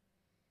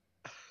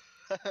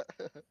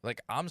 Like,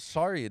 I'm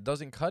sorry, it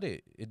doesn't cut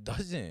it. It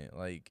doesn't.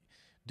 Like,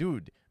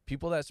 dude,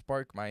 people that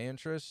spark my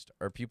interest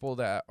are people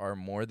that are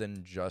more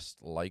than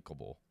just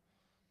likable.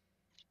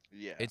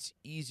 Yeah, It's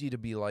easy to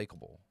be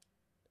likable.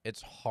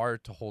 It's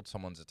hard to hold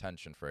someone's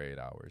attention for 8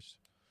 hours.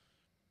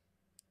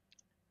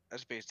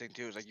 that's the biggest thing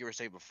too. Is like you were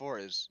saying before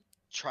is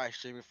try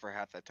streaming for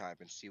half that time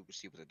and see what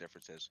the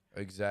difference is.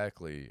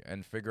 Exactly.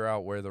 And figure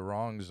out where the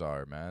wrongs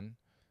are, man.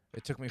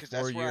 It took me Because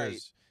 4 that's where I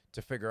years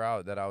to figure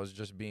out that I was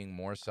just being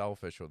more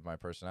selfish with my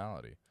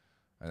personality.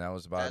 And that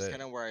was about that's it.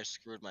 kind of where I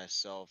screwed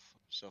myself.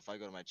 So if I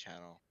go to my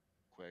channel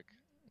quick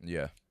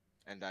Yeah.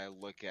 and I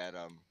look at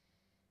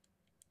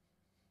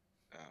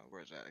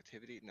where is that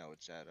activity? No,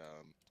 it's at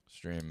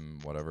Stream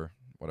whatever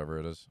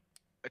it is.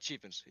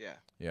 achievements. Yeah.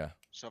 Yeah.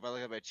 So if I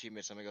look at my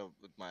achievements, I'm gonna go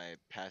with my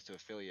path to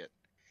affiliate.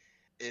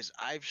 Is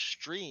I've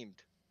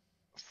streamed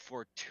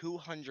for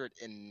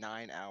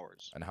 209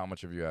 hours. And how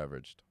much have you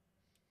averaged?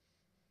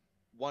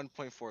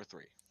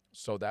 1.43.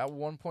 So that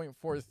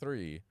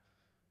 1.43,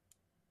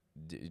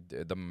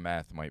 the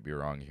math might be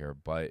wrong here,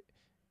 but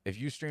if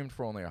you streamed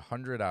for only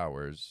 100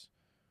 hours,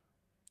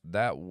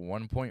 that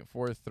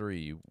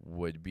 1.43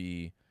 would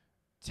be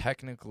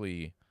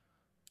technically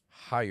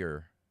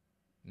higher,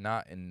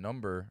 not in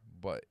number,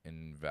 but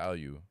in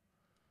value,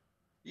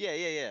 Yeah,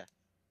 yeah, yeah.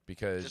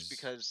 Just because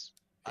because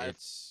I've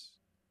it's.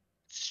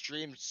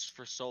 streamed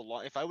for so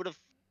long. If I would have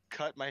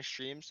cut my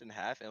streams in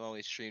half and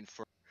only streamed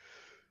for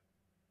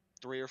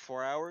 3 or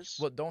 4 hours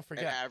Well, don't and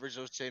forget. average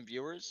those same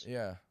viewers,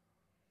 Yeah,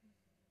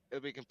 it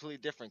would be completely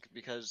different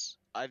because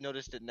I've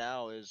noticed it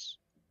now is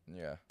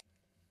yeah.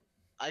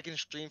 I can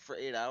stream for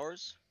 8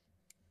 hours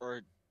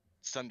or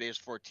some days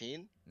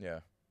 14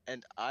 Yeah.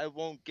 and I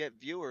won't get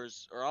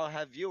viewers or I'll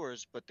have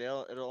viewers, but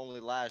it'll only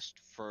last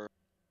for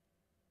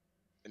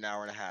an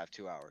hour and a half,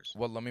 2 hours.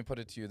 Well, let me put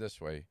it to you this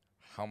way.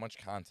 How much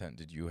content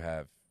did you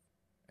have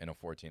in a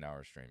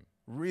 14-hour stream?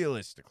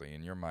 Realistically,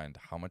 in your mind,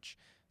 how much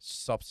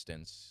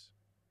substance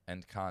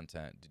and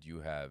content did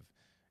you have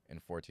in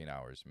 14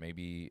 hours?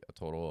 Maybe a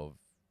total of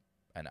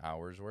an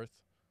hour's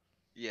worth?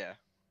 Yeah,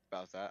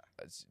 about that.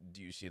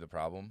 Do you see the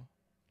problem?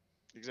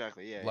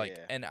 Exactly. Yeah, Like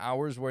yeah, an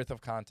hour's worth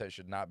of content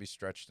should not be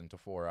stretched into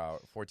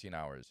 14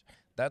 hours.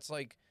 That's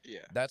like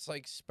yeah. that's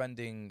like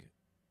spending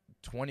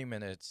 20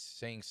 minutes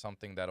saying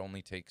something that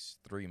only takes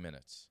 3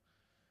 minutes.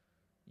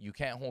 You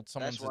can't hold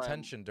That's someone's why I'm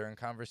attention during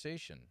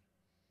conversation.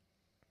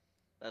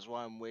 that's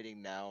why I'm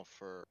waiting now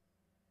for.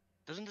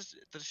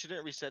 Shouldn't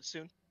it reset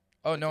soon?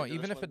 Oh I no, think the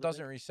even this if one's it moving.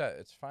 doesn't reset,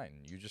 it's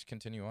fine. You just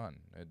continue on.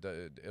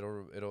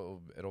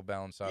 It'll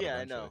balance out Yeah, I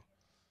eventually. know,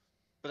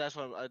 but that's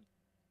why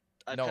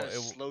I've No, kind of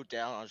slowed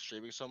down on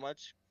streaming so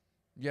much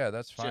yeah,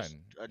 that's just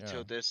fine. Yeah.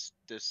 until this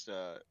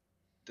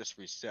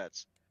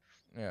resets,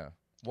 Yeah.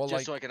 Well,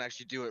 just so like I can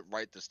actually do it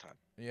right this time.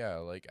 yeah,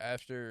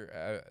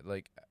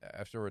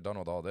 after we're done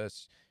with all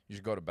this, you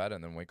should go to bed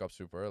and then wake up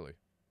super early.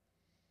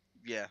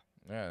 Yeah.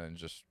 Yeah, and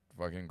just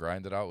fucking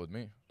grind it out with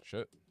me.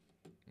 Shit.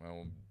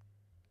 Well,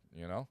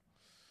 you know?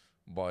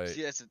 But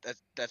See,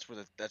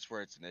 that's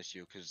where it's an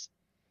issue because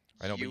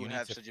I know, but you you need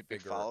have to such a big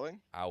figure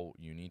following. out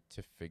you need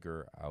to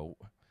figure out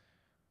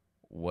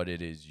what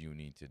it is you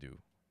need to do.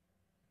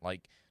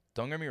 Like,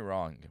 don't get me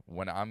wrong,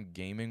 when I'm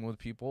gaming with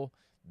people,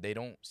 they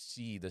don't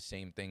see the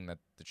same thing that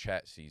the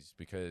chat sees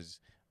because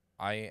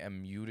I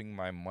am muting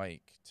my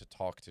mic to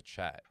talk to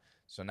chat.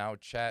 So now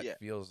chat Yeah,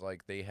 feels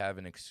like they have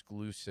an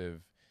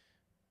exclusive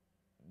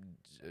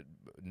uh,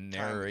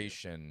 time with you.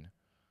 narration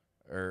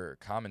or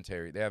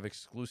commentary. They have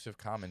exclusive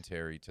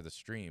commentary to the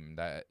stream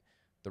that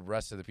the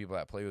rest of the people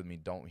that play with me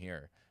don't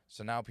hear.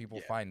 So now people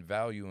Yeah, find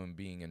value in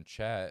being in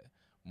chat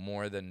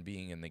more than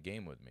being in the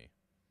game with me.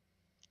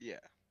 yeah.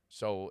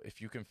 So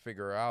if you can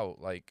figure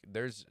out like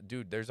there's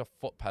a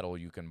foot pedal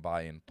you can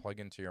buy and plug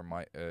into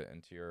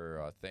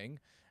your thing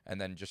and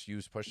then just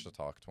use push to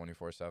talk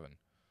 24/7.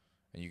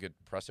 And you could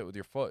press it with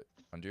your foot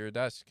under your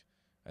desk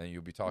and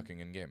you'll be talking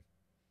in game.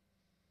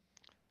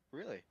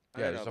 Really, I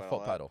Yeah, didn't know there's a about all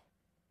foot that. pedal.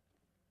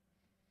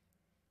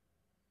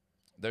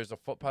 There's a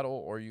foot pedal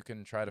or you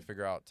can try to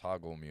figure out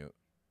toggle mute.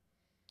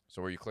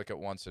 So where you click it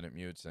once and it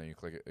mutes and you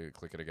click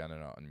it again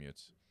and it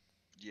unmutes.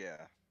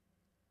 Yeah,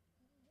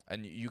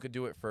 And you could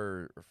do it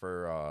for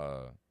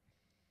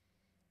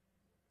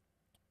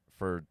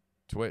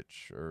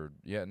Twitch or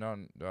yeah no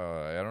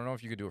I don't know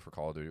if you could do it for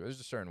Call of Duty. There's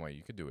a certain way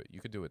you could do it.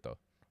 You could do it though,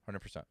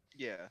 100%.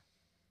 yeah,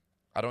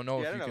 I don't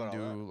know yeah. I if you didn't know can about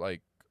all that. do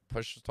like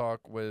push to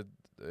talk with.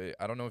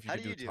 I don't know if you How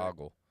could do do you do it?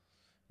 toggle.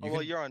 Oh You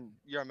well, can. you're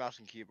on mouse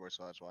and keyboard,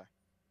 so that's why.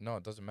 No,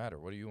 it doesn't matter.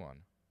 What are you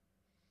on?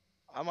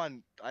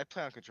 I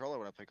play on controller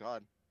when I play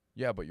COD.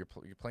 Yeah, but you're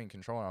playing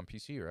controller on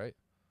PC, right?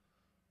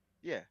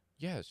 Yeah.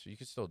 Yeah, so you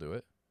could still do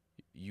it.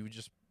 You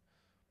just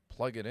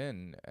plug it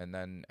in and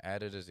then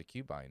add it as a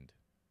keybind.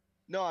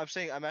 No,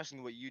 I'm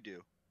asking what you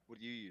do. What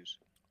do you use?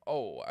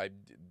 Oh,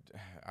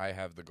 I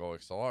have the Go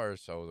XLR,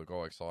 so the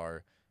Go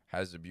XLR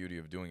has the beauty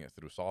of doing it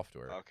through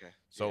software. Okay.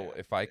 So Yeah,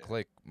 if I yeah,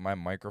 click my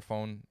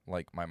microphone,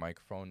 like my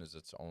microphone is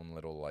its own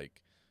little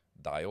like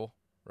dial,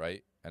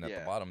 right? And at the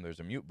yeah. bottom there's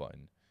a mute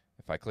button.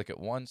 If I click it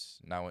once,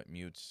 now it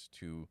mutes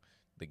to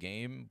the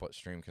game, but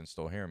stream can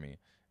still hear me.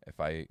 If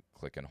I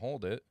click and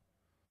hold it,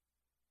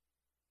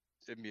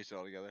 It mutes it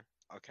all together.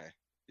 Okay.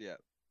 Yeah,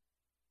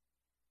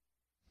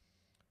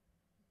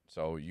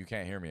 so you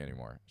can't hear me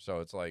anymore. So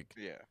it's like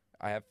yeah.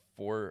 I have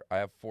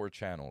four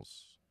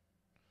channels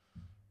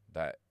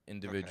that Okay.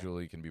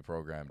 individually can be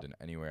programmed in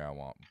any way I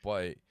want.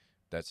 But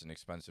That's an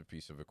expensive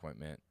piece of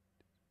equipment.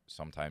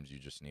 Sometimes you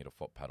just need a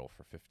foot pedal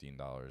for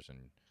 $15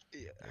 and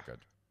Yeah. you're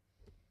good.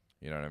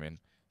 You know what I mean?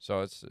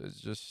 So it's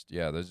just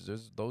yeah.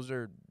 There's those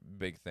are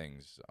big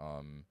things.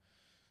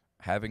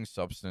 Having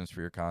substance for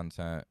your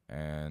content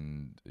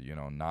and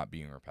not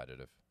being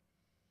repetitive.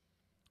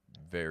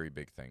 Very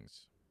big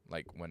things.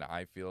 Like when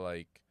I feel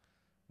like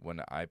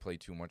when I play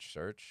too much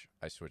search,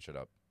 I switch it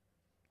up.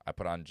 I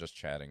put on just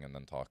chatting and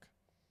then talk.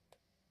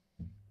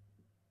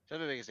 So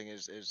the biggest thing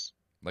is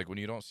Like when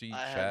you don't see I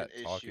have an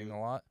chat talking issue. a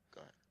lot,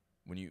 Go ahead.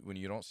 when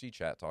you don't see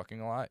chat talking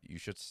a lot, you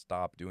should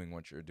stop doing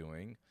what you're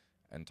doing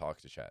and talk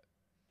to chat.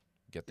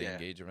 Get the Yeah.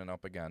 engagement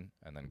up again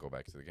and then go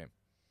back to the game.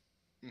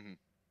 Hmm.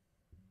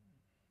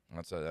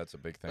 That's a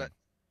big thing. But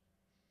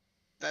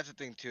that's the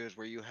thing too, is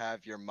where you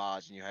have your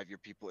mods and you have your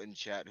people in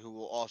chat who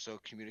will also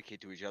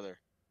communicate to each other.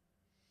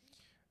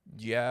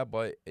 Yeah,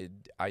 but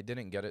I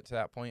didn't get it to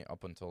that point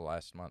up until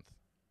last month.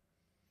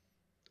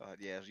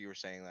 Yeah, as you were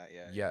saying that.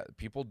 Yeah, Yeah,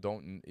 people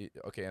don't.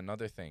 Okay,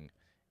 another thing,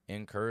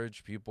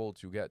 encourage people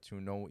to get to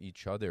know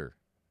each other,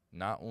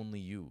 not only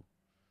you.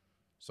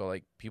 So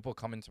like people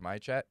come into my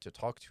chat to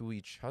talk to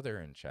each other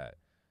in chat.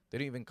 They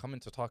don't even come in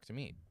to talk to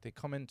me. They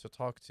come in to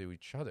talk to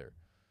each other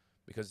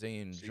because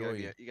they so you gotta be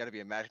enjoy. you gotta be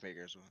a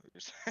matchmaker. Is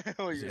what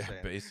what you're Yeah,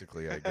 saying.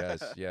 basically, I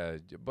guess. Yeah,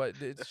 but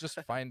it's just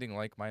finding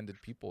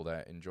like-minded people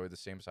that enjoy the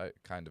same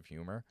kind of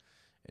humor,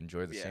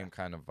 enjoy the Yeah, same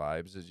kind of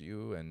vibes as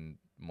you, and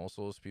most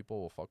of those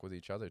people will fuck with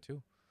each other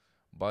too.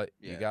 But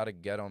you yeah. gotta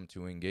get them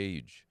to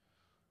engage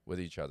with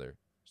each other.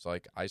 So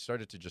like, I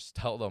started to just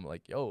tell them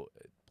like, "Yo,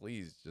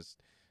 please,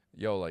 just,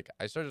 yo." Like,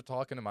 I started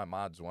talking to my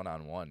mods one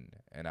on one,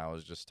 and I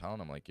was just telling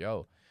them like,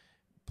 "Yo,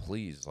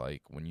 please,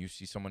 like, when you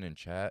see someone in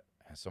chat,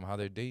 somehow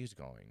their day's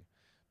going,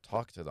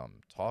 talk to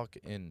them, talk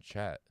in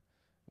chat.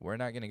 We're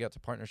not gonna get to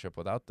partnership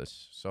without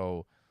this.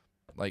 So,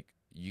 like,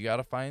 you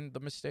gotta find the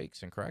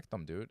mistakes and correct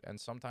them, dude. And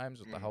sometimes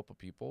with the Mm, help of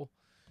people,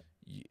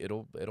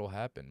 it'll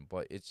happen.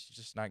 But it's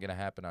just not gonna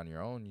happen on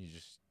your own.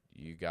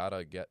 You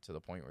gotta get to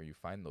the point where you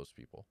find those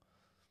people.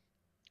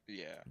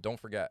 yeah. Don't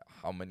forget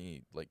how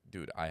many, like,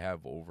 dude, I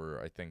have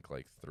over, I think,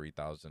 like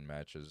 3,000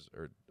 matches,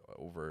 or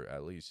over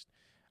at least,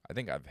 I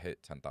think I've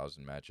hit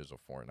 10,000 matches of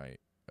Fortnite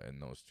in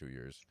those 2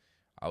 years.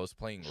 I was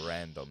playing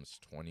randoms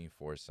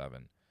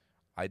 24/7.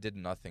 I did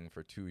nothing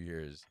for 2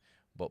 years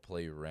but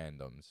play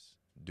randoms,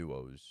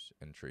 duos,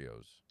 and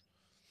trios.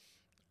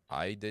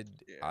 Yeah.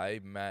 I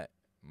met,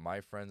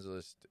 my friends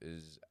list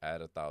is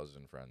at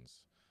 1,000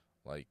 friends.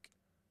 Like,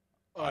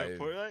 I've,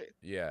 Fortnite?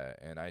 yeah,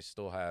 and I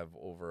still have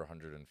over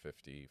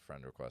 150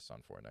 friend requests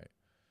on Fortnite.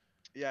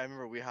 Yeah, I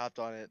remember we hopped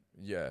on it.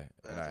 Yeah,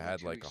 and I I think like had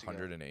two like weeks ago.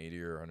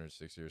 180 or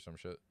 160 or some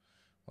shit.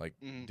 Like,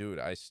 Mm, dude,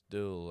 I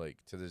still, like,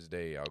 to this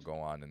day, I'll go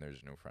on and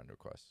there's new friend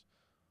requests.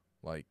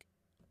 Like,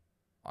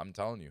 I'm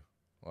telling you,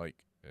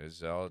 like,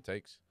 is all it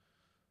takes.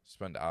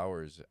 Spend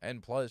hours,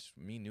 and plus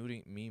me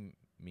meeting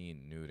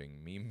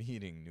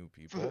new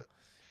people,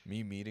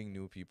 me meeting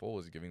new people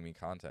was giving me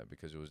content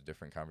because it was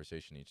different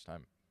conversation each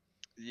time.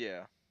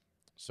 yeah.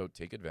 So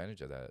take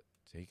advantage of that.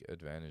 Take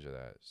advantage of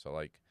that. So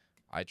like,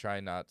 I try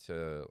not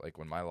to, like,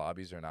 when my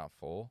lobbies are not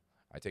full,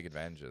 I take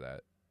advantage of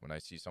that. When I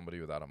see somebody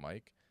without a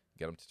mic,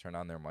 get them to turn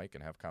on their mic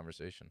and have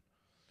conversation.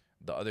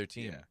 The other Yeah.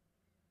 team,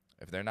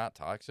 if they're not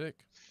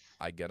toxic,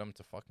 I get them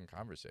to fucking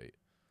conversate.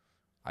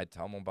 I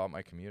tell them about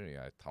my community.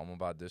 I tell them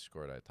about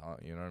Discord.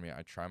 You know what I mean?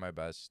 I try my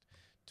best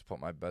to put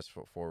my best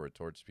foot forward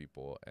towards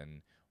people,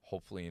 and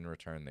hopefully in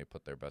return they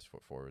put their best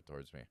foot forward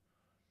towards me.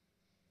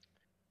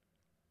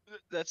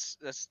 That's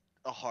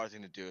a hard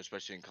thing to do,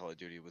 especially in Call of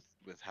Duty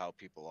with how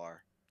people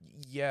are.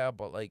 Yeah,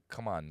 but like,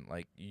 come on,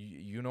 like,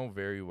 you know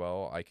very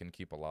well I can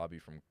keep a lobby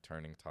from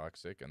turning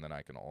toxic, and then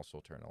I can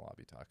also turn a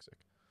lobby toxic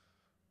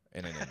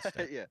in an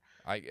instant. Yeah.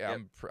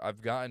 Yep.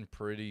 I've gotten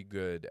pretty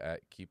good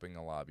at keeping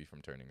a lobby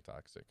from turning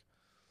toxic.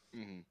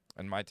 Hmm.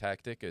 And my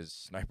tactic is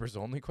snipers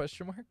only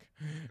question mark,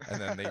 and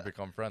then they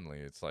become friendly.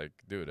 It's like,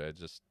 dude,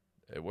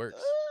 it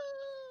works.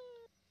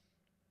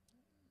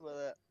 Well,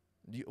 that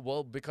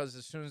Well, because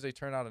as soon as they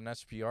turn out an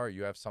SPR,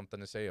 you have something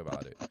to say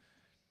about it.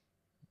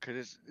 could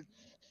it's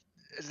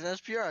an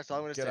SPR. That's all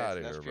I'm gonna Get say. out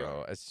It's of an here, SPR.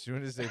 bro. As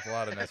soon as they pull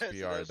out an It's an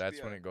SPR,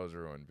 that's when SPR. it goes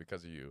ruined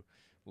because of you.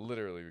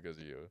 Literally because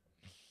of you.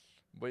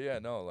 But yeah,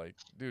 no, like,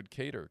 dude,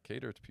 cater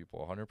to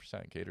people,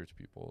 100% cater to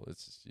people.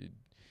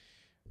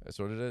 That's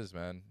what it is,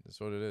 man.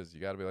 That's what it is. You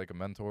got to be like a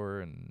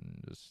mentor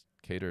and just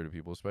cater to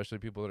people, especially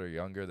people that are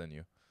younger than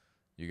you.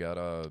 You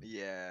gotta,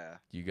 Yeah.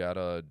 you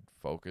gotta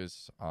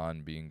focus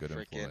on being good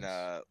Freaking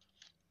influence.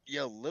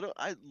 yo, little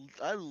I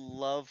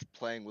love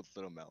playing with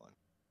Little Melon.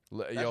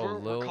 That's Yo,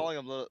 what we're calling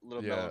him, Little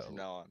Melon yeah, from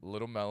now on.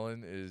 Little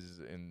Melon is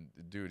in,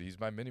 dude. He's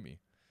my mini me.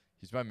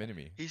 He's my mini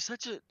me.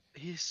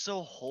 He's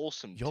so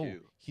wholesome Yo,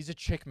 too. he's a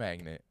chick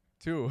magnet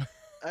too.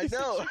 I He's a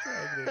know. chick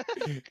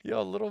magnet.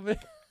 Yo, little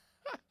bit.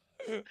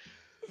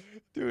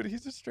 Dude,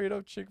 he's a straight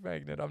up chick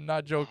magnet. I'm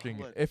not Oh, joking.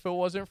 what? If it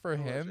wasn't for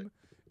Who was it? him,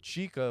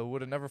 Chica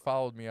would have never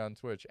followed me on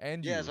Twitch.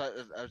 And Yeah, you. so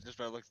I was just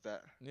about to look at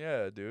that.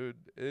 Yeah, dude.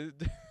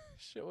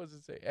 Shit was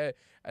insane.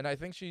 And I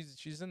think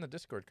she's in the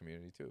Discord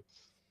community too.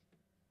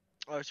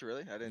 Oh, is she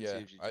really? I didn't see Yeah,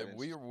 if she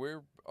joined.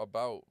 we're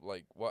about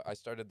like what I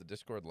started the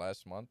Discord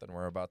last month, and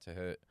we're about to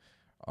hit.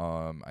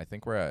 I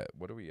think we're at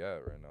what are we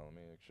at right now? Let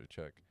me actually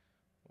check.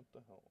 What the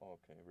hell? Oh,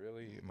 okay,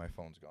 really? My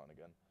phone's gone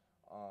again.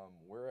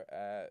 We're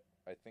at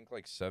I think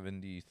like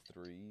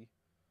 73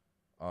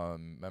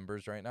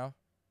 members right now,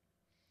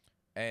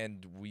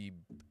 and we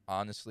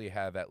honestly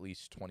have at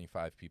least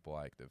 25 people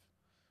active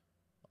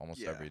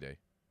almost Yeah. every day.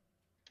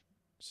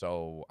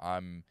 So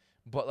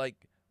but like,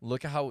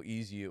 look at how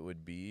easy it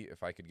would be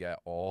if I could get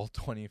all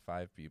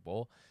 25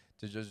 people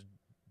to just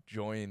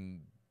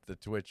join the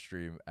Twitch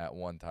stream at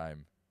one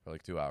time for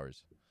like 2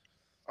 hours.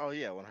 Oh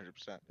yeah,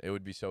 100%. It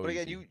would be so But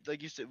again, easy. you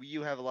like you said,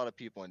 you have a lot of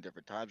people in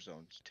different time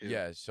zones too.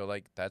 Yeah, so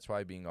like that's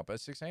why being up at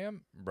 6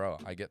 a.m., bro,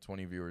 I get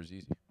 20 viewers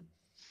easy.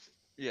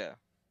 Yeah.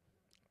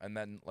 And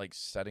then like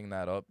setting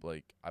that up,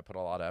 like I put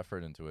a lot of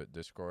effort into it.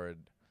 Discord,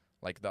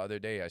 like the other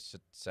day,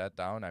 sat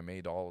down, I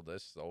made all of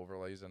this, the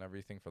overlays and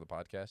everything for the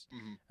podcast,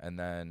 Hmm. and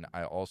then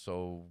I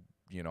also,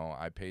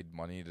 I paid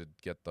money to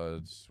get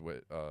the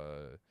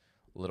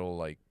little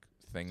like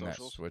thing that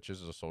Socials.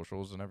 switches the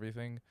socials and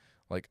everything.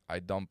 Like I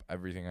dump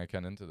everything I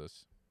can into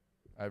this,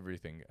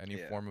 everything, any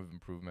Yeah. form of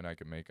improvement I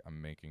can make,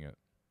 I'm making it.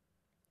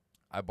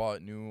 I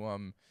bought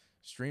new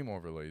stream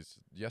overlays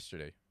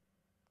yesterday,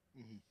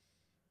 Hmm.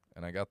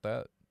 and I got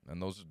that,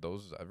 and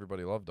those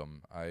everybody loved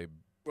them. I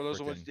Well, those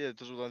are ones. freaking Yeah,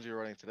 those are the ones you're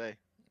running today.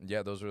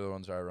 Yeah, those are the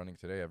ones I was running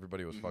today.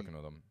 Everybody was Hmm. fucking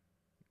with them.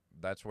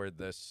 That's where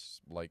this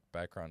like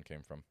background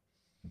came from.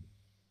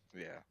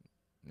 Yeah.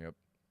 Yep.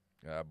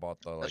 Yeah, I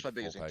bought the That's like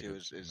my full biggest thing too.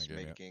 package and they Is gave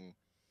me it. making.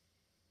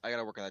 I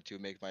gotta work on that too.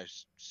 Make my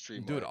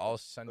stream more Dude, like I'll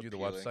send you the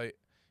appealing. website.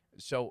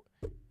 So,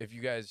 if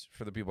you guys,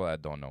 for the people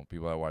that don't know,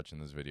 people that are watching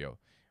this video,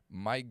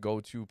 my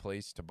go-to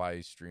place to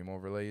buy stream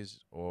overlays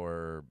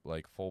or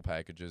like full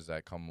packages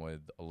that come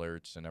with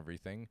alerts and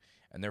everything,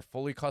 and they're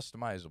fully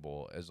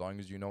customizable as long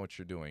as you know what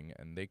you're doing,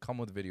 and they come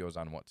with videos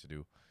on what to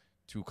do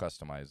to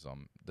customize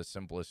them the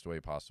simplest way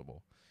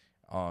possible.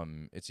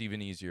 It's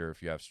even easier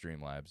if you have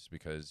Streamlabs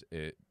because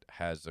it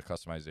has the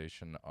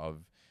customization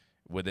of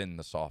within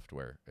the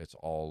software. It's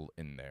all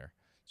in there.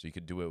 So you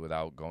could do it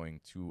without going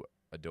to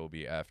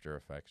Adobe After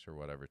Effects or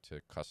whatever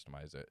to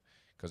customize it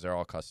because they're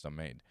all custom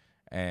made.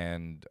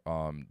 And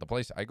the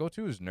place I go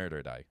to is Nerd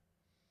or Die.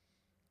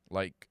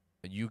 Like,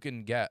 you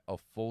can get a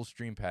full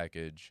stream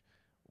package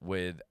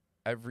with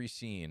every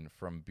scene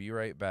from Be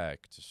Right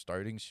Back to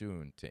Starting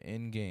Soon to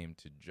in game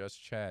to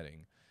just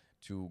chatting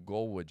to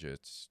goal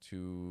widgets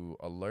to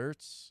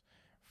alerts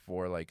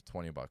for like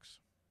 $20.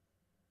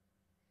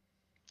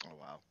 Oh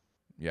wow.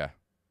 Yeah.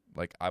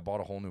 Like I bought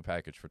a whole new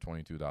package for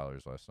 $22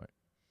 last night.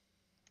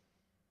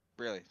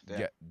 Really? Yeah,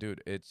 Damn.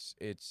 dude, it's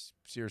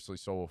seriously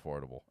so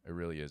affordable. It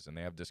really is, and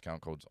they have discount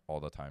codes all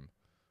the time.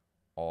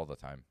 All the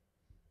time.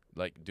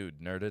 Like, dude,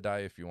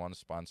 Nerdadie, if you want to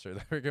sponsor the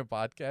freaking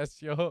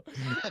podcast, yo,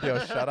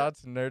 shout out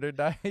to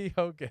Nerdadie,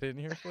 yo, get in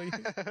here, please.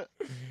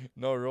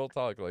 No, real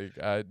talk, like,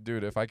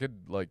 dude, if I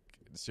could, like,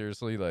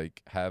 seriously,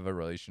 like, have a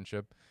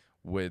relationship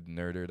with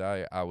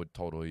Nerdadie, I would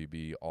totally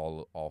be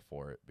all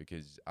for it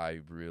because I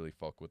really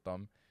fuck with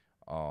them.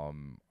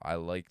 I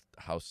like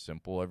how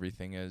simple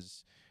everything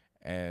is,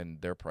 and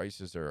their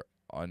prices are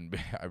I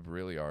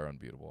really are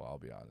unbeatable. I'll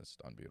be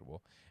honest,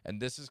 unbeatable. And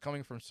this is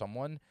coming from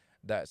someone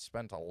that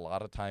spent a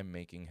lot of time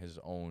making his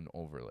own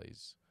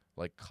overlays,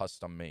 like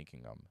custom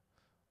making them.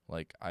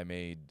 Like I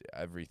made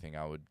everything.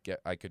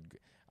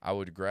 I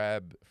would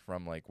grab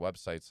from like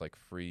websites like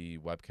free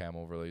webcam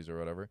overlays or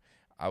whatever.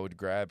 I would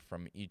grab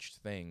from each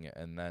thing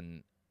and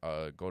then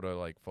go to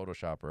like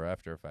Photoshop or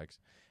After Effects,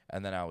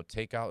 and then I would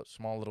take out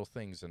small little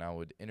things and I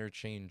would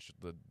interchange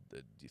the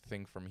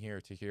thing from here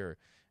to here,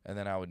 and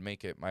then I would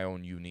make it my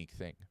own unique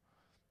thing.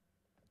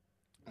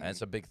 And Mhm.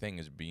 that's a big thing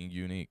is being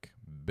unique.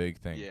 Big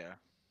thing. Yeah.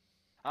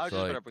 I was So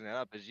just like gonna bring that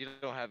up is you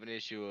don't have an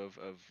issue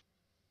of.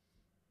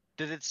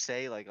 Did it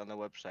say like on the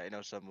website? I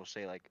know some will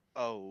say like,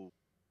 oh,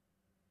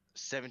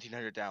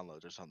 1,700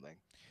 downloads or something.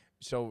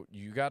 so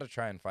you got to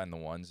try and find the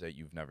ones that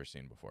you've never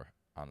seen before,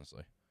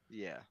 honestly.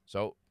 Yeah.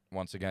 So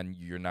once again,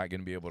 you're not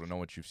going to be able to know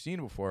what you've seen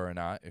before or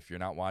not if you're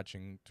not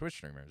watching Twitch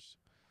streamers.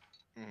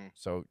 Hmm.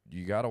 So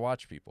you got to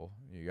watch people.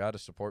 You got to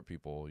support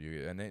people.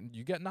 And then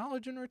you get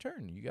knowledge in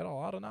return. You get a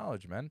lot of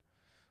knowledge, man.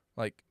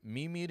 Like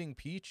me meeting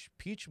Peach,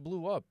 Peach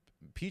blew up.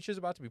 Peach is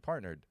about to be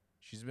partnered.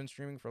 She's been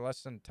streaming for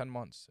less than 10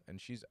 months and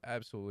she's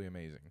absolutely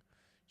amazing.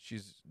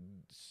 She's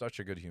such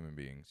a good human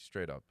being,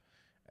 straight up.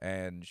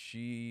 And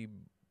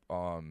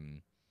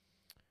um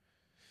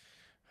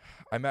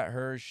I met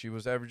her. She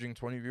was averaging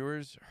 20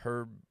 viewers.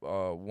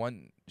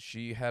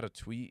 She had a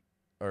tweet,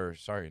 or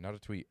sorry, not a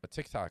tweet, a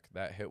TikTok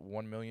that hit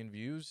 1 million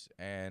views,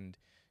 and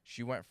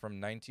she went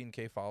from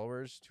 19K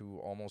followers to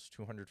almost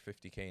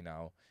 250K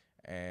now.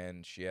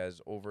 And she has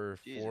over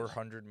Jesus.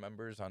 400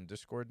 members on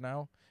Discord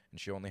now, and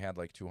she only had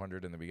like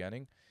 200 in the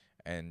beginning.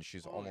 And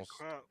Holy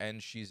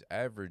crap. she's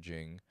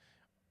averaging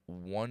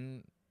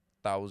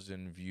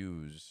 1,000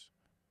 views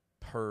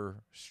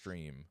per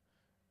stream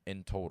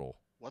in total,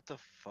 What the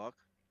fuck?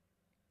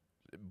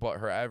 but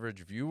her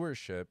average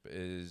viewership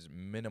is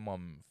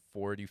minimum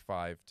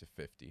 45 to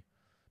 50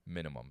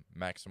 minimum,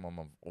 maximum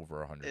of over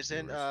 100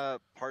 Isn't viewers.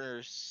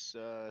 partners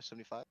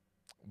 75?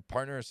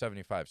 Partner is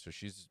 75, so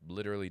she's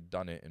literally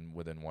done it in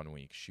within 1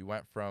 week. She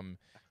went from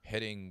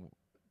hitting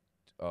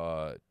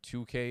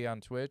 2K on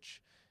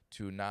Twitch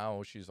to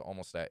now she's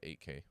almost at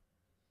 8K.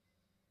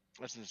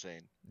 That's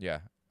insane. Yeah,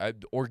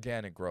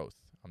 organic growth.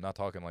 I'm not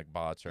talking like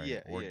bots or any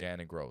Yeah, yeah.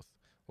 organic growth,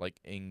 like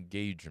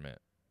engagement,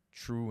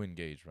 true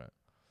engagement.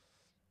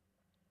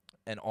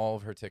 And all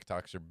of her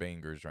TikToks are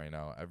bangers right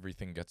now.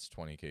 Everything gets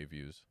 20K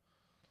views.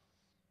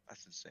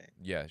 That's insane.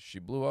 Yeah, she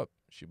blew up.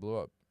 She blew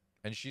up.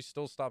 And she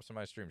still stops in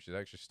my stream. She's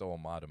actually still a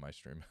mod in my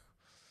stream.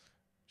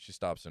 She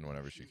stops in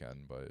whenever she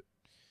can, but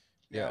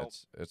yeah, Now,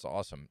 it's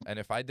awesome. And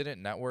if I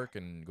didn't network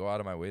and go out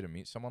of my way to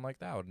meet someone like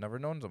that, I would never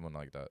known someone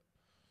like that.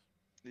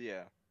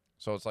 yeah.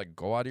 So it's like,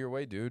 go out of your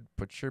way, dude.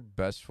 Put your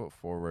best foot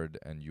forward,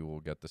 and you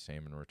will get the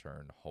same in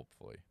return.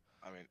 Hopefully,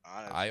 I mean,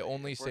 I honestly,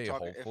 only say if we're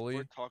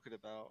hopefully talking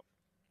about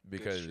good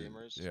because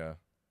streamers, yeah,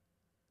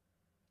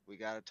 we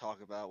gotta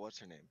talk about what's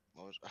her name.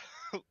 What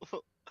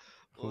was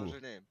who? her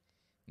name?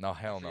 No, I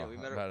hell forget. no, We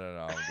met her.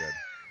 no. I'm good.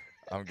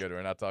 I'm good.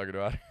 We're not talking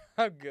about it.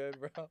 I'm good,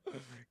 bro.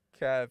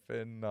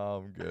 Capping. No,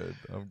 I'm good.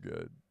 I'm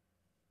good.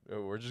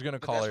 We're just gonna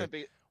But call that's her. my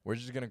big. We're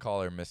just gonna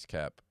call her Miss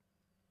Cap.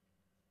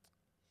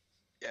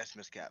 Yes,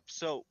 Miss Cap.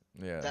 So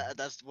Yeah.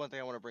 that's one thing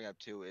I want to bring up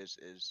too. Is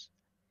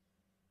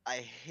I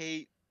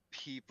hate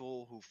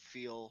people who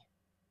feel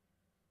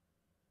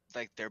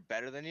like they're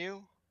better than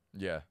you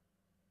Yeah.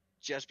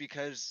 just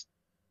because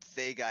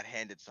they got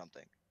handed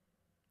something,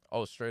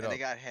 Oh, straight and they up,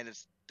 got handed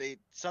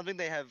something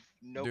they have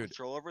no dude.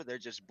 control over. They're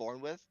just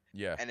born with,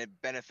 Yeah. and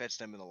it benefits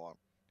them in the long.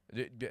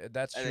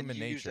 That's And then human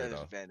you use nature, that as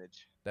though.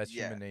 advantage. That's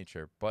Yeah, human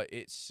nature. But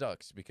it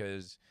sucks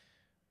because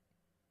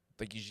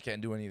like you just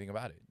can't do anything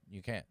about it.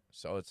 You can't.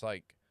 So it's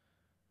like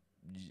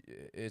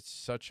it's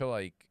such a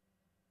like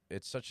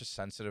it's such a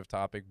sensitive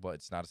topic, but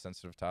it's not a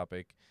sensitive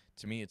topic.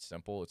 To me, it's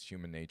simple. It's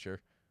human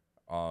nature.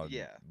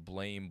 yeah.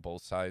 Blame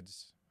both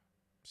sides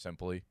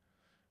simply.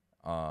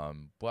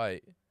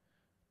 But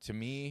to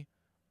me,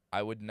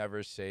 I would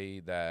never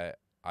say that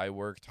I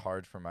worked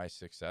hard for my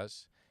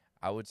success.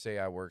 I would say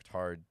I worked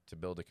hard to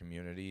build a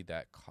community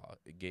that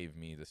gave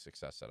me the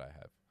success that I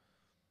have.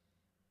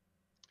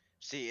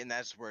 See, and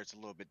that's where it's a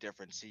little bit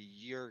different. See,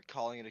 you're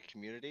calling it a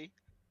community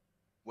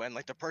when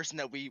like the person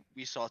that we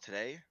saw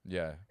today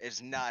Yeah.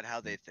 is not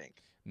how they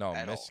think No,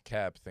 at Miss all.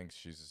 Cap thinks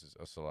she's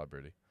a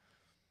celebrity.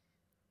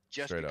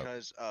 Just Straight up.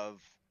 because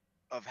of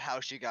how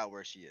she got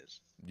where she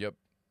is. Yep.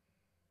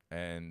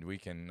 And we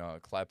can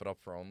clap it up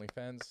for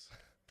OnlyFans.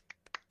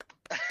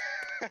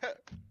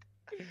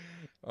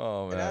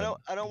 Oh And man.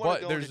 I don't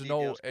want to But go into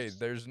details because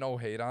there's no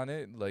hate on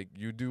it. Like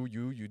you do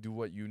you do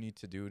what you need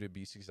to do to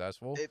be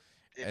successful. if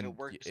it And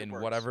works, it in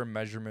works. whatever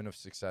measurement of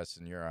success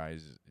in your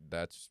eyes,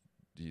 that's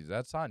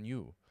on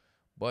you.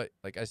 But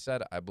like I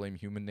said, I blame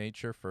human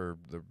nature for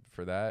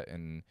that,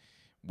 and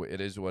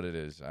it is what it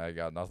is. I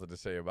got nothing to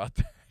say about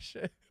that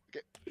shit.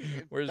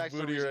 Okay, Where's back to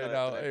the Booty reason right that,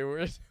 now? that Hey,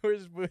 where's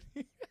Booty?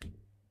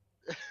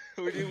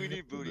 we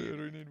need booty in Dude,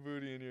 we here. need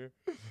Booty in here.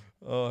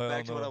 Oh hell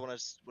Back to what I no. want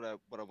to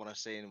what I want to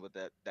say and what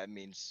that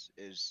means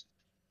is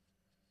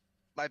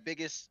my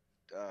biggest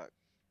uh,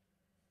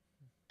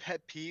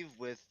 pet peeve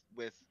with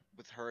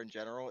her in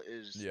general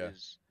Yeah,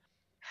 is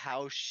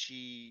how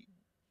she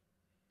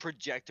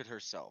projected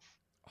herself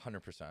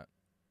 100%,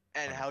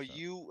 and how 100%.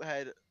 you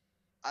had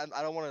I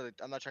don't want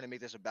to I'm not trying to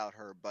make this about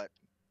her, but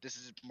this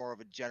is more of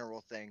a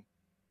general thing,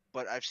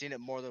 but I've seen it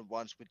more than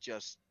once with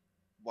just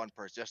one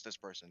person, just this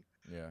person.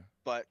 Yeah,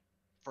 But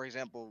for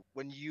example,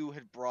 when you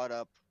had brought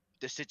up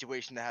the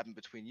situation that happened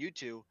between you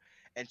two,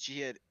 and she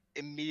had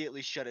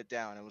immediately shut it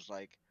down and was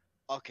like,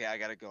 "Okay, I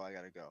gotta go,"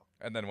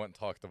 and then went and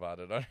talked about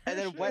it on and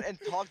her then went shit.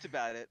 and talked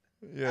about it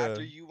Yeah.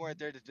 after you weren't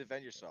there to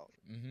defend yourself.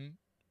 Mhm.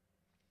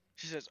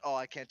 She says, "Oh,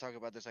 I can't talk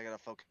about this. I gotta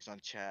focus on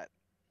chat."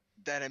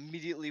 Then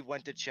immediately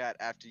went to chat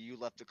after you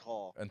left the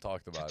call And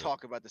talked to about it.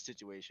 talk about the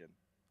situation.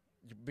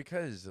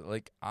 Because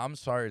like I'm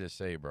sorry to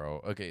say, bro.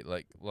 Okay,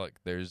 like look,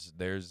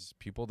 there's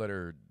people that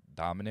are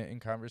dominant in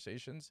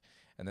conversations,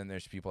 and then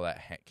there's people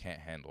that can't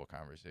handle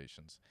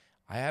conversations.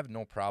 I have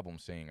no problem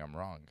saying I'm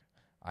wrong.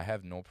 I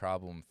have no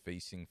problem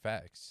facing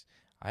facts.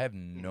 I have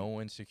Hmm. no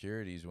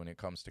insecurities when it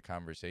comes to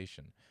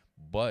conversation.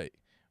 But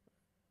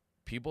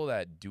people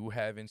that do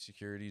have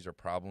insecurities or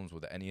problems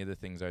with any of the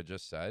things I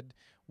just said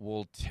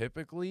will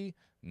typically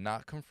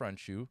not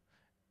confront you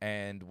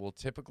and will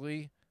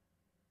typically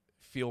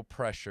feel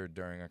pressured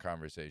during a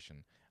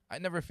conversation. I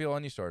never feel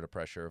any sort of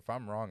pressure. If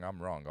I'm wrong,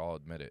 I'm wrong. I'll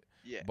admit it.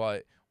 Yeah.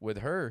 But with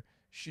her,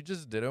 she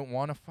just didn't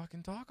want to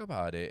fucking talk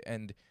about it.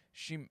 And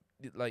she,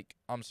 like,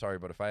 I'm sorry,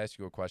 but if I ask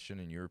you a question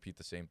and you repeat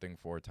the same thing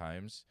 4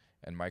 times,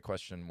 and my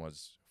question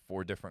was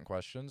 4 different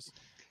questions,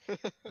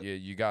 yeah,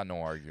 you got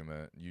no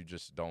argument. You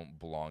just don't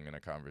belong in a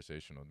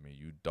conversation with me.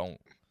 You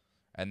don't.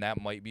 And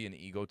that might be an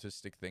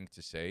egotistic thing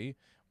to say,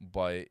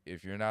 but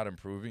if you're not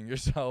improving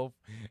yourself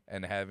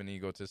and have an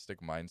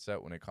egotistic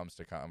mindset when it comes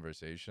to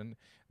conversation,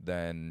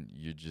 then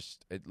you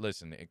just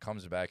listen, it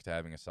comes back to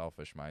having a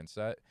selfish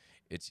mindset.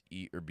 It's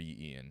eat or be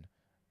eaten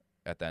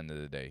at the end of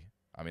the day.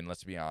 I mean,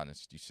 let's be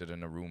honest. You sit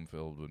in a room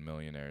filled with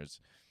millionaires.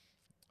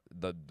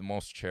 The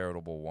most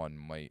charitable one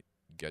might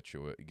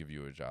give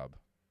you a job,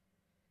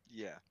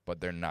 Yeah, but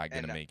they're not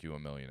gonna and make you a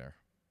millionaire.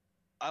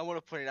 I want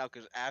to point it out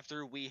because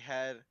after we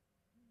had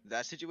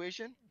that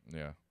situation,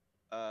 Yeah,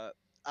 uh,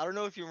 I don't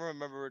know if you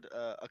remembered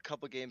a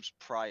couple games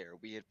prior.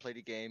 We had played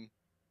a game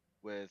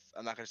with,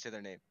 I'm not gonna say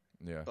their name,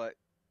 yeah. but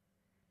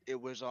it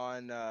was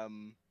on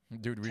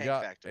Dude, Tank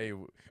Factory.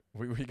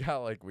 we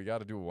got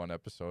to do one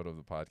episode of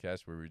the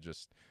podcast where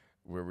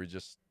we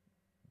just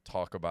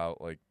talk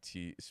about like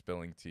tea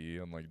spilling tea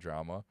and like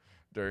drama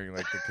during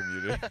like the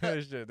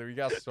community. Shit, we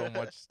got so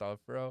much stuff,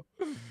 bro.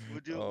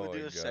 We'll Oh my do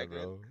a god,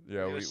 segment. bro. We'll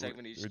Yeah, do a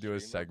segment each we do a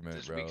stream of segment,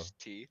 this bro. week's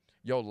tea.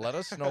 Yo, let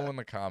us know in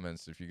the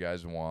comments if you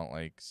guys want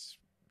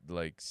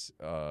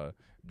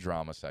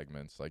drama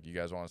segments. Like you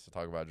guys want us to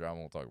talk about drama,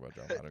 we'll talk about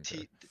drama. I don't care.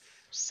 Tea,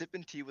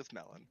 sipping tea with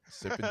melon.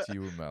 Sipping tea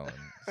with melon.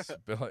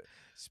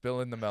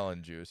 Spilling the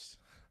melon juice.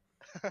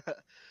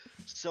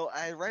 So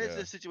I ran into Yeah.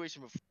 this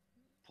situation before.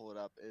 Pull it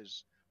up.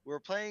 Is we were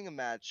playing a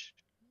match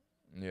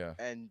Yeah.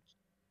 and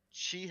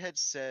she had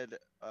said,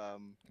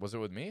 Was it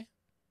with me?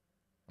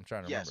 I'm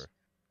trying to yes, remember.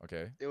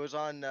 Okay. it was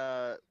on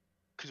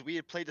because we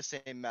had played the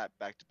same map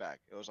back to back.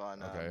 It was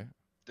on Okay.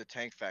 the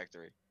Tank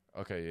Factory.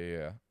 Okay,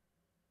 yeah.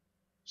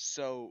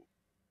 So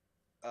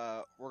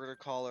we're gonna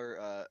call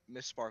her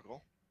Miss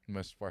Sparkle.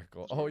 Miss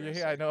Sparkle. Is what Oh we're gonna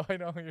yeah, say. I know,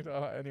 you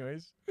know.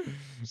 Anyways.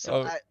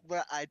 So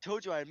Oh, I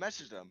told you I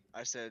messaged them.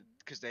 I said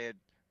because they had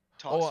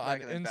oh, talked on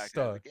smack and then backed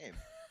out of the Insta. game.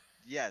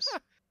 Yes,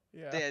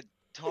 Yeah. they had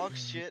talked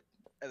shit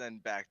and then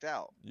backed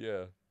out.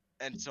 Yeah.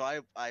 And so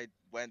I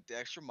went the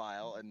extra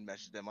mile and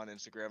messaged them on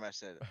Instagram. I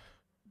said,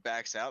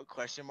 "Backs out?"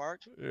 Question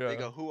mark. They Yeah.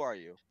 go, "Who are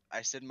you?"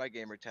 I said my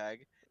gamer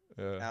tag,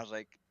 Yeah. and I was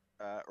like,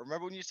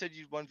 "Remember when you said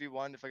you'd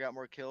 1v1 if I got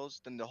more kills?"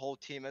 Then the whole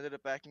team ended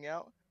up backing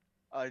out.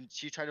 And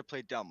she tried to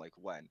play dumb, like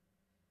when?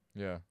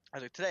 Yeah. I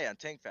was like, "Today on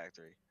Tank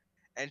Factory,"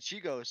 and she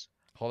goes,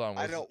 Hold on.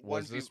 "I don't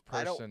one v.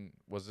 I don't.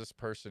 Was this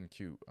person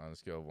cute on a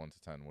scale of 1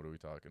 to 10? What are we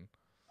talking?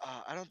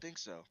 I don't think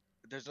so.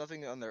 There's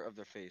nothing on their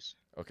face,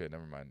 Okay,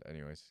 never mind.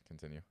 Anyways,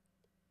 continue.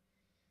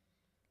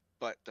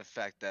 but the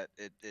fact that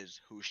it is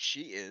who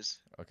she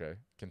is Okay,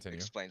 continue.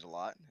 explains a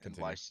lot and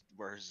Continue.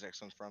 where her sex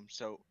comes from.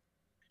 So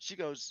she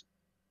goes,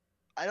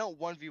 I don't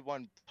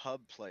 1v1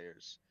 pub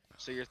players.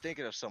 So you're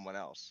thinking of someone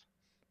else.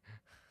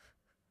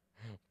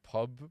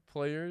 Pub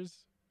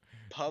players?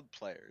 Pub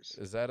players.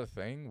 Is that a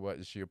thing? What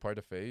is she a part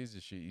of FaZe?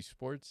 Is she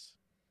esports?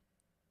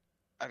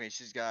 I mean,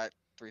 she's got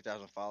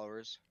 3,000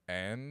 followers.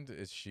 And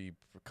is she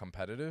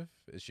competitive?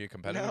 Is she a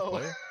competitive No.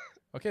 player?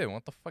 Okay,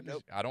 what the fuck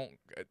Nope. is? I don't.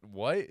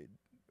 What?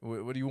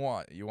 What do you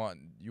want? You want?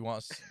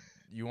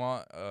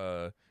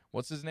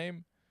 What's his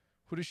name?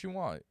 Who does she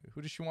want?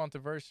 Who does she want to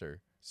verse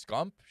her?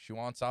 Scump? She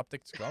wants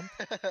Optic Scump?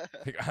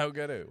 Like, I don't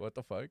get it. What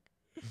the fuck?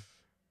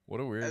 What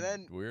a weird And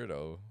then,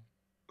 weirdo.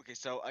 okay,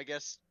 so I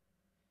guess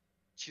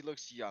she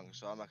looks young,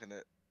 so I'm not going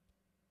to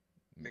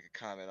make a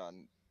comment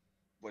on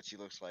what she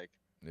looks like.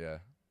 Yeah.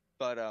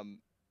 But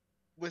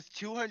with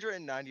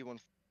 291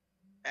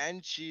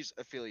 and she's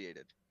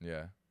affiliated.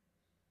 Yeah.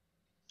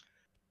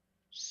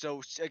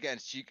 So again,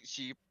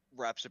 she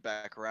wraps it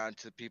back around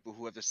to the people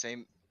who have the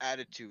same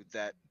attitude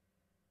that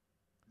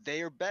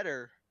they are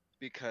better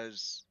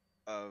because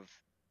of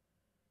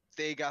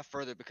they got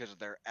further because of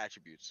their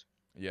attributes.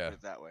 Yeah. Put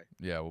it that way.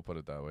 Yeah, we'll put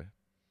it that way.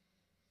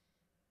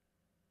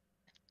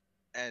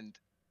 And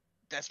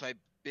that's my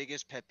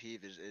biggest pet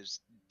peeve is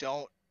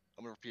don't,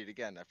 I'm gonna repeat it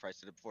again. I've probably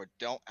said it before.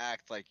 Don't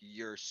act like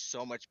you're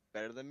so much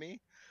better than me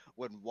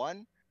when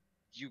one,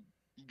 you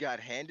got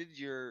handed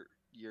your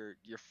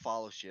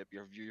followship,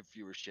 your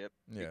viewership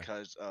Yeah.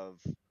 because of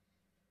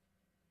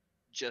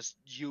just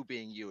you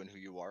being you and who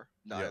you are.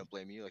 No, I Yep. don't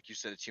blame you. Like you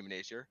said, it's human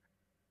nature.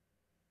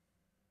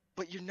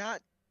 But you're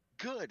not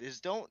good. Is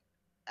don't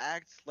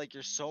act like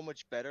you're so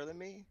much better than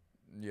me.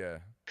 Yeah.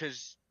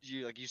 Because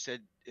you, like you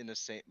said, in the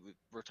same,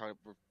 we're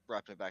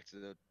wrapping it back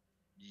to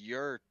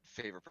your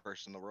favorite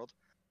person in the world.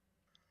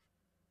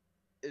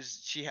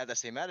 Is she had that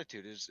same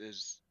attitude?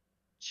 Is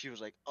she was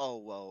like, oh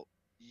well,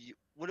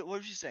 what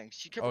was she saying?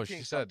 She kept Oh,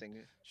 repeating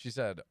something. she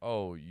said,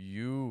 "Oh,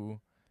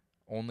 you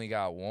only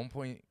got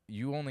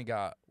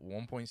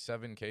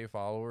 1.7K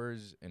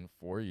followers in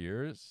 4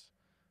 years."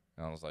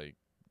 And I was like,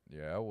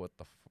 "Yeah,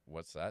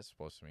 what's that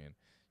supposed to mean?"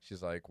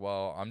 She's like,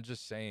 "Well, I'm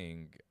just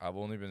saying I've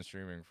only been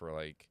streaming for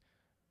like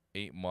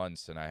 8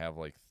 months and I have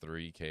like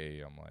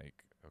 3K." I'm like,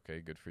 "Okay,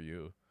 good for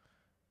you."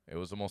 It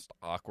was the most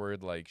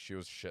awkward, like she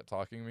was shit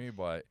talking me,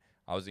 but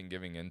I wasn't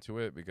giving into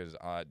it because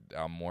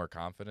I'm more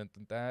confident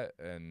than that,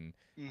 and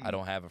I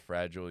don't have a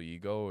fragile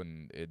ego,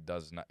 and it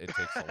takes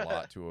a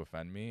lot to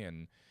offend me,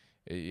 and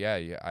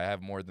yeah, I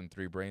have more than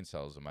 3 brain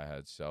cells in my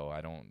head, so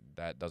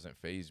that doesn't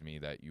phase me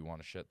that you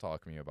want to shit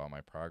talk me about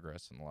my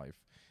progress in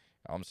life.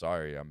 I'm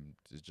sorry, it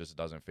just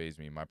doesn't phase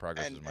me. My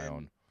progress is my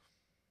own.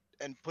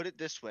 And put it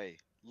this way,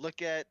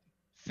 look at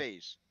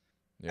FaZe,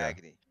 Yeah.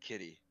 Agony,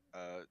 Kitty,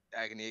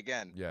 Agony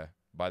again. Yeah.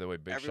 By the way,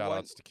 big shout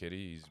outs to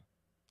Kitty. He's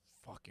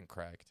fucking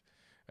cracked.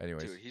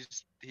 Anyways, dude,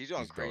 he's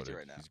going crazy goated.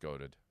 right now. He's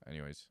goated.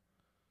 Anyways,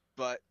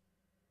 but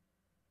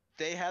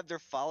they have their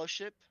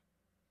followership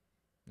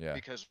Yeah,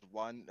 because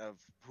one of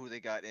who they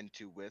got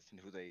into with and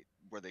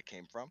where they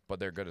came from, but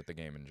they're good at the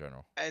game in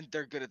general. and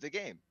they're good at the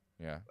game,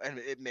 Yeah, and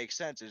it makes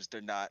sense. Is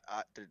they're not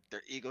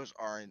their egos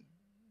aren't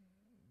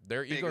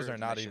their egos bigger are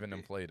than they not should even be.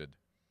 inflated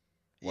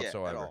Yeah, at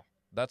whatsoever. all.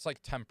 That's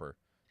like temper.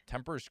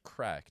 Temper's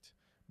cracked.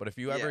 But if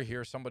you Yeah, ever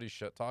hear somebody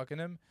shit talking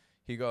him,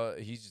 he's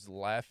just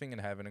laughing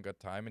and having a good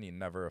time, and he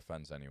never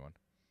offends anyone.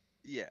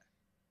 yeah.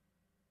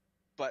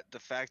 But the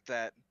fact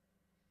that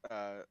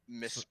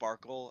Miss S-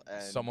 Sparkle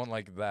and Someone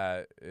like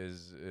that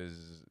is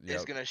is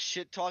yep, gonna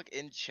shit talk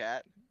in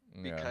chat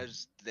yeah,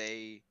 because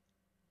they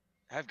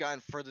have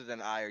gotten further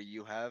than I or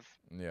you have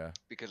yeah,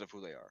 because of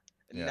who they are,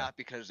 and yeah. not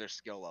because their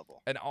skill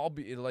level. And I'll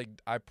be like,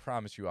 I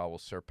promise you, I will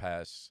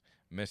surpass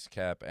Miss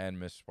Cap and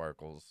Miss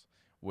Sparkles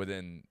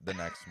within the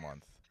next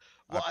month.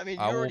 Well, I mean,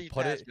 I you will already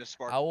put it. passed Miss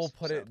I will Sparkles,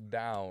 put so it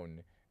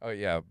down. Oh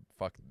yeah,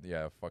 fuck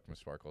Miss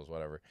Sparkles,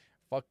 whatever.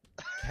 Fuck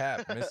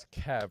Cap, Miss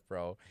Cap,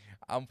 bro.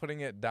 I'm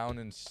putting it down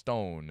in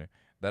stone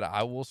that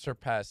I will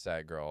surpass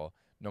that girl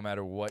no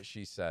matter what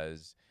she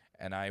says,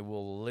 and I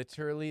will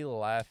literally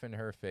laugh in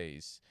her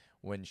face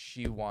when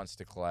she wants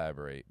to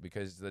collaborate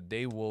because the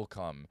day will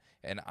come.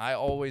 And I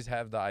always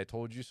have the I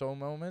told you so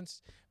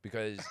moments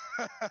because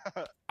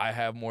I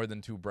have more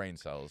than 2 brain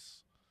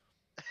cells.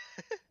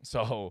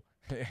 So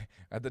the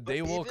but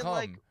day will even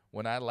like come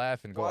when I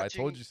laugh and go, I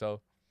told watching, you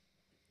so.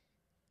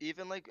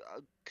 even like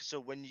so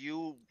when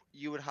you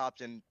had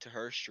hopped into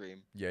her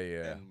stream, Yeah,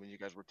 yeah, and when you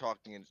guys were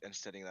talking and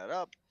setting that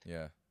up,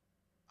 yeah.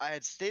 I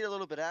had stayed a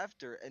little bit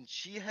after, and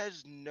she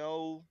has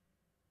no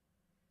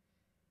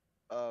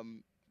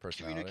um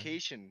Personality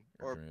communication,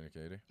 or or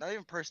communicator. not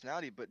even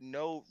personality, but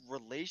no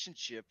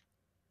relationship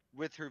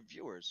with her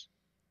viewers.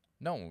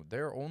 No,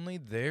 they're only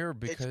there It's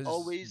because,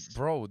 always,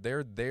 bro,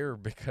 they're there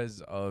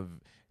because of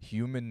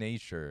human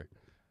nature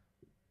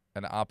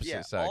and opposite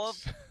yeah, all of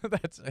sex.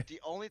 That's it. the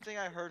only thing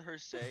I heard her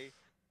say,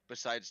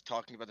 besides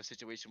talking about the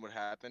situation, what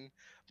happened,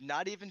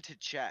 not even to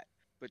chat,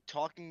 but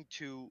talking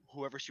to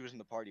whoever she was in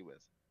the party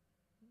with.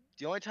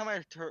 The only time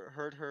I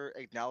heard her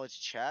acknowledge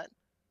chat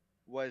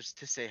was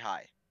to say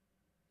hi.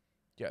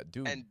 Yeah,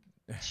 dude. And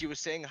she was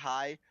saying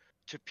hi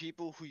to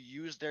people who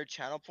use their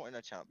channel point,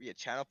 not channel, yeah,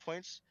 channel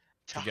points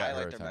to To get her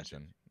highlight their message.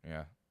 attention.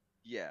 Yeah.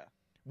 Yeah.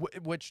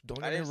 Which,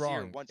 don't I get me didn't see her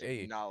wrong, once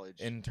hey, acknowledge.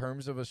 in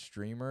terms of a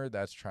streamer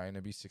that's trying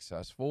to be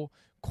successful,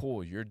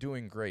 cool, you're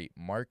doing great.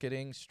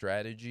 Marketing,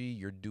 strategy,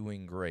 you're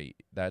doing great.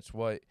 That's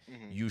what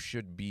Hmm. you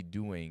should be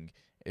doing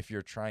if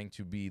you're trying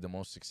to be the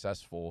most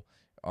successful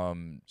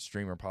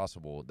streamer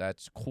possible.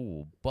 That's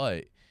cool.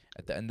 But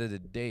at the end of the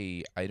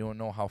day, I don't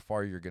know how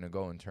far you're going to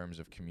go in terms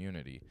of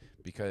community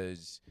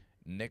because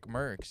Nick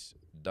Merckx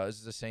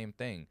does the same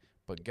thing.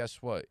 But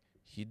guess what?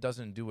 He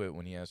doesn't do it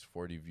when he has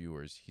 40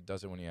 viewers. He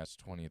does it when he has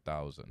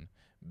 20,000.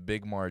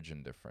 Big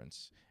margin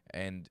difference.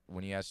 And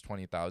when he has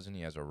 20,000,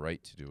 he has a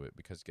right to do it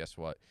because guess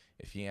what?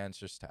 If he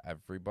answers to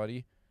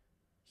everybody,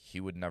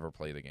 he would never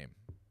play the game.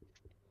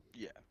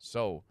 Yeah.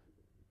 So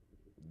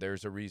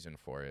there's a reason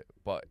for it.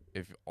 But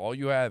if all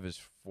you have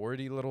is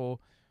 40 little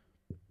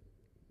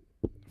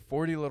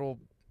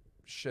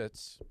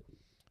shits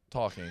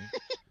talking,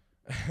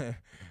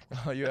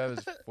 all you have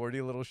is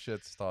 40 little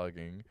shits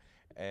talking,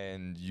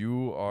 and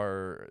you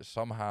are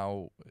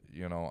somehow,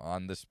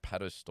 on this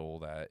pedestal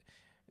that,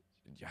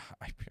 yeah,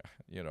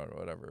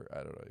 whatever.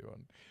 I don't know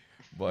even.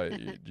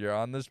 But you're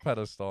on this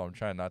pedestal. I'm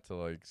trying not to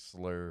like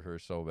slur her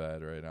so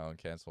bad right now and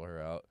cancel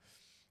her out.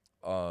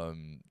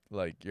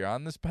 Like you're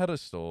on this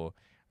pedestal.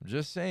 I'm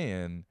just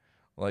saying,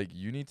 like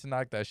you need to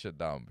knock that shit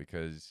down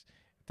because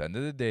at the end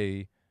of the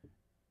day,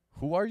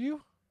 who are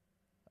you?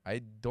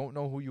 I don't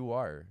know who you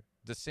are.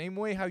 The same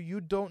way how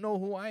you don't know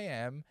who I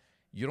am,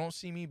 you don't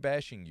see me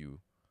bashing you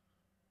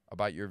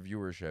about your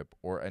viewership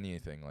or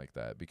anything like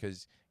that.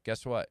 Because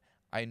guess what?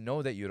 I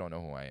know that you don't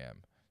know who I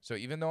am. So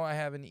even though I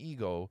have an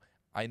ego,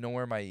 I know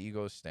where my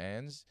ego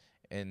stands.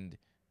 And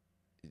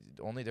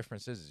the only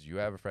difference is you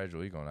have a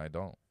fragile ego and I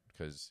don't.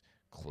 Because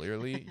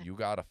clearly you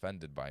got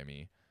offended by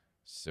me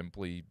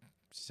simply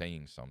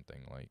saying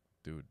something like,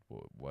 dude,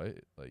 what?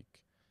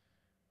 Like,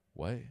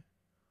 what?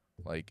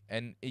 Like,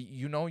 and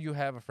you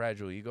have a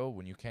fragile ego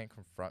when you can't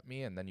confront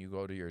me and then you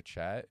go to your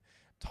chat,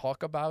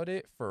 talk about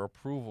it for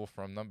approval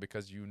from them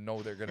because you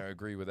know they're going to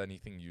agree with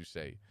anything you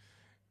say.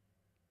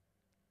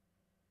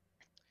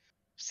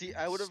 See,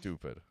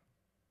 Stupid.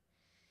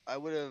 I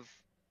would have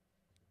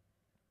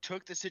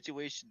took the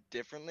situation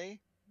differently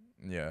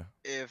Yeah.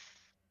 if,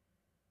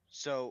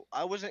 so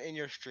I wasn't in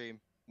your stream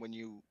when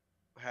you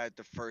had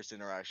the first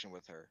interaction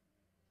with her.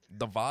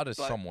 The VOD is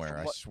But somewhere. from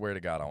I what, swear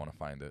to God, I want to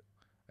find it.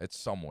 It's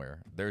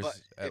somewhere. but There's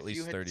at if you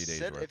least had 30 days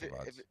said, worth of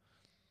VODs.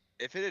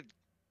 if it had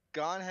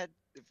gone had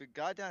if it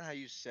got down how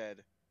you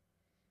said,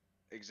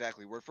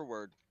 exactly word for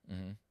word,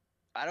 Hmm.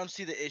 I don't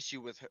see the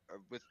issue with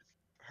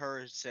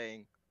her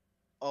saying,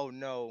 "Oh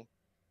no,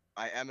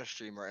 I am a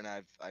streamer and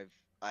I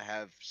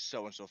have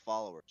so and so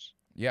followers."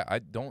 Yeah, I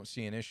don't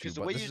see an issue, Because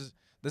the but way this you, is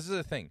this is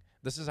the thing.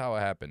 This is how it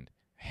happened.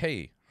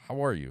 Hey,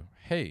 how are you?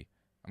 Hey,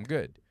 I'm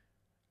good.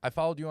 I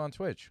followed you on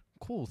Twitch.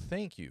 Cool,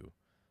 thank you.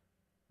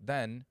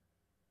 Then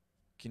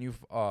can you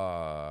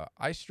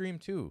I stream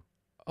too.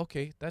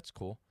 Okay, that's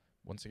cool.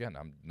 Once again,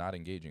 I'm not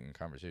engaging in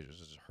conversations.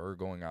 This is her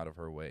going out of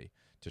her way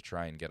to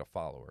try and get a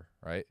follower,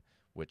 right?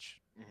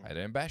 Which I Hmm.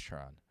 didn't bash her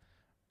on.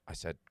 I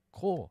said,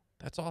 cool,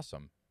 that's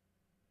awesome.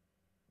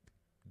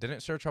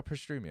 Didn't search up her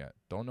stream yet.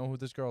 Don't know who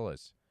this girl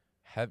is.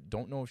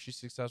 Don't know if she's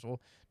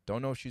successful.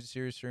 Don't know if she's a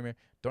serious streamer.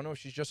 Don't know if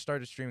she's just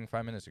started streaming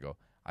 5 minutes ago.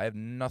 I have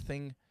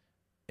nothing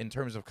in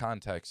terms of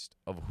context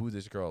of who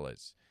this girl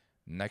is.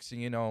 Next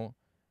thing you know,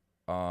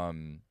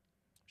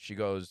 she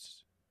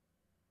goes,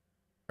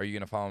 "Are you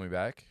gonna follow me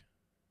back?"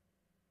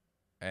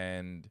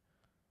 And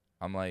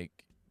I'm like,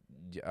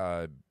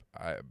 uh,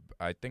 I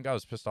I think I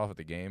was pissed off at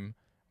the game.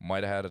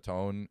 Might have had a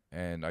tone,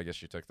 and I guess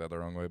she took that the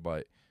wrong way.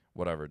 But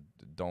whatever.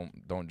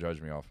 Don't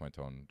judge me off my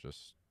tone.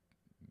 Just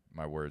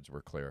my words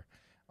were clear.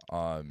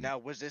 Um, Now,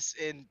 was this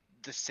in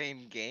the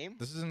same game?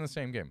 this is in the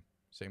same game.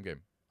 Same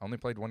game. I only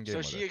played one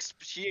So game with her.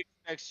 she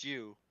expects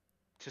you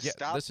to Yeah,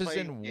 stop this is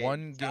playing in the game,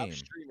 one stop game.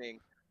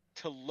 streaming,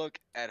 to look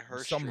at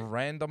her Some stream.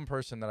 random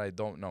person that I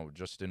don't know,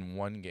 just in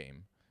one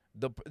game.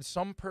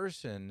 Some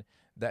person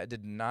that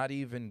did not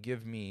even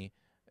give me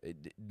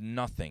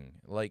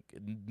nothing. Like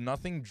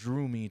nothing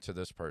drew me to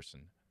this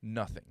person.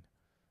 Nothing.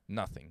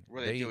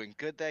 Were they They doing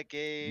good that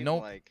game?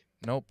 nope. Like,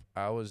 Nope.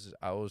 I was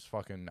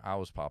popping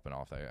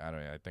off.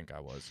 I think I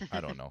was.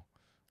 I don't know.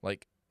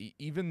 Like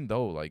even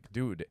though like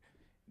dude,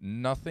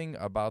 nothing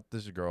about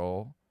this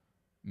girl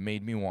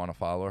made me want to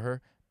follow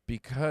her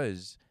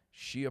because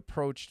she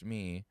approached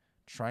me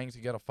trying to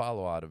get a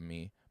follow out of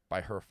me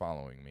by her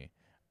following me.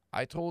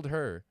 I told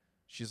her,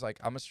 she's like,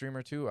 I'm a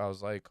streamer too. I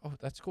was like, oh,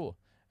 that's cool.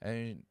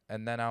 And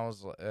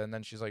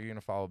then she's like, you're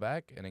gonna follow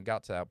back, and it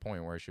got to that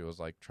point where she was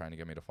like trying to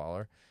get me to follow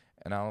her,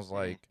 and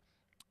mhm.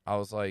 I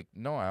was like,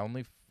 no,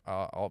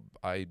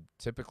 I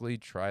typically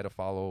try to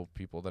follow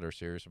people that are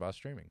serious about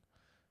streaming,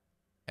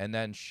 and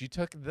then she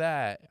took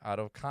that out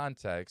of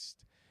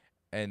context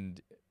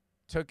and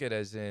took it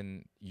as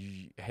in,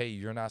 hey,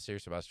 you're not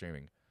serious about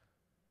streaming.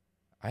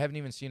 I haven't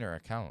even seen her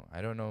account.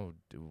 I don't know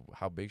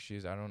how big she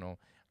is. I don't know.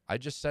 I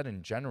just said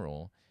in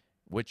general,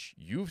 which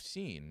you've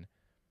seen,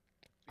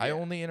 I Yeah,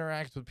 only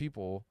interact with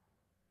people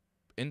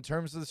in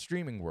terms of the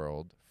streaming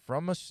world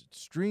from a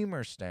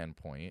streamer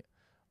standpoint,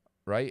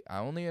 right? I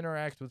only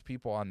interact with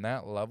people on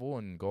that level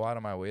and go out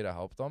of my way to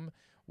help them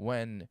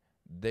when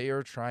they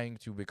are trying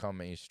to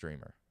become a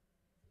streamer.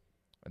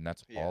 And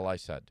that's yeah, all I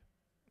said.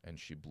 And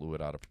she blew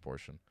it out of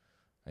proportion.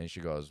 And she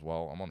goes,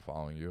 "Well, I'm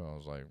unfollowing you." I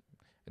was like,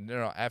 and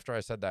after I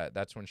said that,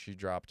 that's when she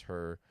dropped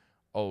her,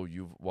 "Oh,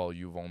 you've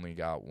only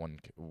got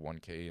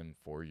 1K in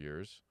 4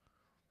 years."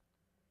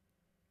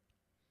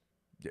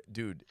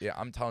 Dude, yeah,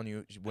 I'm telling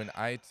you, when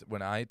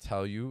I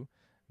tell you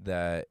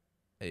that,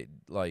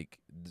 like,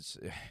 this,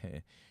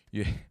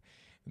 you,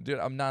 dude,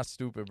 I'm not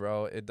stupid,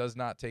 bro. It does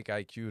not take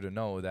IQ to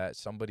know that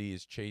somebody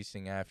is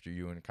chasing after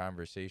you in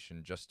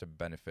conversation just to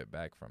benefit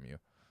back from you.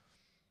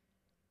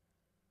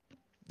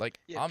 Like,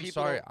 yeah. I'm People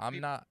sorry, don't. I'm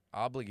not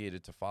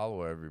obligated to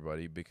follow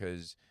everybody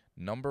because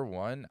number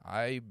one,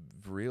 I've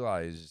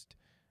realized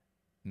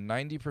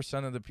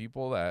 90% of the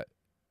people that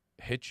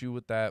hit you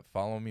with that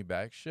follow me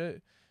back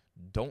shit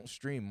don't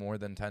stream more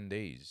than 10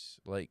 days.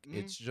 Like, Mhm.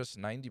 it's just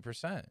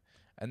 90%.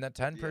 And that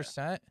Yeah,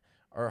 10%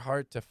 are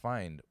hard to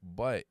find,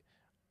 but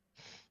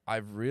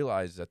I've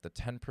realized that the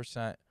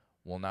 10%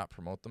 will not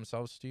promote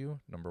themselves to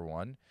you, number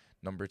one.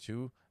 Number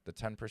two, the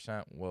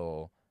 10%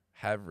 will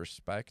have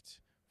respect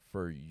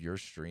for your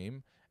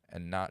stream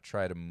and not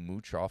try to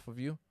mooch off of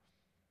you.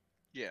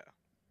 yeah,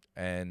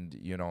 And,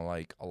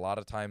 like a lot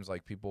of times,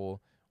 like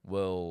people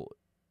will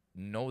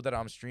know that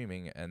I'm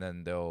streaming and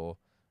then they'll,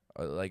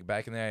 like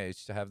back in the day, I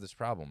used to have this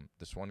problem.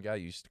 This one guy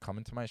used to come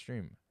into my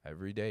stream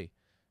every day.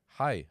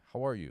 Hi,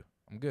 how are you?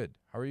 I'm good.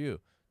 How are you?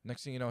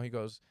 Next thing you know, he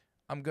goes,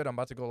 I'm good. I'm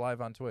about to go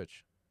live on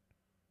Twitch.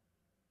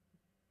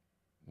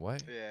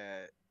 What?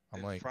 yeah.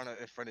 I'm like,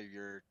 In front of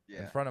your, in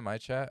yeah, front of my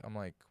chat, I'm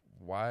like,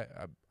 why?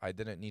 I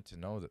didn't need to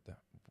know that.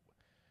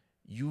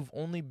 You've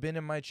only been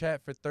in my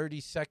chat for 30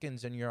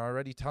 seconds and you're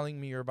already telling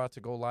me you're about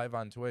to go live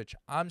on Twitch.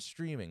 I'm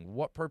streaming.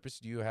 What purpose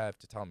do you have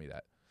to tell me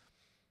that?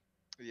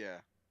 yeah.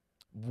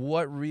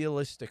 What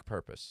realistic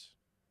purpose?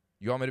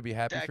 You want me to be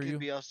happy for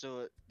you?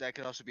 That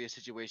could also be a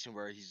situation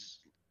where he's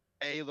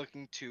a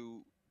looking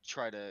to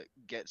try to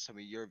get some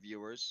of your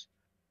viewers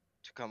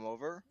to come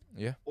over,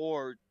 Yeah.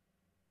 or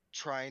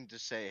trying to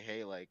say,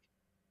 hey, like,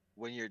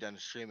 when you're done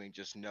streaming,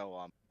 just know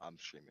I'm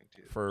streaming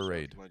too. For a So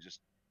if raid. you want to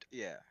just,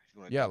 yeah, if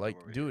you want to Yeah, jump like,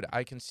 over here. dude,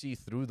 I can see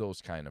through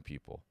those kind of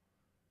people.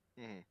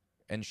 Hmm.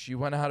 And she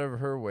went out of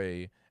her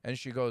way and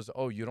she goes,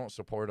 oh, you don't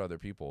support other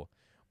people.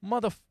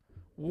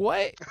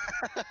 What?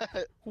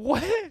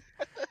 What?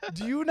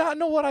 Do you not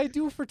know what I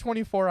do for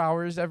 24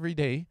 hours every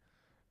day?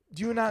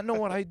 Do you not know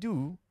what I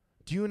do?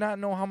 Do you not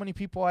know how many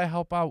people I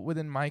help out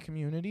within my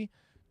community?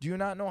 Do you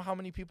not know how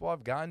many people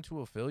I've gotten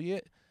to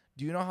affiliate?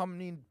 Do you know how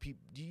many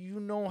people? Do you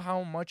know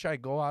how much I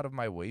go out of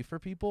my way for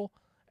people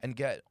and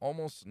get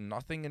almost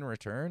nothing in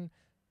return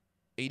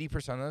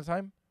 80% of the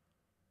time?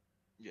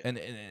 Yeah, And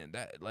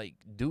that, like,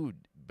 dude,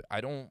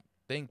 I don't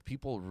think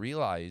people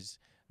realize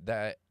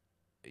that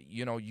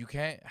you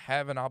can't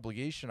have an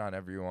obligation on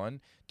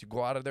everyone to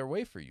go out of their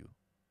way for you.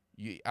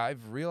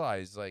 I've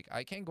realized, like,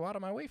 I can't go out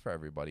of my way for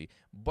everybody,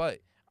 but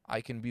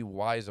I can be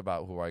wise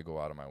about who I go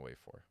out of my way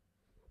for.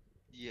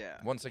 Yeah.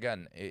 Once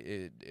again,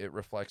 it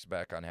reflects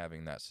back on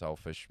having that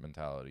selfish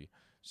mentality.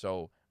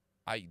 So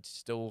I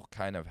still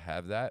kind of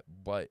have that,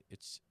 but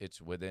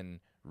it's within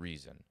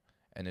reason,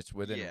 and it's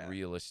within Yeah.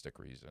 realistic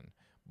reason.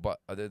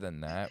 But other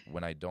than that,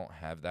 when I don't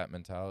have that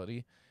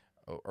mentality,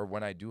 or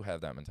when I do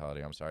have that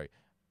mentality, I'm sorry,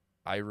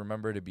 I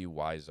remember to be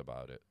wise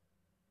about it.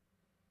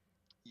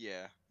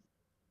 Yeah.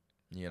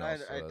 So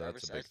that's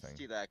a I big thing.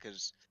 see that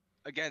because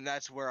again,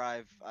 that's where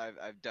I've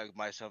dug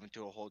myself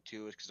into a hole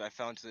too, is because I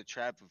fell into the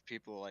trap of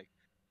people like,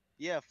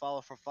 yeah,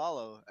 follow for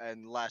follow,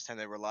 and the last time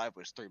they were live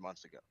was 3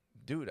 months ago.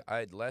 Dude,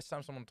 I last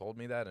time someone told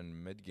me that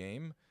in mid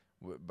game,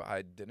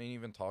 I didn't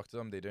even talk to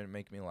them. They didn't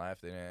make me laugh.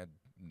 They didn't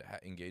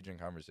engage in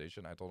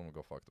conversation. I told them to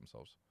go fuck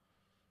themselves,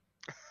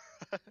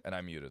 and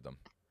I muted them.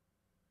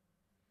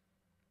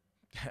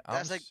 I'm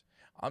That's like s-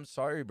 I'm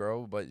sorry,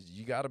 bro, but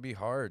you got to be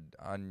hard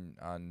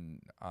on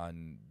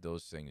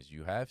those things.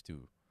 You have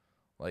to.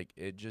 Like,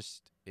 it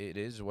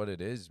is what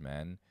it is,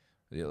 man.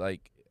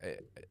 Like,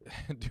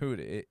 dude,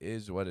 it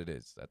is what it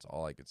is. That's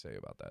all I could say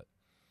about that.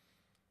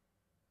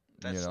 You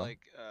that's know? like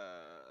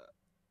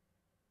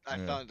I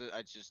Yeah. found it.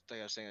 I just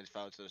like I was saying, I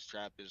fell into this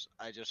trap. Is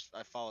I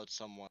followed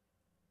someone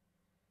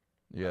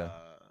Yeah.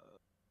 uh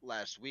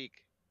last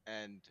week,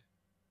 and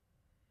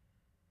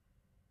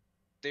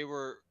they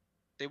were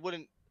they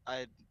wouldn't. I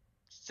had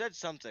said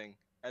something,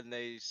 and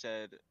they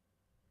said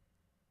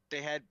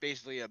they had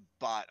basically a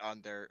bot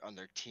on their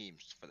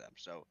teams for them.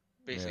 So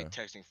basically Yeah.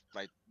 texting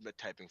by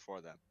typing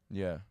for them.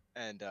 Yeah.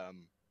 And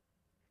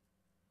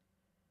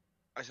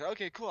I said,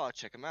 okay, cool, I'll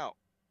check him out.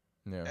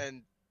 Yeah.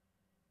 And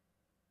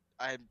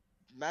I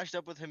matched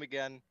up with him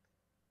again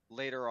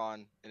later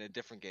on in a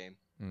different game,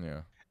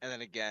 Yeah. and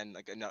then again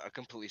like a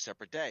completely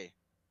separate day.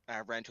 And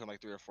I ran into him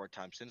like 3 or 4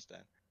 times since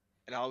then.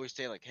 And I always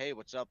say like, hey,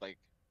 what's up? Like,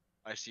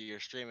 I see you're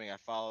streaming. I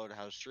followed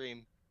how's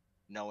stream.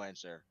 No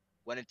answer.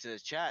 Went into the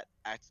chat,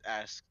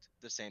 asked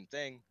the same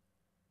thing.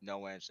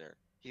 No answer.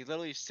 He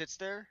literally sits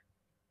there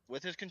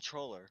with his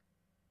controller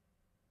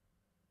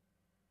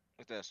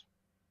like this,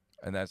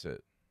 And that's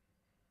it.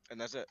 and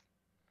that's it.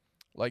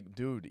 Like,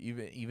 dude,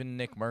 even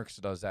Nick Merckx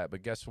does that.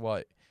 But guess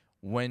what?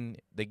 When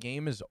the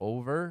game is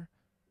over,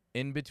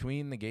 in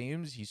between the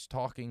games, he's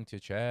talking to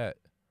chat.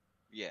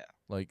 Yeah.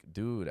 Like,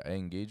 dude,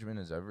 engagement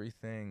is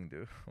everything,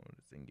 dude.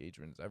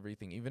 Engagement is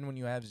everything. Even when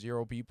you have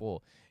 0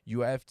 people,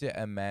 you have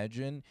to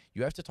imagine,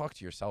 you have to talk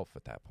to yourself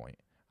at that point.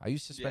 I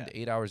used to Yeah. spend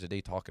 8 hours a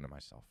day talking to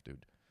myself,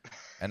 dude.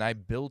 And I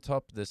built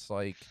up this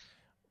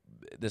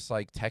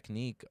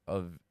technique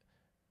of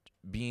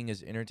being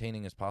as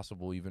entertaining as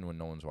possible even when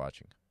no one's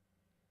watching.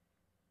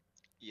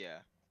 Yeah.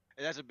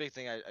 And that's a big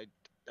thing I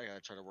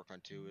gotta try to work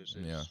on too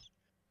Yeah. is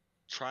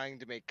trying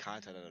to make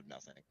content out of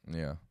nothing.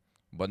 Yeah.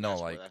 But no,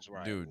 like, That's where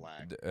I dude,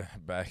 lack.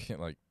 back in,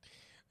 like,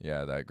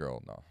 yeah, that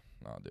girl, no.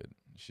 No, dude.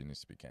 She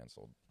needs to be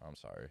canceled. I'm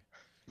sorry.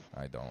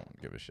 I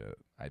don't give a shit.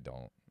 I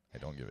don't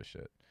give a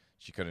shit.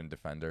 She couldn't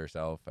defend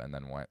herself and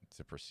then went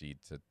to proceed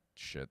to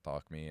shit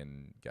talk me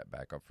and get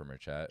back up from her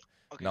chat.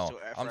 Okay, No, so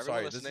for I'm everyone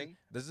sorry. This is listening,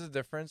 this is the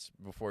difference.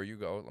 Before you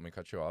go, let me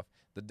cut you off.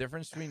 The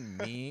difference between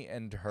me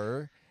and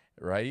her,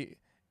 right,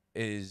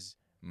 is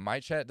my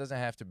chat doesn't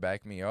have to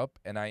back me up,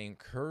 and I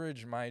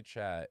encourage my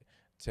chat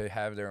to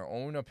have their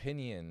own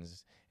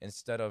opinions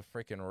instead of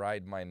freaking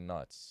ride my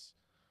nuts.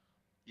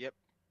 yep,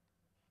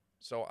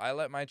 So I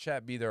let my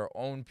chat be their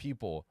own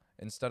people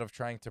instead of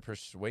trying to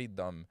persuade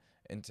them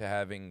into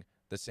having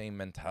the same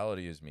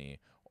mentality as me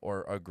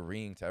or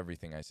agreeing to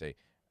everything I say.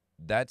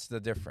 That's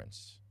the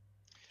difference.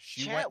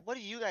 She went, chat. What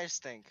do you guys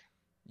think?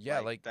 yeah,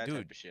 Like like, that type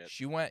dude, of shit.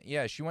 she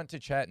went to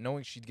chat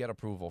knowing she'd get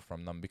approval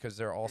from them because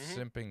they're all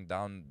Mhm. simping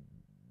down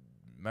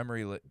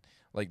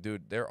like,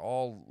 dude, they're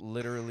all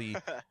literally,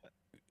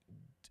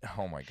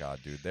 oh my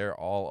God, dude, they're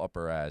all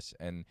upper ass.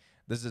 And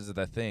this is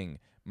the thing.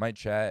 My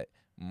chat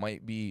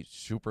might be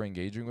super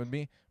engaging with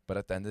me, but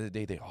at the end of the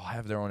day, they all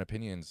have their own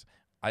opinions.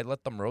 I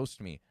let them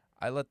roast me.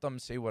 I let them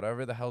say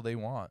whatever the hell they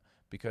want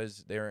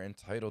because they're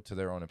entitled to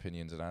their own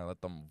opinions, and I let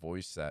them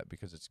voice that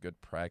because it's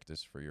good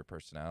practice for your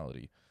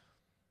personality.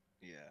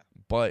 Yeah.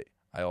 But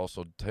I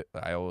also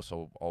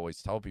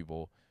always tell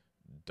people,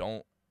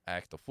 don't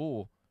act a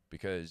fool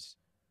because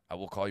I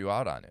will call you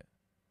out on it.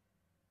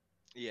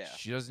 Yeah.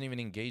 She doesn't even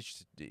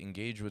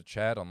engage with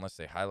chat unless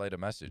they highlight a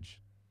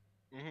message.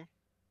 Mhm.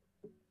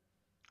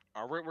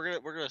 We're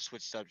gonna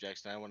switch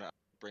subjects, and I want to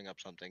bring up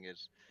something.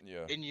 Is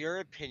Yeah. in your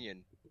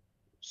opinion,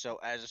 so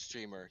as a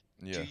streamer,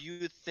 do Yeah.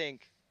 you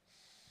think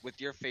with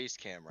your face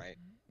cam, right?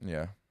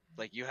 Yeah.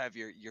 Like you have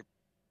your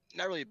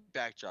not really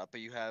backdrop,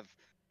 but you have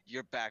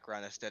your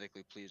background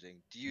aesthetically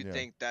pleasing. Do you Yeah.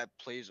 think that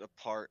plays a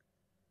part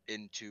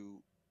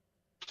into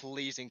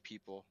pleasing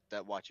people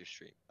that watch your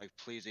stream, like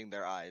pleasing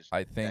their eyes?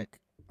 I That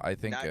think I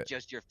think not it,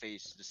 just your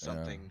face, is uh,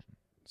 something.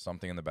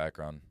 something in the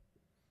background.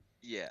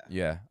 Yeah.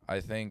 Yeah, I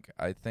think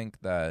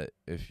that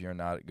if you're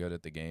not good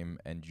at the game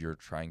and you're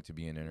trying to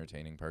be an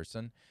entertaining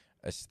person,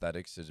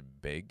 aesthetics is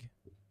big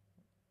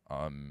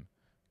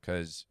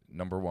Because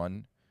number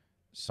one,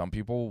 some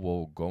people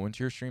will go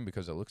into your stream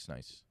because it looks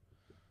nice.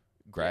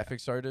 Yeah.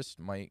 Graphics artists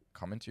might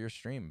come into your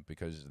stream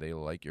because they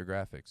like your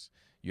graphics.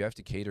 You have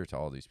to cater to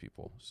all these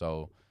people,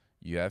 so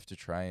you have to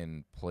try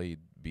and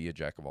be a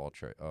jack of all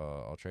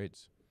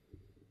trades.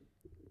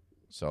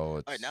 So All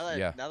right, it's yeah,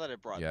 yeah, now that I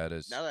brought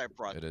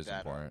it is that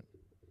up, important.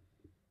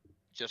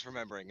 just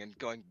remembering and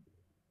going.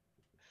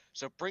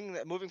 So bringing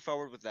that, moving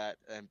forward with that,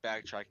 and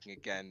backtracking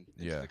again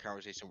into Yeah, the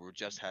conversation we were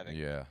just having.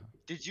 yeah.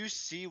 Did you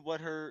see what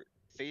her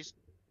face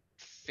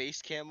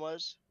cam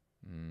was?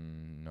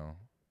 No,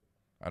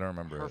 I don't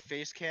remember Her it.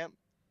 face cam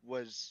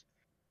was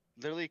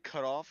literally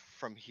cut off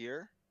from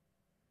here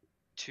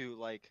to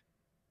like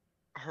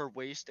her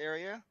waist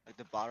area, like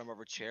the bottom of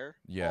her chair,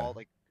 Yeah, all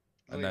like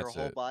and literally her that's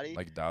whole it. body,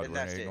 Like dot and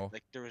that's it. angle.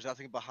 Like there was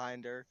nothing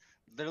behind her,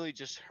 literally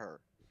just her,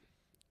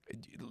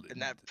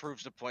 and that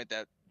proves the point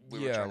that we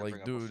were Yeah, trying to bring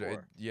like, up dude,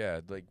 before. yeah,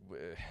 like,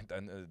 at the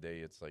end of the day,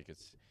 it's like,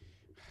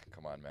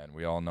 come on, man.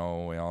 We all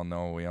know, we all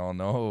know, we all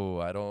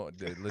know.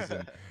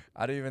 Listen,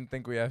 I don't even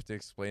think we have to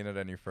explain it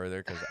any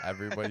further because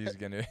everybody's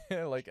gonna,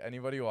 like,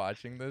 anybody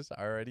watching this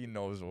already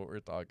knows what we're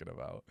talking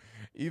about.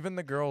 Even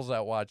the girls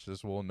that watch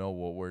this will know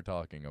what we're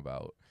talking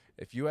about.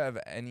 If you have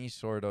any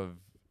sort of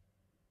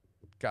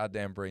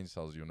goddamn brain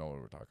cells, you'll know what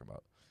we're talking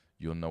about.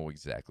 You'll know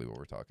exactly what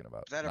we're talking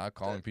about. that Not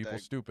calling people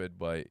that stupid,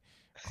 but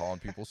calling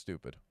people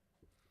stupid.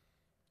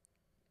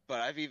 but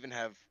I've even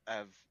have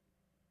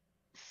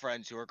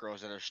friends who are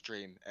girls that are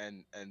stream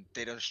and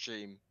they don't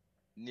stream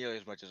nearly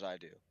as much as I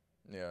do,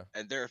 Yeah.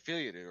 and they're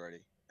affiliated already,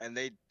 and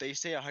they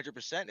say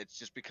 100%. It's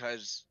just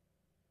because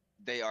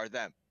they are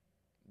them.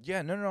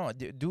 Yeah, no,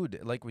 dude.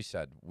 Like we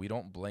said, we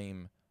don't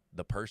blame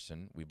the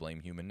person. We blame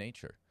human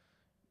nature,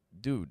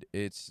 dude.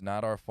 It's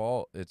not our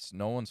fault. It's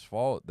no one's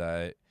fault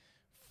that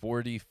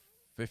 40,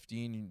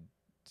 15,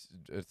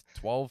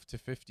 12 to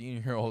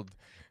 15-year-old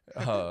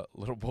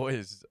little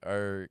boys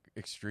are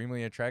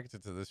extremely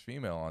attracted to this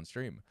female on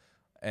stream,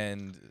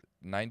 and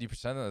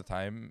 90% of the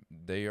time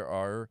they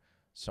are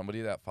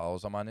somebody that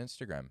follows them on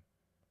Instagram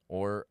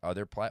or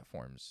other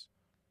platforms,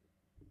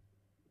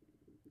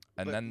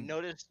 and But then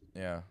notice,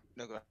 yeah.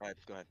 no, go ahead,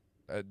 go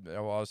ahead.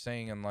 Well, I was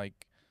saying, and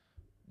like,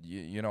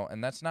 you know,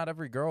 and that's not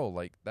every girl.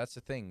 Like, that's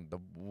the thing. The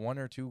one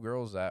or two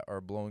girls that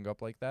are blowing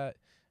up like that,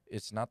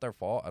 it's not their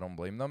fault. I don't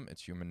blame them.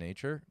 It's human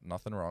nature.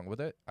 Nothing wrong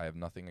with it. I have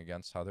nothing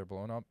against how they're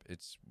blowing up.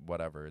 It's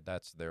whatever.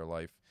 That's their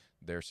life,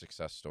 their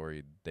success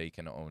story. They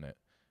can own it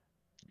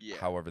Yeah,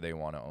 however they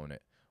want to own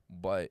it.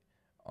 But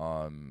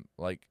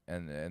like,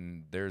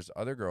 and there's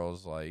other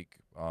girls like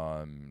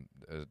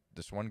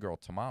this one girl,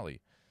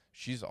 Tamale.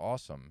 She's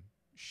awesome.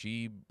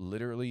 She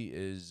literally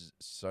is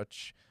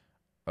such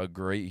a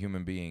great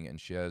human being, and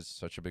she has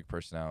such a big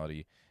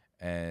personality,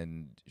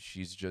 and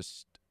she's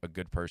just a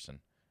good person,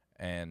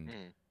 and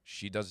mm,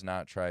 she does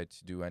not try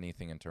to do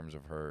anything in terms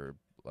of her,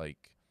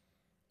 like,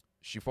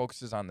 she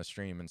focuses on the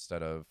stream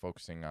instead of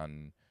focusing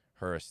on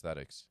her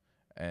aesthetics,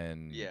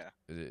 and yeah,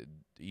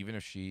 even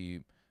if she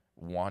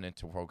wanted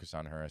to focus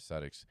on her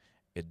aesthetics,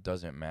 it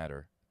doesn't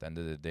matter. At the end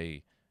of the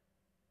day,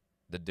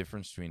 the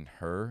difference between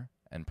her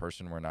and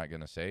person we're not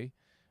going to say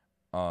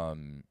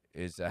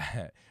is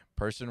that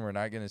person we're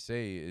not going to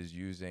say is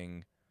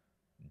using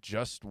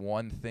just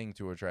one thing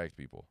to attract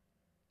people.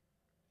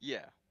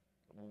 yeah.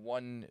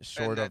 One And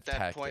sort of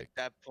tactic.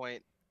 that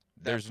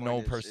There's point no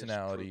is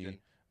personality. proven.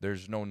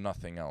 There's no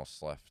nothing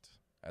else left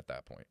at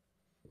that point.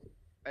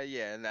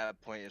 Yeah, and that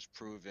point is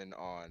proven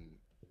on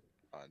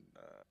what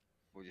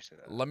would you say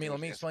that? I Let think me it let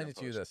was me an explain Instagram it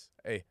to you post. this.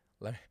 Hey,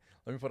 let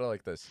me put it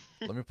like this.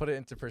 Let me put it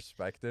into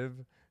perspective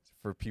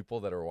for people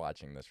that are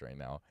watching this right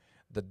now.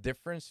 The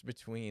difference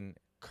between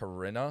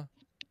Corinna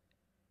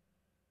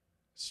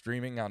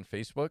streaming on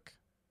Facebook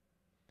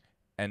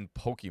and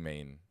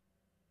Pokimane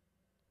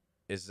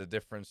is the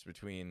difference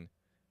between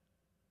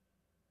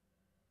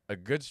a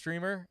good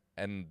streamer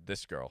and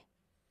this girl.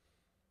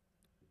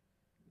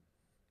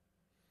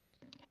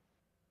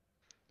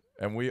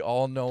 And we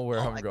all know where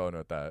Oh, I'm going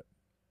with that.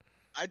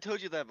 I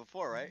told you that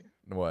before, right?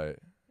 What?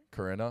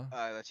 Corinna?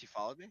 That she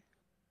followed me.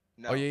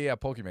 Oh, No. yeah,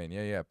 Pokimane.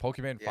 Yeah.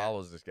 Pokimane Yeah.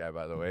 follows this guy,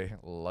 by the way.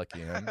 Lucky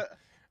him.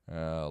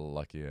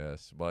 Lucky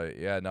ass. But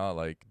yeah, no,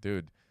 like,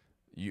 dude,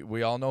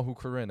 we all know who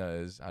Corinna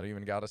is. I don't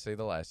even gotta say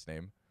the last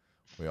name.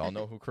 We all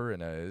know who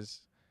Corinna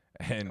is,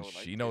 I and would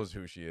like she to. knows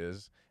who she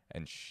is,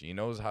 and she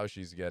knows how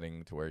she's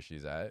getting to where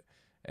she's at.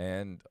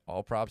 And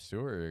all props to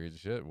her.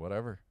 Shit,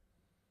 whatever.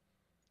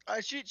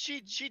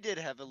 She did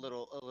have a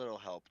little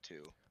help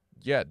too.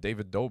 Yeah,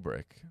 David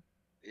Dobrik.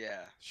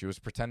 Yeah. She was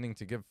pretending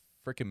to give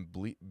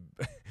freaking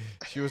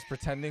she was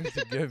pretending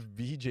to give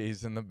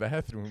BJ's in the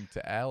bathroom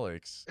to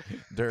Alex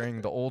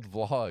during the old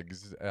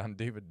vlogs on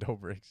David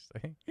Dobrik's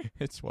thing.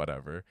 It's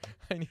whatever.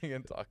 I ain't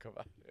even talk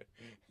about it.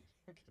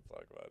 I can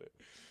talk about it.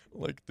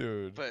 Like,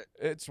 dude, But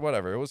it's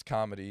whatever. It was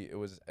comedy.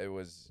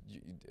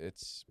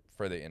 It's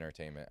for the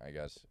entertainment, I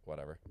guess.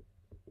 Whatever.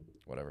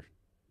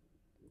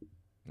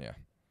 Yeah,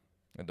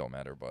 it don't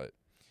matter. But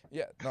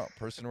yeah, no,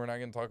 person we're not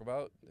gonna talk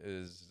about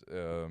is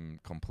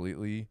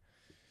completely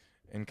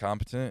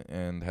incompetent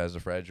and has a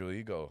fragile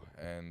ego,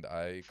 and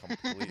I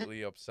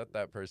completely upset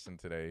that person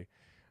today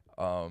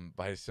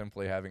by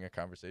simply having a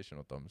conversation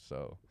with them.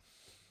 So,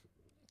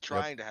 yep,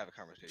 Trying to have a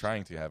conversation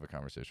trying with to them. have a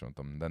conversation with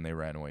them. Then they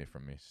ran away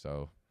from me.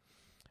 So,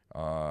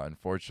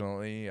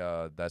 unfortunately,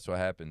 that's what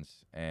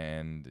happens.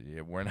 And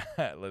yeah, we're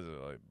not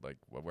listen,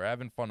 we're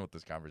having fun with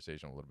this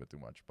conversation a little bit too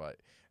much. But at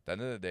the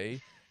end of the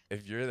day,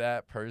 if you're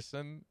that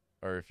person,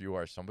 or if you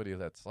are somebody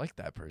that's like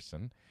that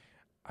person,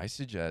 I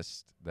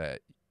suggest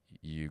that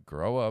you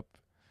grow up,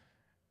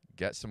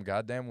 get some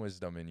goddamn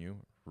wisdom in you,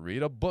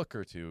 read a book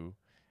or two,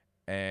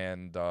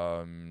 and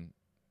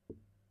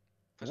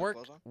Put some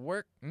clothes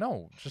on.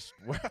 no, just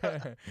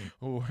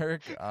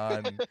work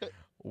on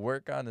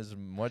work on as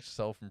much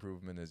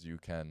self-improvement as you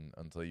can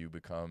until you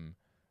become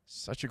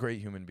such a great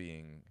human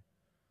being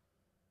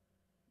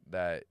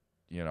that,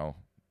 you know,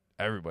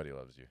 everybody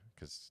loves you,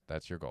 cuz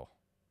that's your goal.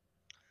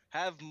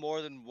 Have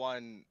more than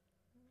one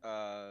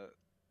uh,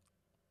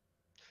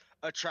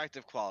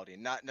 attractive quality,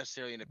 not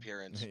necessarily an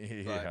appearance, but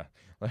Yeah.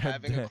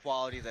 having a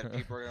quality that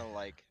people are gonna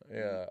like.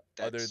 Yeah,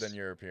 other than That's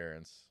your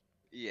appearance.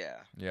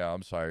 yeah, Yeah,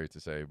 I'm sorry to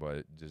say,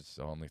 but just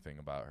the only thing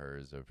about her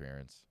is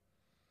appearance.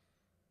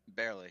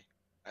 barely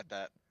at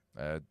that.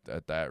 At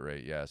that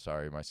rate, yeah.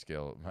 Sorry, my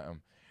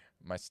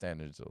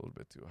standards are a little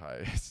bit too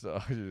high.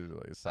 So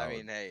usually I solid.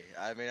 mean, hey,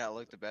 I may not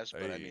look the best,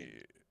 but I mean,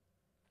 Hey,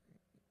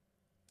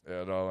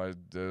 yeah, no,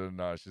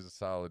 no, she's a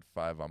solid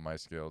 5 on my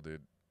scale,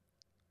 dude.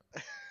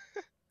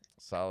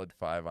 Solid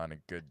 5 on a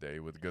good day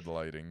with good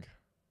lighting.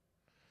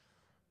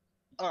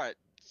 all right,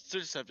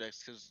 switch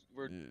subjects because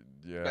we're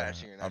Yeah,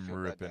 bashing her, and I I'm feel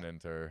bad ripping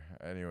into her.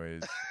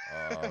 Anyways,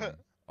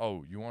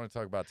 oh, you want to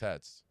talk about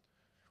tats?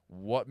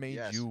 What made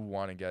Yes, you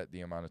want to get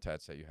the amount of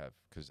tats that you have?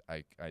 Because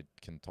I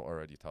can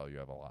already tell you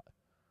have a lot.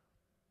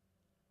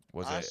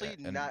 Was it honestly,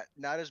 and not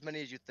as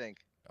many as you think.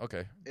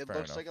 okay, It fair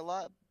looks enough. like a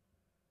lot,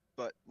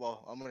 but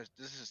well, I'm gonna.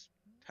 This is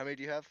how many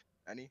do you have?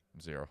 Any?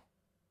 0.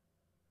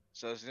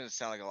 So this is gonna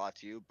sound like a lot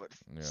to you, but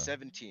Yeah.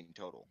 17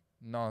 total.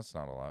 No, it's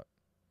not a lot.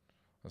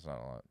 That's not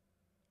a lot.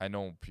 I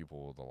know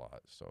people with a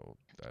lot, so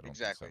I don't think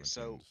Exactly. 17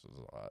 So is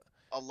a lot.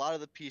 a lot of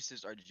the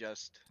pieces are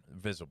just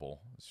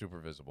Visible, super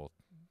visible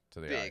to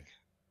the eye. big.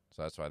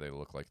 So that's why they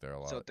look like they're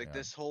a So lot. like Yeah.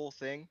 this whole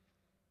thing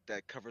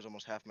that covers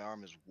almost half my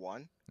arm is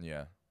one.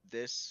 Yeah.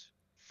 This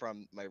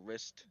from my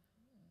wrist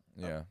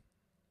up Yeah.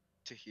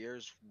 to here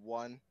is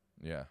one.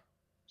 Yeah.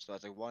 So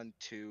that's like one,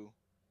 two,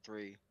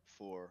 three,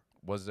 four,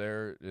 Is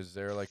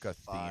there like a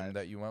theme five.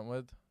 that you went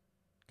with?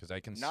 Because I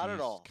can Not see at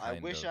all. I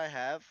kind wish of. I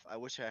have. I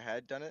wish I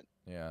had done it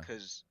Yeah.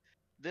 because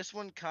this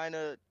one kind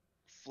of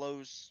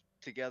flows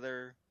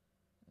together.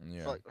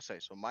 Yeah. Say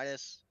so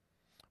minus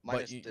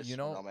But this one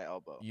on my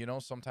elbow.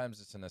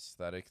 sometimes it's an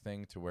aesthetic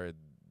thing to where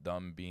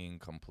them being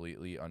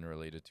completely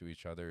unrelated to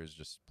each other is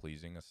just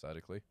pleasing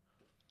aesthetically.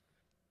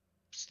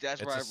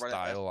 That's It's where a I run it.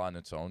 style on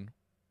its own.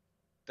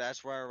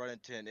 That's where I run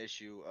into an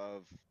issue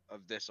of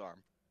this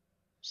arm.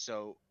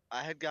 So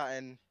I had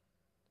gotten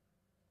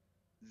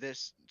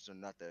this, so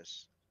not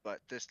this, but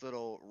this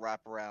little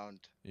wraparound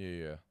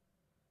Yeah.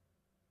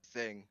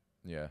 thing.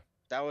 Yeah.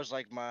 That was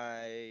like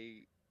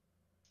my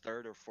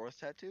third or fourth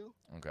tattoo,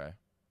 Okay.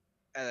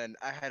 and then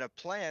I had a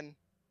plan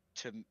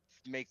to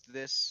make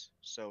this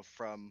so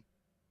from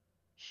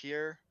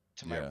here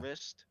to my Yeah.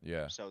 wrist.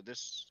 Yeah. So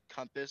this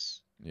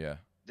compass, Yeah.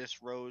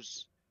 this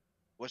rose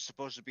was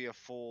supposed to be a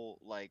full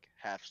like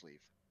half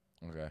sleeve.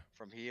 Okay.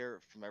 From here,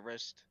 from my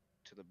wrist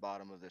to the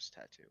bottom of this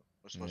tattoo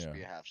was supposed to Yeah.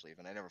 be a half sleeve,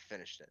 and I never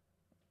finished it.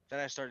 Then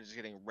I started just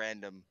getting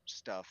random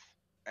stuff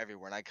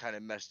everywhere, and I kind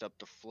of messed up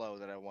the flow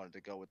that I wanted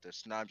to go with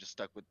this. Now I'm just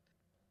stuck with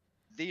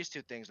these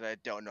two things that I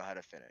don't know how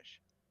to finish.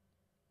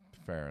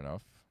 Fair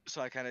enough.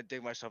 So I kind of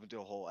dig myself into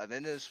a hole. And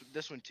then this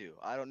one too.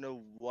 I don't know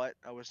what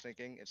I was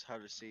thinking. It's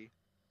hard to see,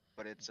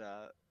 but it's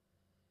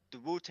the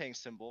Wu Tang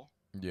symbol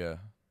Yeah.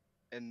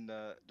 in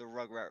the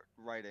Rugrat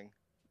writing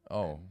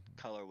Oh, and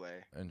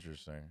colorway.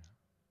 interesting.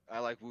 I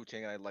like Wu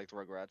Tang and I liked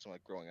Rugrats. I'm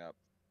like growing up,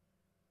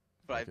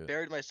 but I Fuck it.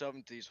 buried myself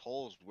into these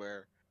holes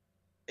where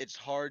it's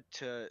hard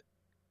to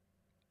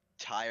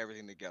tie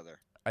everything together.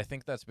 I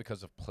think that's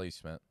because of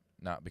placement,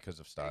 not because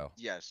of style.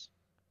 Yes,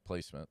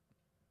 Placement.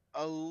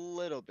 a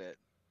little bit.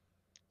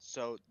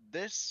 So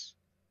this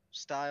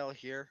style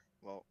here,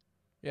 well,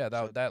 Yeah,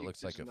 so that looks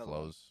there's like it another one.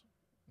 flows.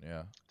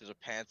 Yeah. There's a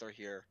panther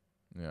here,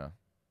 Yeah.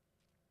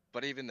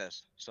 but even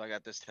this. So I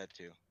got this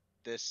tattoo.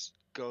 This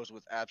goes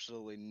with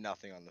absolutely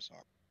nothing on this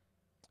arm.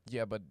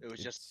 Yeah, but It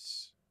was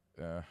just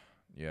it's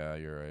yeah,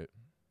 you're right.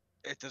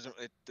 it doesn't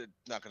it's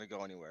not gonna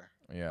go anywhere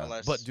Yeah. But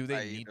unless do I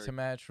they need either to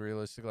match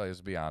realistically?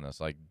 Let's be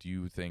honest. Like, do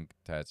you think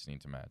tats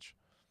need to match?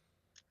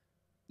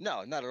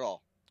 no, not at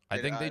all. I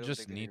think I they don't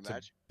just think they need need to to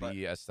match, but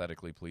be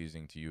aesthetically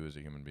pleasing to you as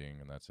a human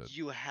being, and that's it.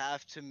 you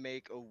have to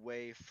make a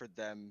way for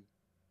them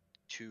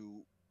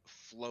to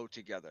flow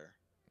together.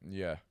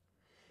 Yeah.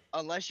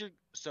 Unless you're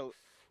so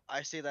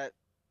I say that,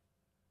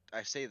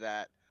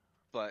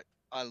 but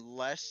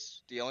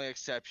unless the only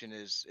exception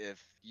is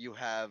if you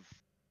have,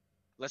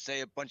 let's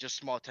say, a bunch of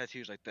small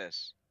tattoos like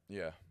this,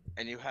 Yeah.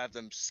 and you have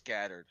them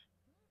scattered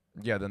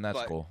Yeah, then that's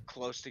but cool.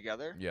 close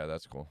together, Yeah,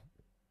 that's cool.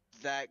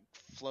 that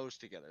flows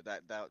together.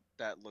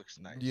 That looks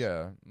nice.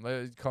 Yeah,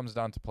 it comes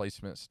down to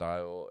placement,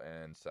 style,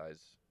 and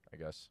size, I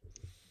guess.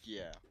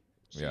 Yeah.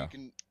 So you Yeah,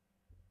 can,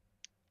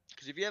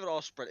 because if you have it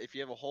all spread, if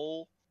you have a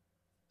whole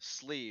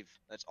sleeve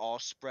that's all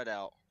spread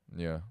out,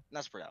 yeah,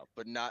 not spread out,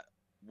 but not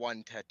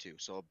one tattoo.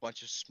 So a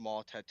bunch of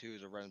small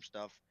tattoos or random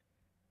stuff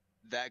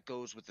that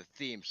goes with the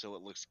theme, so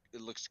it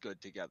looks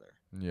good together,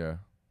 yeah,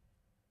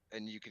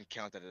 and you can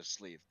count that as a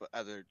sleeve. But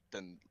other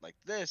than like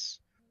this,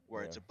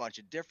 where yeah. it's a bunch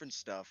of different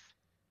stuff,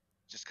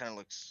 just kind of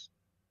looks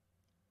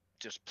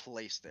just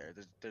placed there.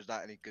 There's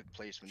not any good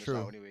placement. There's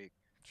not True, any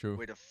true,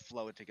 way to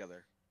flow it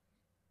together.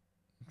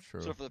 So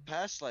true. for the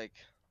past like,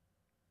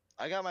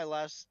 I got my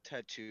last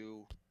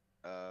tattoo,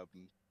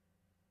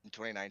 in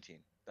 2019.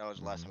 That was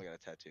the last Hmm. time I got a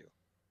tattoo,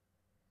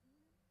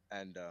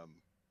 and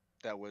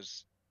that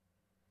was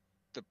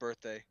the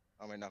birthday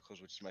on my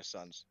knuckles, which is my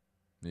son's.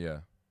 Yeah.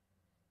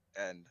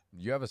 And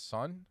You have a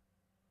son?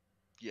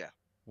 yeah,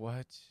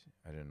 What?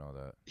 I didn't know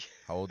that.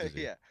 How old is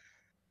he? yeah,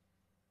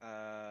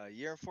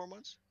 year and 4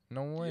 months,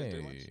 No year and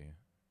 3 months. way.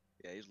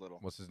 Yeah, he's little.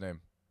 What's his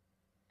name?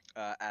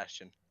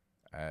 Ashton.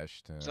 So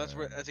Ashton.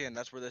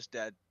 that's where this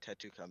dad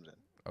tattoo comes in.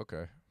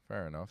 Okay,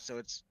 fair enough. So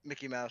it's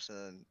Mickey Mouse and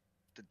then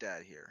the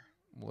dad here.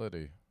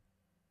 Liddy.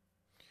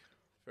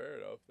 Fair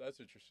enough. That's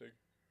interesting.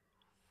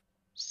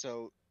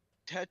 So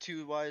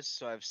tattoo wise,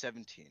 so I have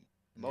 17.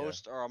 Yeah.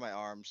 Most are on my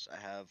arms. I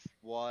have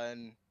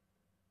one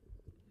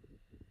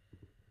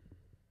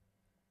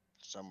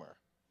somewhere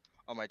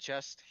on my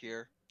chest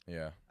here.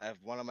 Yeah. I have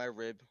one on my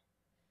rib,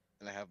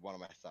 and I have one on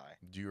my thigh.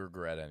 Do you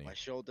regret My any?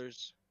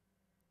 shoulders.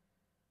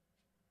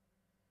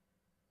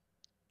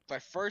 My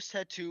first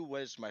tattoo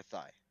was my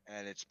thigh,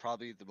 and it's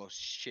probably the most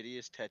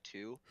shittiest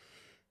tattoo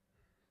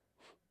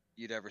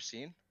you'd ever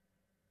seen.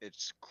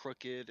 It's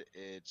crooked,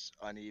 it's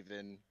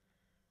uneven,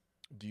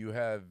 Do you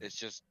have it's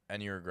just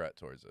any regret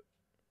towards it?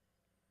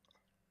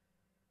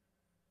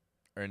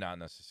 Or not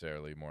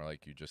necessarily, more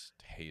like you just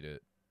hate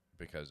it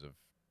because of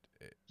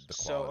the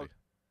so a quality.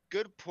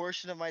 good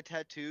portion of my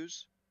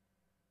tattoos.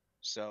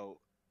 So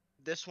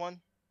this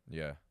one,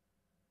 Yeah.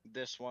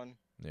 this one,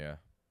 Yeah.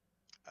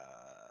 uh,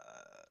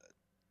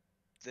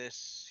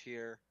 this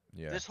here,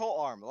 Yeah. this whole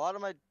arm. A lot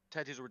of my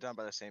tattoos were done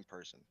by the same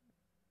person,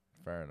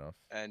 Fair enough.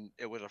 and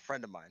it was a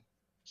friend of mine.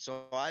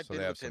 So I've So they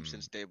been have with him some.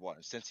 since day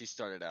one, since he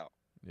started out.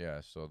 Yeah.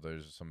 So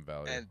there's some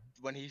value. And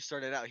when he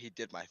started out, he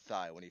did my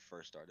thigh when he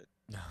first started,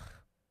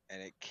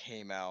 and it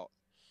came out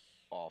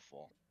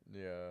awful.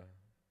 Yeah.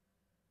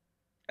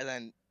 And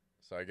then,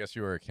 So I guess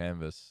you were a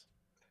canvas.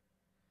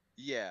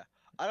 yeah,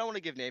 I don't want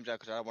to give names out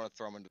because I don't want to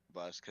throw him under the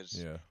bus because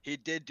Yeah. he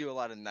did do a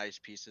lot of nice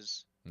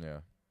pieces,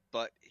 Yeah.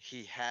 but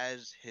he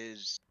has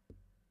his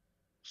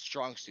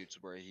strong suits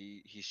where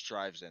he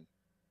strives in,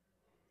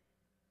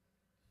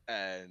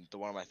 and the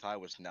one on my thigh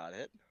was not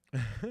it.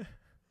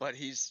 But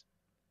he's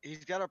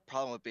got a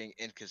problem with being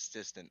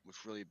inconsistent,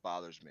 which really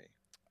bothers me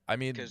I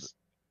mean, because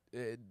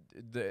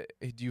do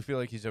you feel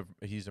like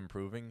he's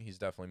improving? He's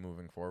definitely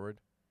moving forward,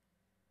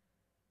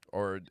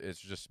 or it's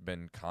just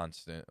been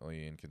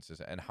constantly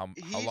inconsistent? And how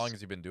long he's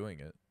has he been doing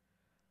it?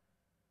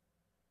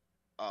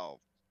 oh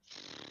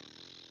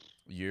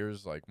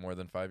Years, like more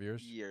than 5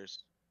 years?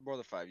 years, more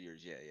than 5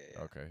 years. Yeah, yeah,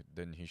 yeah. Okay,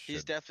 then he He's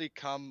should. definitely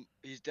come.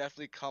 He's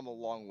definitely come a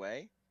long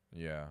way,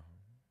 Yeah,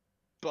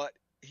 but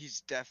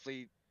he's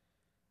definitely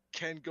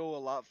can go a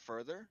lot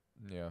further.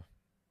 yeah,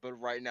 But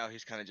right now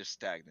he's kind of just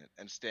stagnant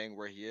and staying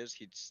where he is.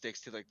 He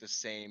sticks to like the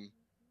same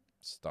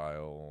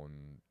style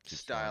and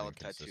keeps feeling style of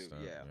tattoo.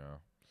 inconsistent. Yeah.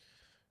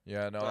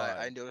 Yeah, yeah, no, But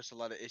I noticed a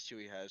lot of issue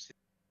he has.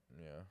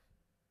 yeah,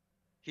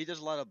 He does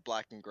a lot of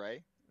black and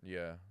gray,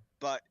 yeah,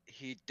 but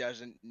he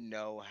doesn't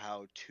know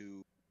how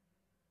to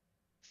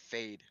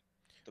fade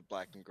the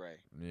black and gray.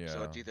 So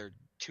yeah. it's either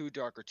too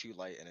dark or too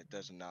light, and it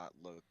does not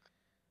look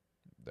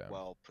Damn.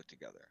 well put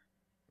together.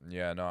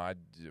 Yeah, no.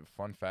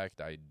 Fun fact: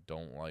 I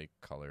don't like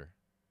color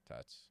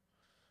tats.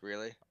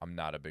 Really? I'm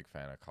not a big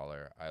fan of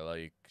color. I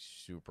like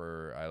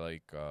super. I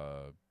like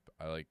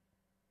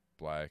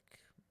black.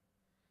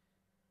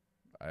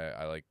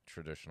 I like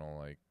traditional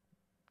like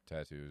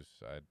tattoos.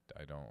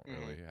 I don't Hmm.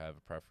 really have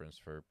a preference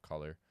for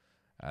color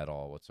at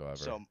all whatsoever.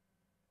 So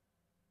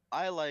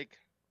I like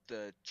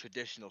the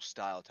traditional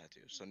style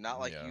tattoo. So not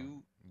like Yeah,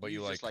 you. but you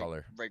You like just like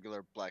color.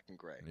 regular black and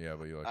gray. Yeah,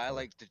 but you like I color.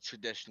 like the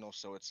traditional,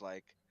 so it's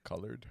like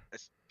Colored.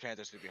 this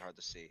panther's gonna be hard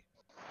to see,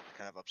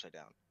 kind of upside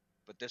down.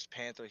 But this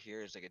panther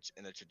here is like it's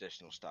in a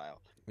traditional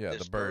style. Yeah, the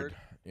This bird.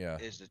 bird Yeah,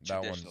 is the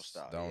traditional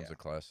style, that one's yeah. a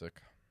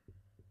classic.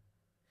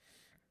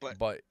 But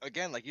But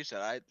again, like you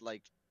said, I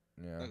like.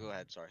 yeah, Oh, go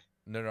ahead. Sorry.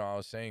 no, I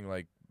was saying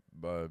like,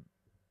 uh,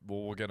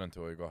 we'll get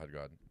into it. Go ahead,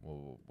 God.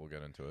 We'll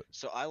get into it.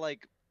 So I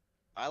like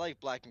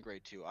black and gray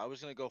too. I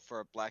was gonna go for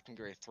a black and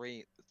gray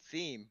three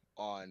theme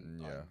on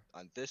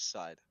Yeah, this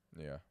side,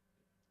 yeah,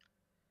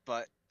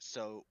 but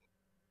so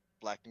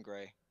black and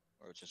gray,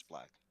 or it's just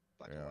black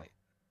and yeah. white,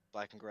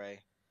 black and gray.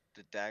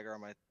 The dagger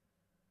on my, I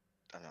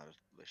don't know how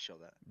to show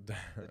that.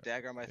 The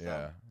dagger on my thumb,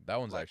 Yeah, that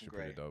one's black and actually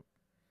pretty gray. dope.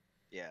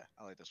 Yeah,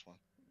 I like this one.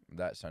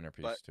 That But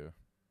centerpiece too.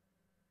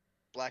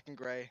 black and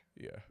gray,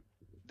 Yeah.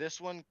 This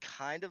one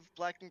kind of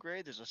black and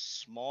gray. There's a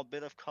small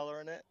bit of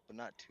color in it, but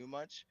not too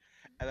much.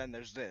 And then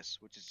there's this,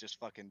 which is just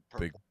fucking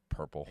Big purple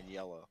purple. and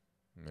yellow.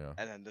 Yeah.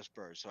 And then this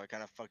bird. So I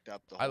kind of fucked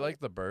up the I whole like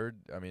the bird.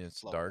 I mean, it's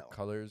flow of dark that one.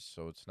 colors,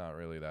 so it's not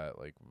really that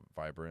like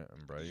vibrant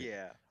and bright.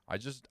 Yeah.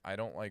 I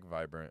don't like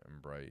vibrant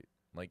and bright.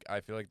 Like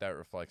I feel like that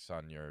reflects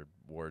on your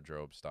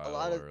wardrobe A style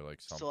lot of or like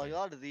so like something. a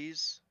lot of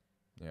these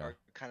Yeah. are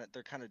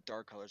they're kind of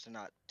dark colors. They're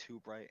not too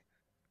bright.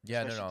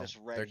 Yeah, no, Especially no. this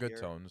red They're good here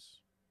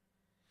tones.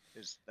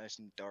 is nice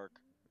and dark.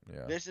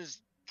 Yeah. This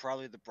is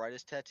probably the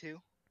brightest tattoo,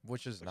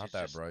 Which is which not is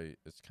that just bright.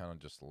 It's kind of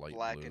just light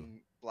blue.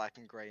 black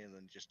and gray and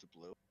then just a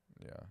blue.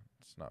 Yeah,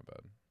 it's not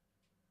bad.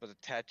 But the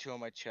tattoo on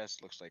my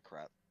chest looks like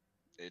crap.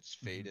 It's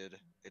faded.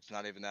 It's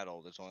not even that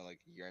old. It's only like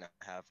a year and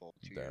a half old,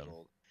 2 years Damn.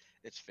 old.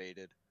 It's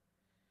faded.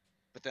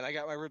 But then I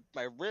got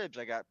my ribs.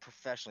 I got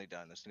professionally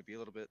done. It's gonna be a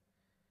little bit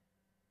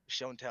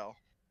show and tell.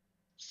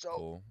 So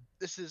Cool.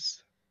 this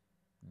is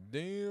a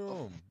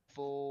Damn.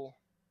 full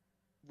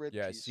rib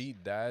Yeah, piece. see,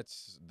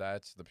 that's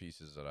the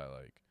pieces that I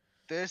like.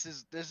 This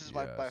is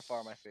my by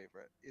far my Yes.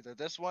 favorite. Either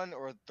this one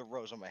or the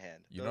rose on my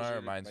hand. You know Those what it are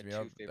reminds my me two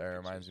of? That favorite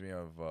reminds pieces. me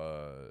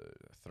of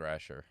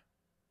Thrasher.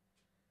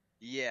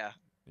 Yeah,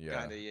 Yeah.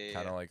 kinda. Yeah,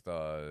 Kind yeah. of like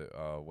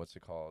the what's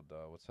it called?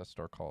 What's that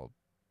store called?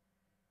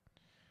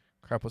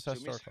 Crap, what's that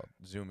store Zoomies. called?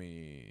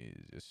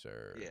 Zoomies, yes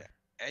sir. Yeah,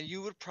 and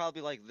you would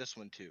probably like this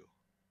one too.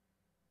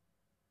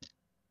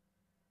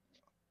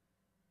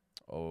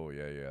 Oh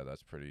yeah, yeah,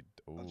 that's pretty.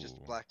 Of just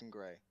Ooh, black and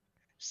gray.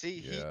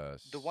 See,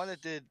 the one that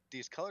yes. did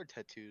these colored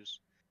tattoos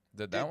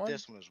Did that did one?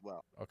 this one as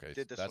well. Okay,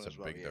 Did this that's one a as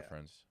well, big yeah.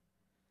 difference.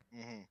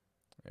 hmm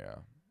Yeah.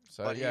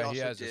 So But he yeah, he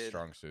also has his did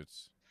strong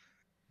suits.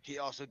 he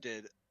also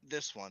did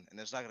this one, and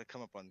it's not gonna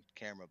come up on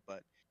camera,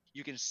 but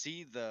you can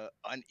see the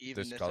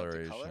unevenness of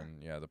the color.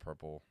 Discoloration, yeah, the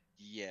purple.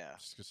 Yeah,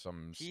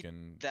 Some he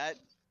skin. that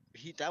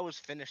that was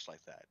finished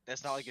like that.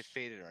 That's not like it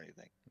faded or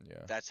anything.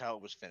 Yeah. That's how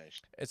it was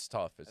finished. It's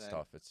tough. And It's then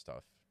tough. It's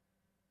tough.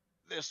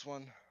 this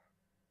one,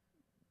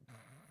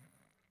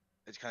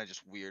 it's kind of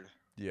just weird.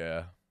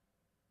 Yeah.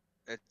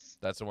 It's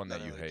That's the one that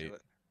nothing you really to hate.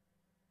 it.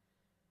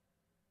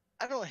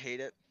 I don't hate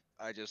it.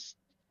 I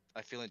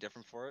feel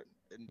indifferent for it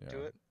Yeah.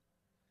 into it.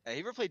 Hey, you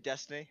ever played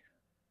Destiny?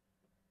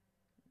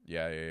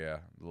 Yeah, yeah, yeah.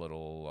 The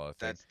little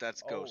thing.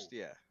 That's Oh, Ghost.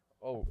 Yeah.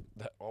 oh,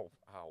 that. Oh,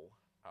 ow,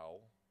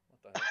 ow.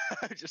 What the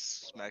heck? I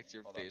just Hold on, smacked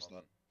your hold on, face. hold In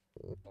on,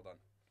 hold on.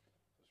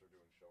 Because we're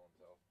doing show and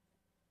tell.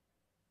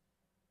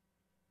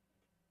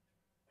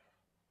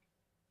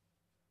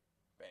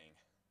 Bang.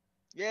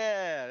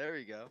 Yeah, there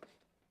we go.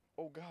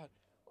 Oh God.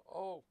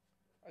 Oh,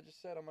 I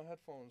just sat on my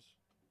headphones.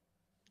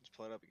 Let's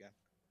pull it up again.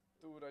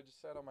 Dude, I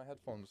just sat on my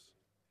headphones.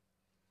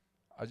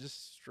 I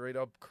just straight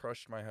up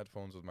crushed my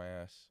headphones with my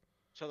ass.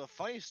 So the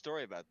funny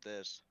story about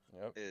this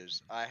Yep.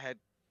 is I had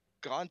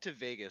gone to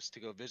Vegas to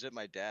go visit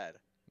my dad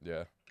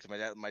Yeah.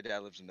 because my dad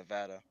lives in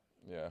Nevada.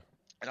 Yeah.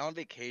 And on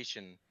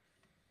vacation,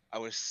 I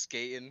was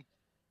skating.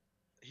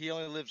 He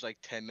only lives like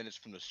 10 minutes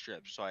from the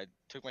strip, so I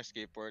took my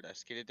skateboard. I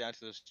skated down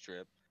to the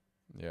strip,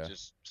 Yeah.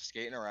 just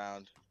skating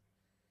around.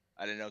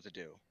 I didn't know what to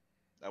do.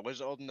 I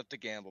was old enough to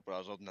gamble, but I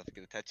was old enough to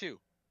get a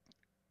tattoo.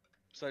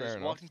 So I Fair just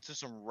enough. walked into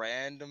some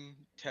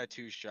random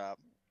tattoo shop,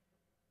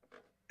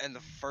 and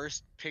the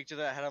first picture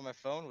that I had on my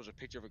phone was a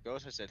picture of a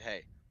ghost. I said,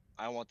 "Hey,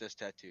 I want this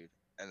tattooed,"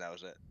 and that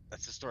was it.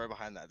 That's the story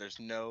behind that. There's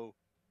no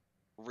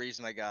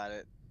reason I got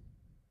it.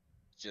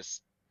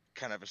 Just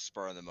kind of a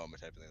spur in the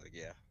moment type of thing. Like,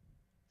 yeah,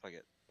 fuck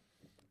it.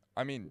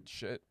 I mean,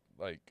 shit.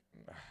 Like,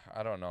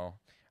 I don't know.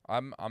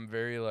 I'm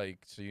very like.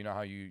 So you know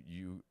how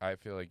you I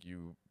feel like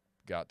you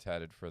got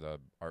tatted for the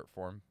art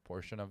form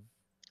portion of what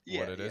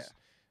Yeah, it yeah. is.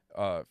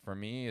 For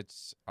me,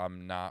 it's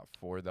I'm not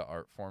for the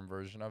art form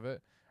version of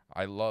it.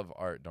 I love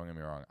art. Don't get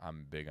me wrong.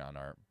 I'm big on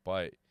art,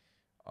 but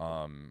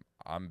I'm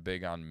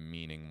big on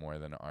meaning more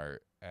than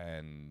art.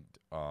 And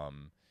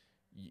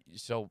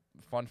so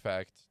fun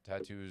fact: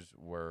 tattoos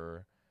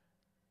were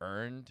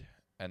earned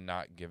and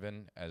not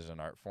given as an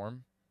art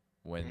form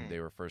when hmm they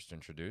were first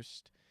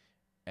introduced,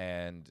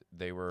 and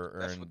they were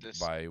That's what earned this.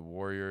 by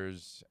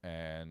warriors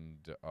and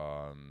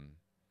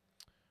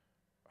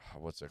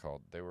what's it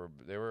called? They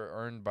were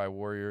earned by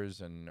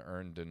warriors and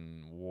earned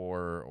in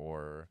war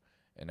or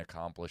in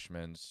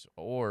accomplishments,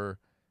 or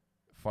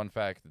fun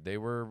fact, they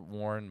were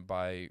worn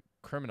by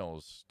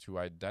criminals to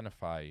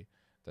identify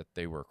that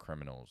they were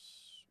criminals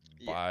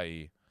Yeah.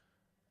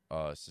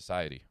 by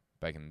society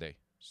back in the day.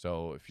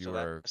 So if you So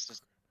were that's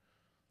just,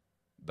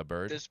 the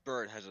bird, this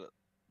bird has a.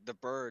 The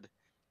bird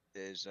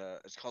is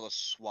it's called a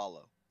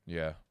swallow.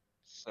 yeah,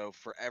 So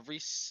for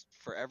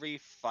every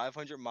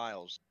 500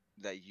 miles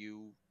that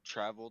you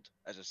traveled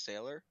as a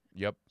sailor,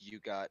 yep. you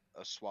got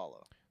a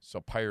swallow. So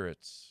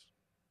pirates,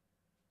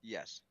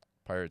 Yes.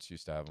 pirates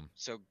used to have them.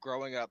 So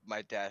growing up,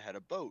 my dad had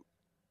a boat.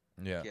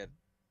 Yeah, He had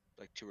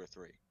like two or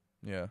three.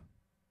 yeah,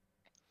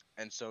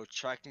 And so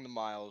tracking the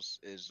miles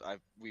is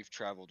we've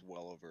traveled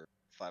well over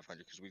 500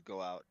 because we'd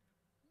go out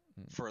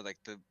mm, for like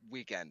the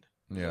weekend.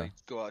 yeah, Literally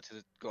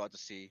go out to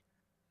sea,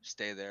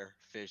 stay there,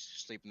 fish,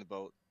 sleep in the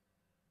boat,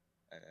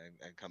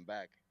 and come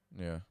back.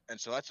 yeah, And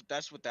so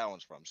that's what that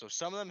one's from. So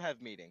some of them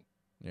have meaning.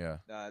 Yeah.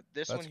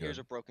 This one That's here is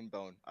good. a broken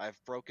bone. I've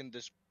broken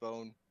this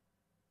bone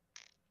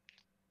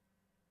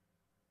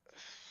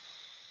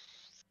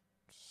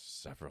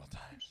Several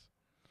times.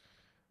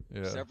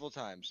 Yeah. several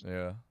times,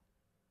 Yeah.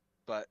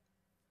 but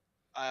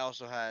I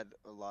also had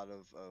a lot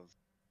of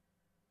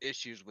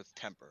issues with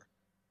temper.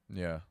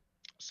 Yeah.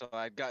 So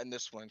I'd gotten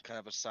this one kind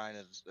of a sign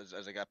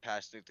as I got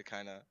past it to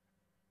kind of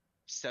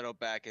settle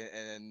back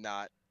and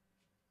not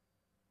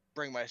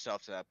bring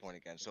myself to that point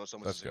again. So it's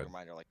almost That's as a good.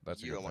 reminder, like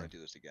That's a you good don't want thing. to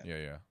do this again. Yeah,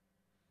 yeah.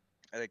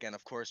 And again,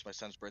 of course, my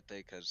son's birthday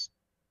because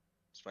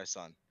it's my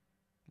son.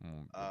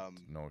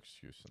 No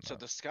excuse in So that.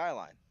 the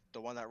skyline,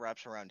 the one that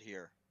wraps around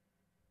here,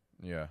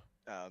 Yeah.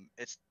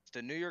 it's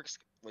the New York.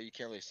 Well, you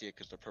can't really see it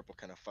because the purple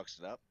kind of fucks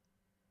it up,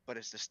 but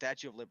it's the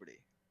Statue of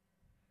Liberty.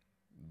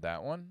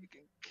 That one? You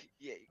can,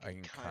 yeah, you I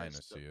can can kind of kind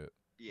of see it.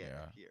 yeah,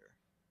 Yeah. here.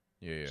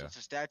 Yeah, So yeah. it's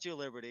the Statue of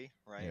Liberty,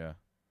 right? Yeah.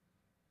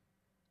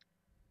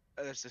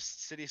 And it's the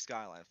city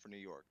skyline for New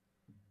York,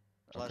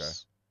 Okay.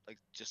 plus like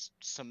just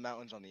some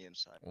mountains on the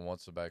inside. Well,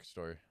 what's the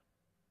backstory?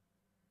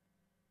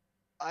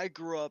 I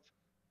grew up.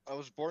 I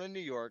was born in New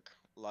York.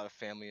 A lot of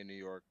family in New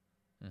York.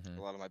 A Mm-hmm.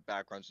 lot of my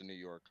background's in New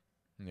York.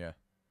 Yeah.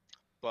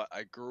 But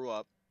I grew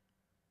up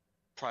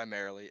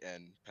primarily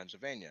in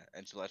Pennsylvania,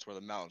 and so that's where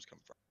the mountains come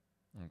from.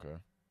 Okay.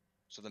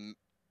 So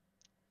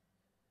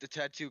the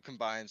tattoo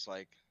combines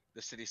like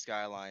the city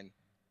skyline,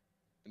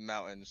 the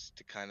mountains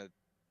to kind of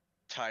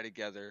tie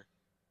together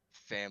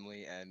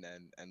family and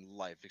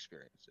life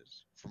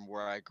experiences from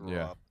where I grew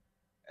Yeah. up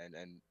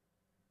and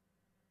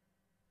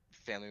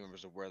family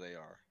members of where they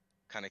are.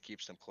 Kind of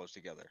keeps them close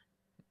together.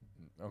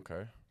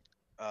 Okay.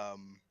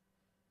 Um,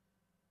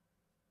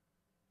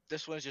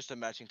 this one is just a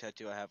matching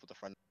tattoo I have with a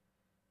friend.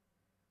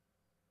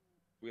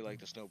 We like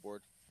to snowboard,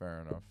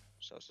 Fair enough.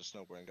 so it's the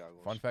snowboarding Fun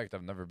goggles. fact,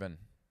 I've never been.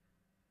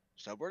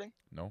 Snowboarding?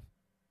 No?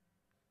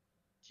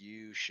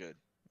 You should.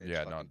 It's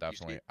Yeah, no, fucking.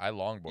 definitely. You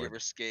I ever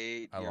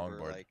skate? I You ever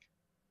longboard. like?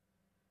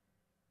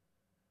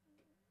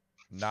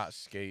 Not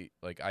skate.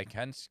 Like I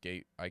can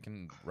skate. I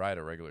can ride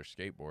a regular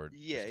skateboard.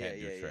 Yeah, Just yeah, can't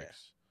do yeah, yeah.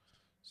 tricks.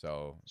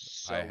 So I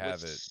So with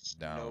have it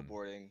down.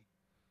 snowboarding,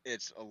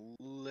 it's a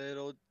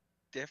little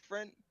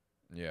different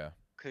Yeah.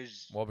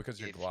 because Well, because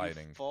you're if you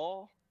gliding,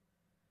 fall,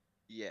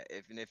 yeah,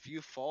 if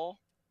you fall,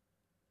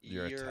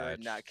 you're you're not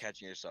attached.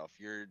 catching yourself.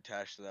 You're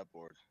attached to that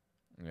board.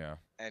 Yeah.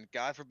 And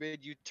God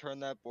forbid you turn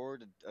that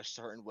board a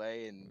certain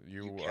way and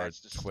you You are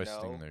catch the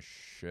twisting snow. the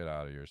shit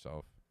out of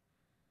yourself.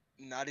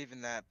 Not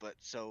even that, but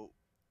so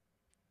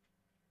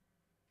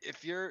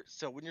if you're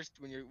so when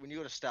you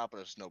go to stop on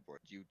a snowboard,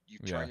 you Yeah.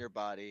 turn your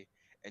body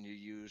and you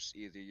use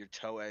either your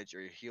toe edge or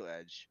your heel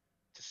edge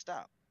to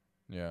stop.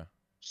 Yeah.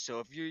 So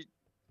if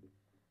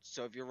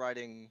you're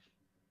riding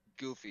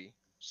goofy,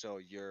 so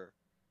your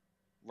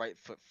right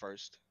foot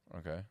first,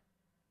 Okay.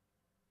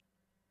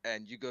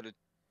 and you go to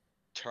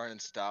turn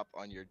and stop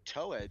on your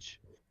toe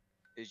edge,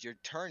 is you're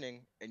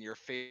turning and you're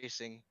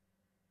facing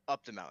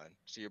up the mountain,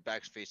 so your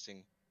back's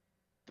facing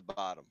the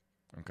bottom,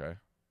 Okay.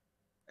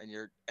 and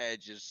your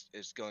edge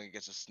is going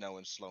against the snow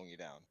and slowing you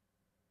down.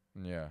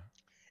 Yeah.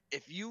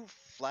 If you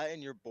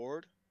flatten your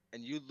board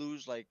and you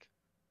lose like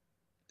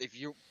if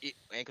your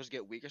ankles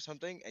get weak or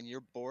something and your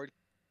board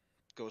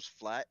goes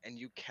flat and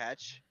you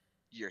catch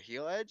your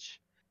heel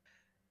edge,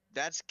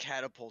 that's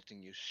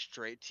catapulting you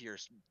straight to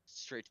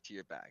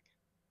your back.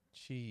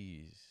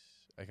 Jeez.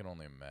 I can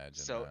only imagine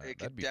So that. it could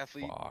That'd be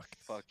definitely fucked.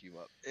 fuck you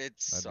up. It That'd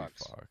be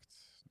sucks. fucked,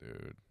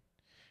 dude.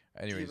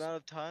 The Anyways, amount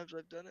of times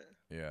I've done it,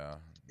 yeah.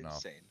 No,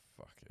 insane.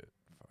 fuck it.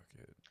 Fuck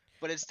it.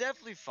 But it's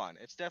definitely fun.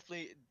 It's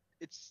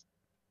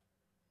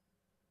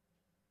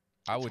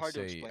I it's would hard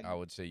to say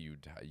explain.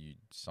 you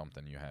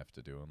something you have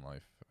to do in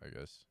life, I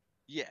guess.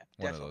 Yeah,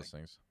 One of definitely. those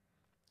things.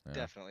 Yeah.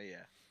 Definitely,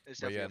 yeah. It's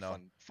But definitely yeah, a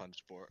no. fun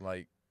sport.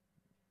 Like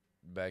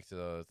back to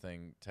the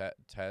thing,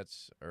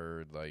 tats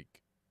are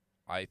like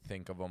I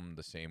think of them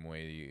the same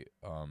way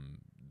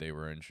they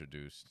were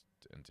introduced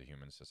into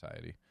human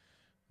society.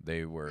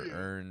 They were Yeah.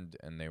 earned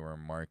and they were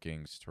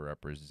markings to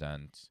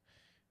represent,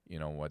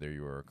 whether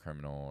you were a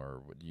criminal or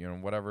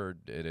whatever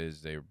it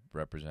is they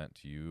represent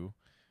to you.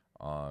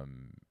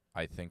 Um,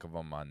 I think of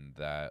them on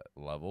that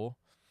level.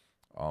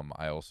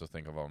 I also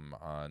think of them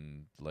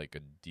on like a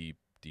deep,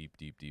 deep,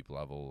 deep, deep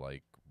level,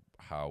 like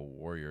how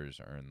warriors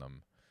earn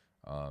them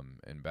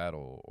in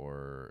battle,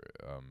 or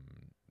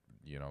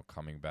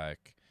coming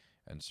back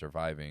and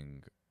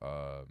surviving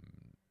a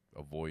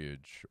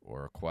voyage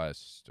or a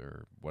quest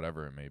or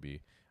whatever it may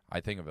be. I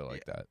think of it Yeah.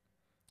 like that.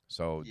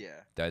 So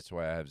Yeah. that's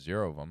why I have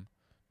zero of them,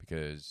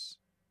 because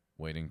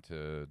waiting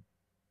to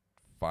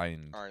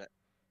find, Aren't it?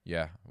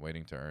 yeah,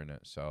 waiting to earn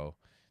it. So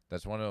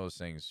that's one of those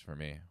things for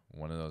me.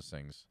 One of those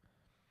things.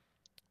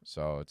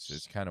 So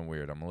it's kind of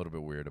weird. I'm a little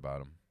bit weird about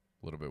them.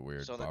 A little bit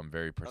weird, So but I'm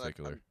very on the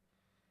particular.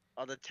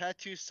 on the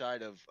tattoo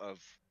side of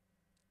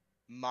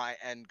my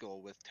end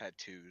goal with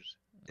tattoos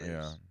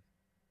Yeah. is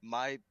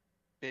my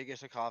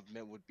biggest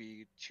accomplishment would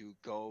be to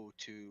go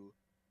to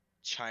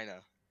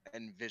China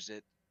and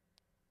visit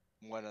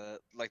one of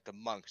like the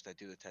monks that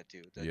do the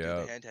tattoo, that do the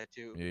Yep. hand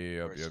tattoo, Yep.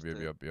 where it's Yep. just Yep.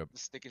 Yep. Yep. the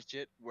stick and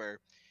shit, where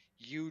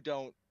you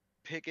don't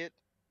pick it,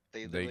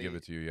 They They give literally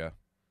it to you, yeah.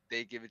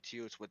 they give it to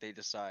you. It's what they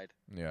decide,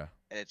 Yeah.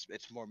 and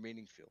it's more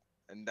meaningful.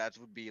 And that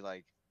would be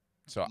like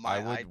So I my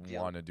would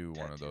ideal want to do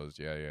one of tattoo. those.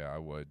 Yeah, yeah, I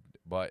would.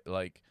 But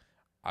like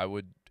I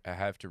would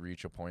have to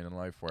reach a point in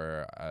life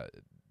where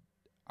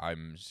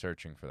I'm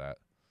searching for that.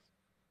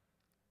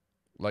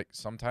 Like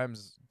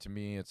sometimes to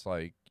me it's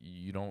like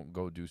you don't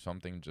go do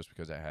something just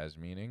because it has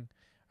meaning.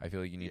 I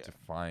feel like you need Yeah. to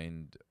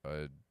find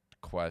a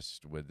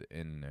quest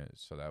within it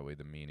so that way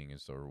the meaning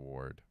is the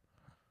reward.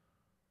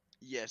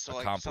 Yeah. So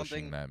like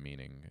Accomplishing that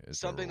meaning is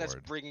the something that's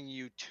reward. bringing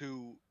you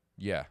to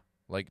Yeah.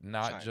 Like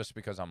not China. just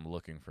because I'm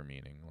looking for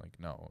meaning. Like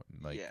no,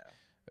 like Yeah.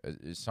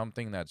 is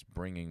something that's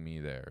bringing me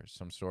there.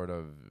 Some sort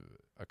of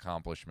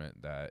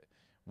accomplishment that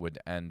would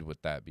end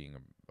with that being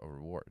a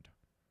reward.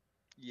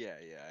 Yeah.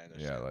 Yeah. I Yeah,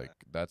 understand like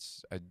that.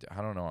 that's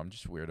I don't know. I'm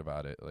just weird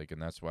about it. Like,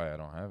 and that's why I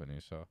don't have any.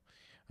 So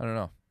I don't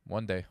know.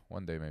 One day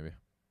maybe.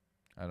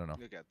 I don't know.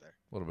 You'll get there.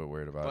 A little bit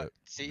weird about But it.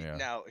 see, Yeah,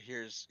 now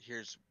here's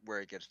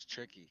where it gets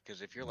tricky.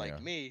 Because if you're like yeah.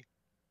 me,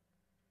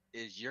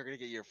 is you're gonna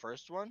get your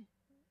first one,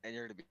 and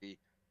you're gonna be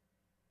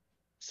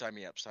sign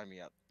me up,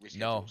 reschedule,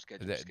 No,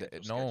 schedule, schedule,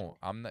 no. schedule.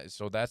 I'm not.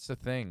 So that's the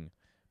thing,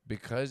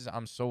 because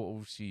I'm so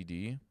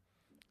OCD.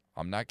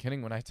 I'm not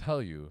kidding when I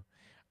tell you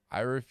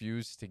I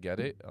refuse to get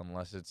it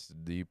unless it's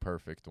the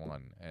perfect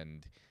one,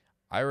 and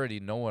I already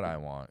know what I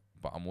want,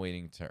 but I'm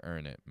waiting to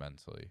earn it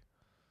mentally.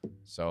 Now,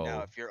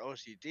 So if you're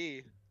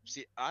OCD,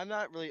 see, I'm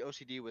not really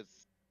OCD with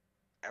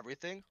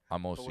everything,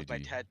 I'm but OCD, with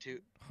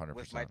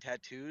my 100%.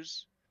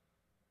 tattoos,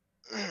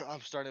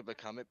 I'm starting to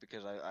become it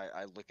because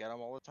I look at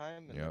them all the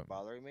time and they're Yep,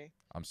 bothering me.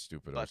 I'm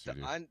stupid But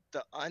OCD.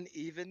 the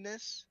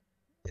unevenness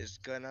is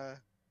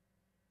gonna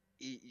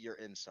eat your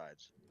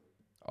insides.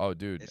 Oh,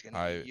 dude, It's gonna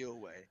eat I you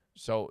away.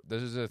 so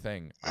this is the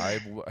thing.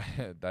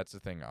 That's the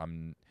thing.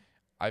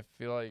 I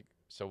feel like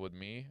so with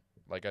me,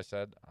 like I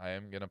said, I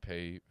am gonna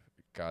pay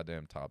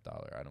goddamn top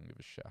dollar. I don't give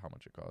a shit how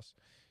much it costs.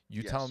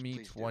 You tell Yes, me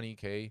please do.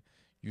 20K,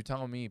 you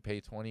tell me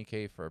pay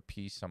 20K for a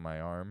piece on my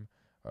arm,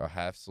 or a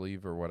half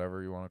sleeve or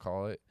whatever you want to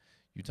call it.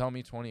 You tell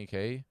me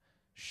 20K,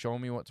 show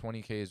me what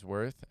 20K is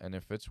worth, and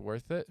if it's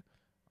worth it,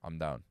 I'm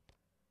down.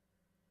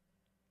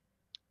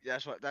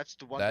 That's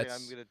the one thing I'm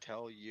That's gonna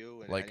tell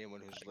you and like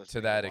anyone who's to listening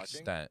or that watching.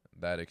 extent,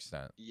 that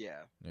extent.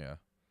 Yeah, Yeah.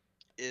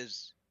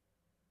 is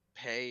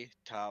pay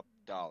top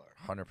dollar.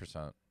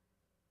 100%.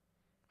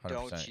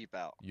 Don't 100%. cheap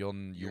out. You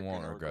You're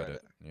won't gonna regret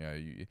regret it.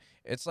 it. Yeah,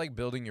 it's like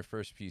building your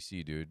first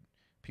PC, dude.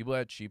 People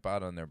that cheap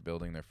out on their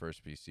building their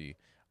first PC.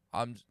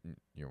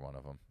 You're one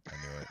of them. I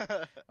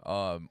knew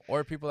it.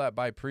 Or people that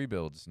buy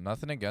pre-builds.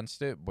 Nothing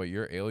against it, but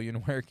your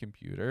Alienware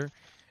computer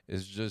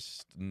is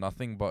just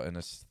nothing but an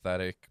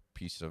aesthetic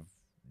piece of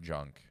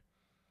junk.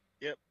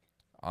 Yep.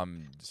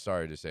 I'm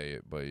sorry to say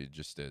it, but it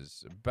just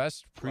is.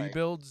 Best Right.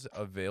 pre-builds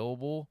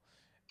available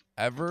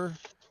ever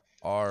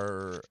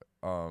are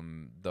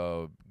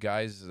the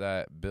guys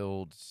that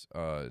build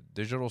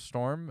Digital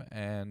Storm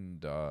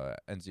and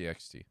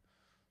NZXT.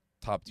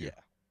 Top tier.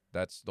 Yeah.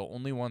 That's the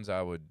only ones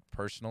I would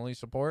personally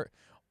support.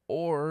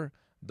 Or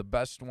the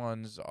best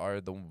ones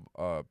are the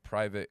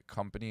private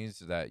companies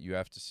that you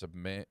have to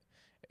submit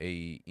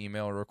a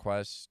email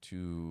request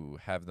to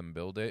have them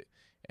build it,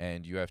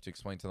 and you have to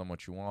explain to them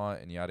what you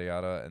want and yada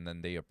yada, and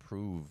then they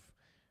approve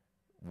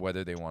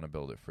whether they want to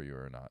build it for you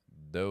or not.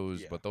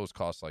 Yeah. But those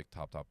cost like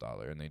top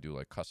dollar, and they do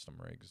like custom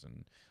rigs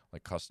and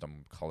like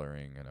custom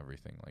coloring and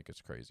everything. Like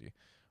it's crazy.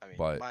 I mean,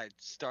 But my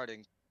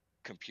starting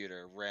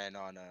computer ran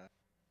on a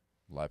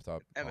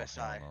laptop, oh hell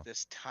MSI, no,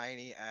 this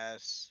tiny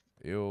ass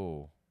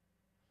ew,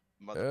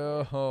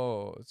 motherboard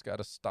oh, it's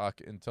got a stock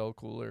Intel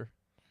cooler,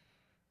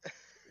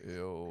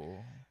 ew,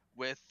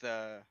 with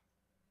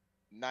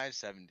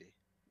 970.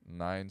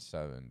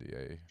 970,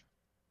 eh?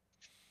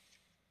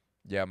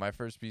 Yeah, my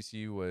first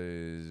PC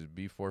was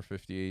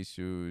B450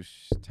 Asus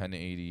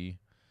 1080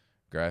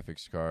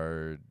 graphics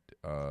card,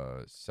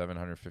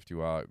 750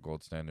 watt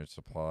gold standard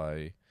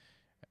supply,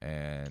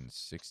 and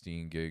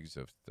 16 gigs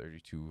of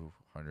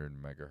 3200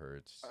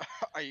 megahertz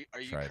Are you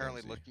Trident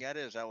currently Z. looking at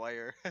it? Is that why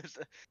you're?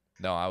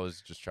 No, I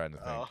was just trying to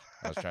Oh, think.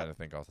 I was trying to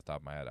think off the top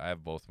of my head. I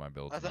have both my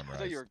builds I thought you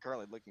memorized. were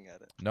currently looking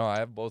at it. No, I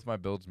have both my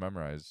builds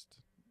memorized.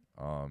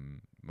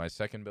 My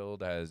second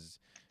build has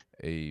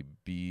a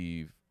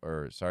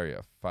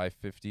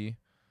 550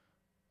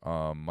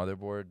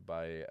 motherboard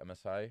by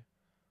MSI.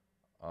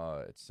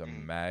 It's a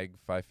Mhm. Mag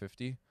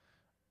 550.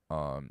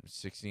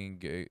 16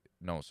 gig,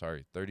 no,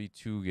 sorry,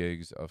 32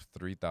 gigs of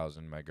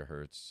 3000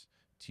 megahertz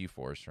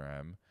T-Force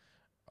RAM.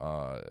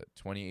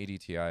 2080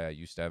 Ti. I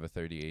used to have a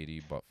 3080,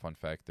 but fun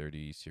fact,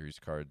 30 series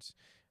cards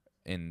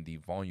in the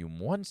Volume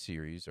 1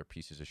 series are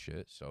pieces of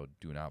shit, so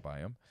do not buy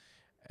them.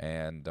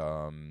 And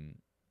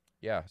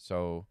yeah,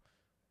 so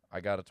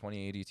I got a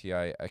 2080 Ti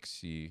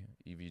XC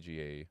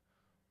EVGA,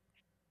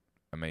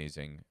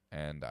 amazing,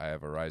 and I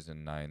have a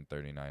Ryzen 9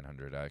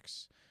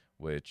 3900X,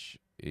 which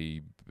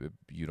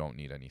you don't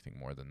need anything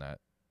more than that.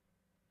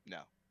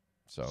 No.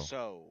 So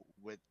So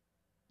with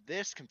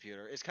this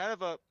computer, it's kind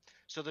of a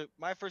so the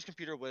my first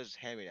computer was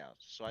hand-me-downs.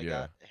 So I yeah,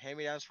 got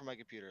hand-me-downs for my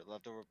computer,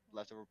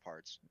 leftover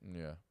parts,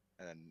 yeah,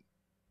 and then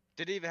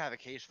Didn't even have a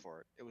case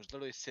for it. It was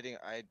literally sitting.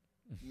 I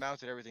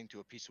mounted everything to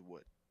a piece of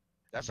wood.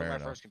 That's what Fair my enough.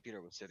 first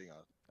computer was sitting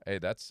on. Hey,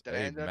 that's Then I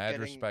a ended up mad getting.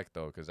 respect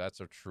though, because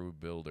that's a true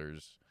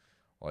builder's,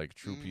 like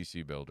true Mm,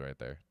 PC build right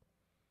there.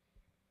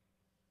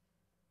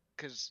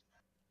 Cause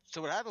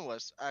so what happened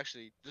was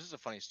actually this is a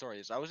funny story.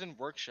 Is I was in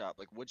workshop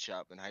like wood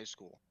shop in high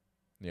school,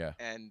 Yeah,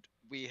 and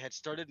we had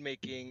started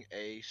making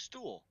a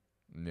stool.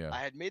 yeah, I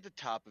had made the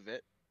top of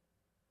it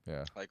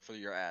yeah. like for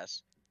your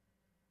ass.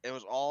 It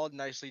was all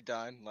nicely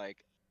done.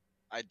 Like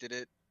I did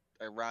it.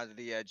 I rounded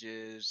the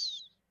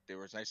edges. They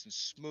were nice and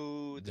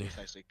smooth. It Yeah. was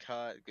nicely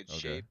cut, good Okay.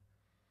 shape.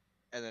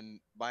 And then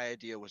my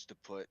idea was to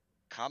put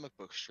comic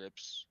book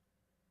strips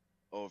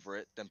over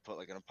it, then put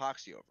like an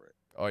epoxy over it.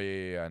 Oh yeah,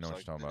 yeah, yeah. I know So what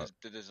like you're talking about.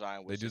 the design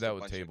They was do just a that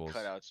with bunch of tables.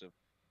 cutouts of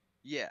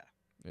yeah.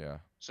 Yeah.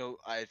 So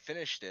I had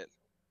finished it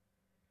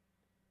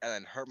and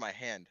then hurt my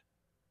hand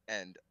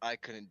and I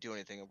couldn't do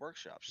anything in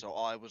workshop. So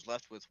all I was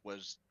left with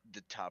was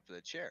the top of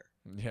the chair.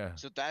 Yeah.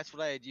 So that's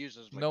what I had used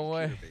as my No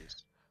way. computer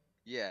base.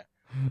 Yeah.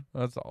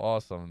 That's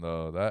awesome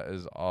though. That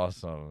is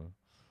awesome.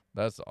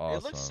 That's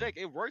It looked awesome. sick.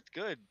 It worked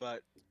good,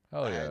 but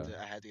Hell yeah.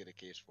 I had to get a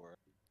case for it.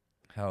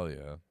 Hell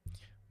yeah.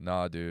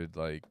 Nah, dude.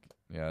 Like,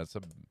 yeah, it's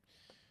a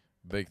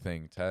big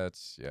thing.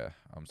 Tats. Yeah,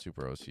 I'm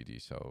super OCD.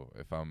 So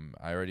if I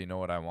already know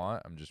what I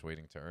want. I'm just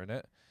waiting to earn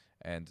it,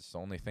 and it's the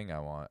only thing I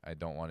want. I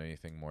don't want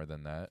anything more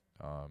than that.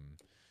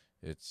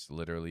 It's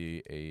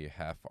literally a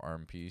half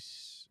arm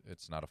piece.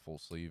 It's not a full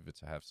sleeve.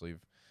 It's a half sleeve,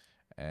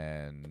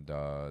 and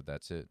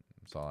that's it.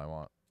 That's all I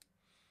want.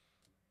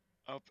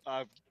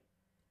 I'm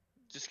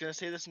just gonna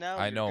say this now.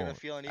 I You're gonna know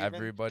feel uneven.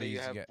 The day you everybody's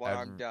have one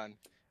arm done.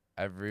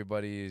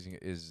 everybody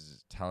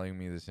is telling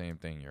me the same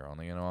thing. You're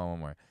only gonna want one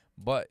more.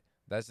 But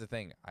that's the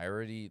thing. I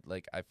already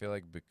like. I feel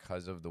like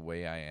because of the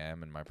way I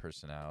am and my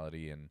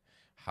personality and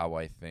how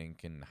I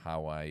think and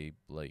how I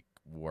like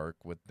work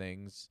with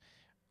things,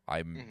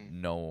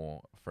 Hmm.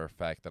 know for a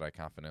fact that I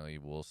confidently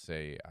will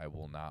say I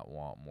will not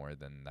want more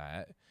than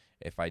that.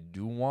 If I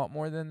do want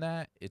more than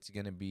that, it's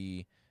gonna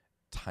be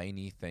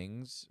tiny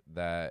things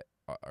that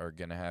are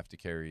gonna have to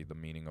carry the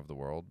meaning of the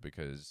world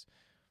because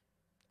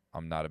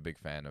I'm not a big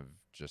fan of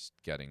just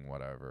getting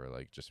whatever,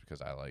 like just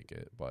because I like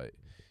it. But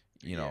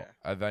Yeah.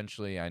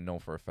 eventually, I know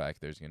for a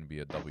fact there's gonna be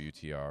a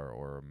WTR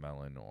or a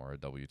melon or a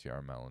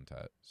WTR melon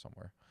tat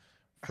somewhere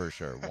for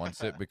sure.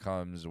 Once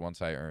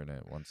I earn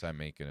it, once I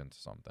make it into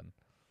something.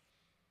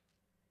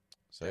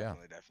 So yeah,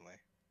 Definitely, definitely.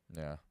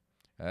 yeah,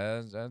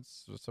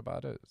 that's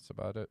about it. That's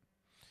about it.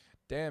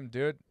 Damn,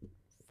 dude,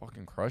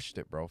 fucking crushed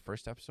it, bro.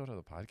 First episode of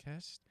the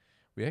podcast,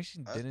 we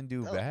actually didn't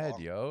do That was bad, long.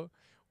 yo.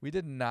 We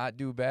did not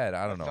do bad.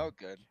 I don't That know. felt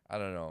good. I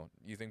don't know.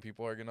 You think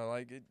people are gonna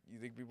like it? You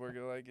think people are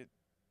gonna like it?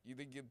 You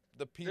think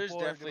the There's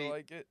people are gonna definitely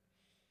like it?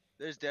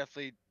 there's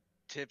definitely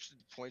tips and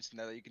points in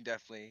there that you can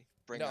definitely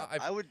bring No, up.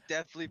 I. I would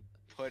definitely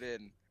put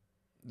in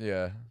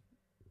Yeah.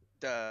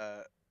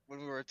 the when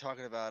we were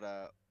talking about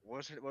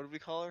what did we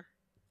call her?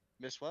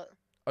 Miss what?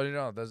 Oh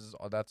no,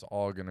 that's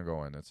all gonna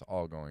go in. It's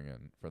all going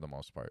in for the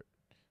most part.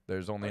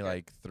 There's only Okay.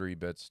 like 3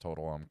 bits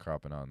total. I'm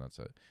cropping on. That's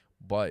it.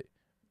 But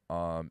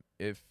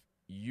if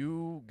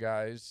you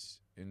guys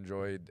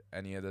enjoyed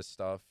any of this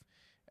stuff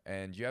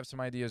and you have some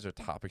ideas or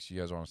topics you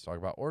guys want us to talk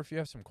about, or if you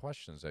have some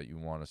questions that you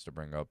want us to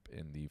bring up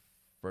in the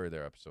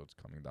further episodes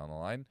coming down the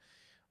line,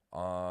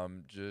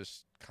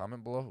 just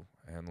comment below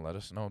and let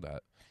us know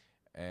that.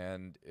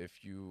 And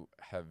if you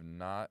have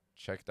not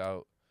checked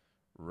out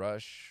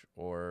Rush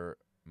or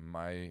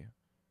my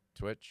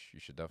Twitch, you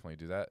should definitely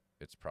do that.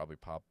 It's probably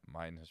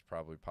mine has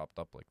probably popped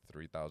up like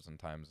 3,000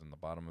 times in the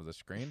bottom of the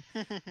screen.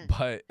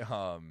 But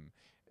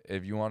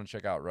if you want to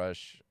check out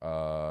Rush,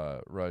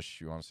 Rush,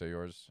 you want to say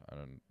yours? I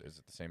don't. Is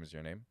it the same as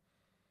your name?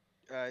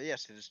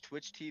 Yes, it is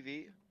Twitch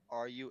TV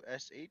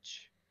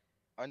RUSH_SKOOTKID.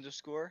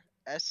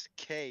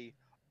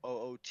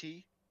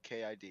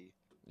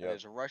 That Yep.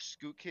 is Rush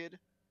Scoot Kid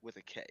with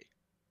a K.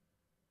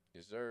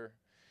 Yes, sir.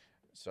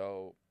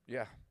 So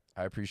yeah,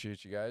 I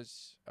appreciate you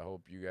guys. I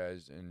hope you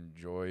guys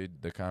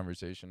enjoyed the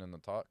conversation and the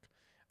talk.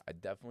 I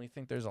definitely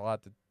think there's a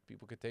lot that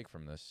people could take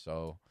from this.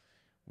 So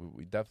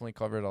we definitely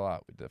covered a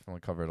lot. We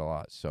definitely covered a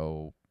lot.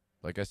 So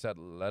like I said,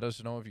 let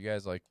us know if you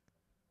guys like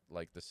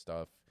this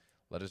stuff.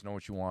 Let us know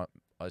what you want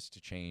us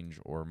to change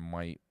or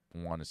might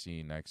want to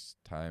see next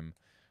time.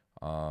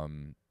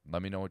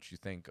 Let me know what you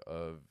think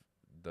of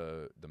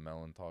the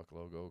Melon Talk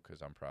logo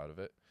because I'm proud of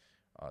it.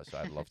 So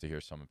I'd love to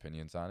hear some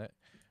opinions on it.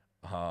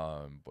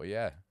 But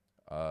yeah,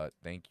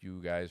 thank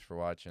you guys for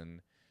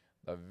watching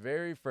the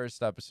very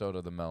first episode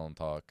of the Melon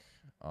Talk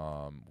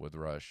with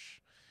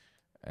Rush.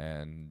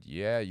 And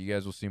yeah, you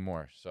guys will see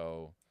more.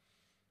 So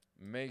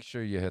make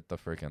sure you hit the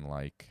freaking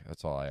like.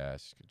 That's all I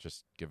ask.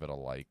 Just give it a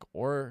like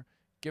or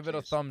give it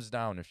a Please. thumbs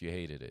down if you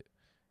hated it.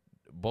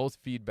 Both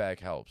feedback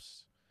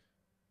helps.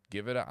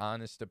 Give it an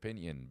honest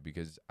opinion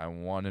because I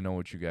want to know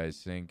what you guys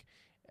think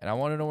and I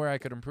want to know where I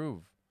could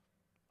improve.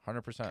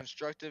 100%.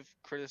 Constructive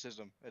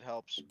criticism. It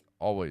helps.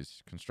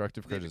 Always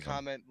constructive Leave a criticism.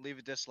 comment, leave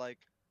a dislike,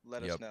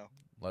 let us Yep. know.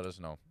 Let us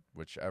know,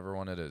 whichever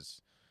one it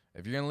is.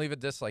 If you're gonna leave a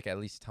dislike, at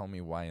least tell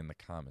me why in the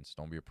comments.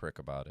 Don't be a prick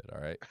about it. All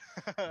right.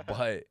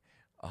 But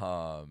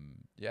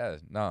Yeah,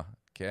 no,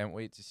 can't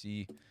wait to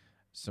see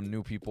some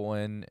new people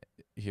in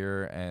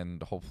here,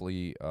 and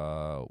hopefully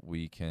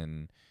we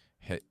can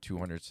hit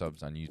 200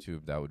 subs on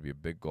YouTube. That would be a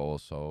big goal.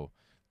 So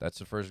that's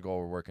the first goal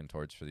we're working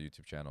towards for the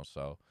YouTube channel.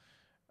 So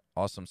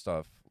awesome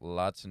stuff.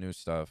 Lots of new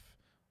stuff.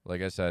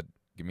 Like I said,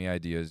 give me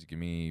ideas, give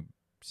me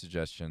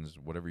suggestions,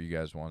 whatever you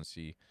guys want to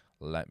see,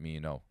 let me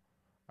know.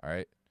 All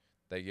right.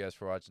 Thank you guys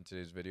for watching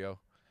today's video.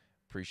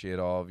 Appreciate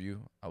all of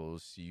you. I will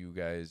see you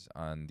guys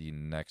on the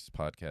next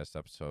podcast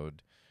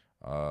episode.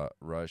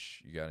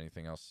 Rush, you got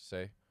anything else to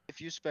say? If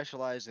you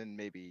specialize in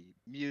maybe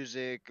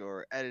music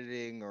or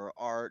editing or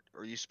art,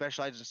 or you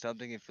specialize in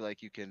something and feel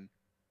like you can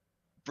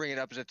bring it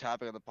up as a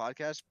topic on the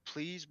podcast,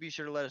 please be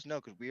sure to let us know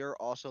because we are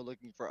also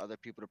looking for other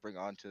people to bring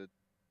on to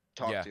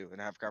talk Yeah, to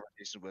and have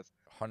conversations with.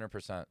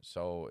 100%.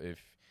 So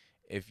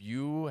if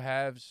you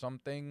have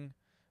something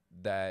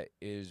that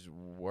is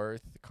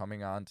worth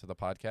coming on to the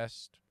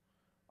podcast,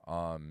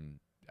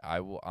 um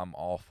I'm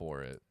all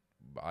for it.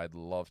 I'd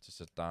love to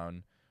sit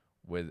down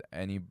with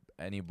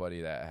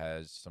anybody that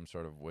has some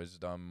sort of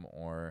wisdom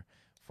or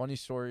funny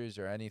stories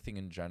or anything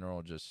in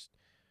general. Just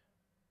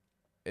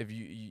if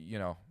you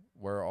know,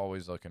 we're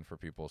always looking for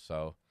people.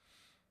 So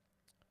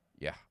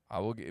yeah, I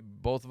will.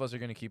 Both of us are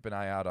going to keep an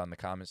eye out on the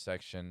comment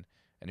section.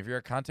 And if you're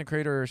a content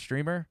creator or a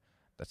streamer,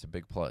 that's a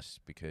big plus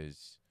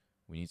because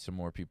we need some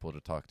more people to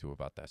talk to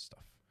about that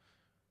stuff.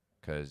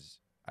 Because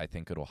I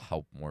think it'll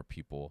help more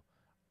people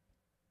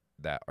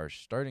that are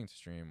starting to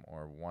stream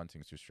or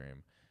wanting to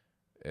stream.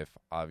 If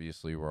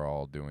obviously we're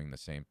all doing the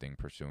same thing,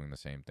 pursuing the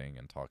same thing,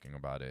 and talking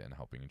about it and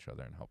helping each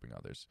other and helping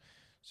others.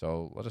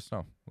 So let us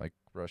know. Like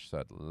Rush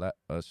said, let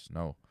us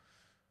know.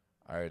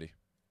 Alrighty.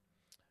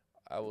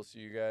 I will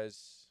see you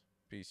guys.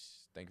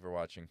 Peace. Thank you for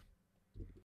watching.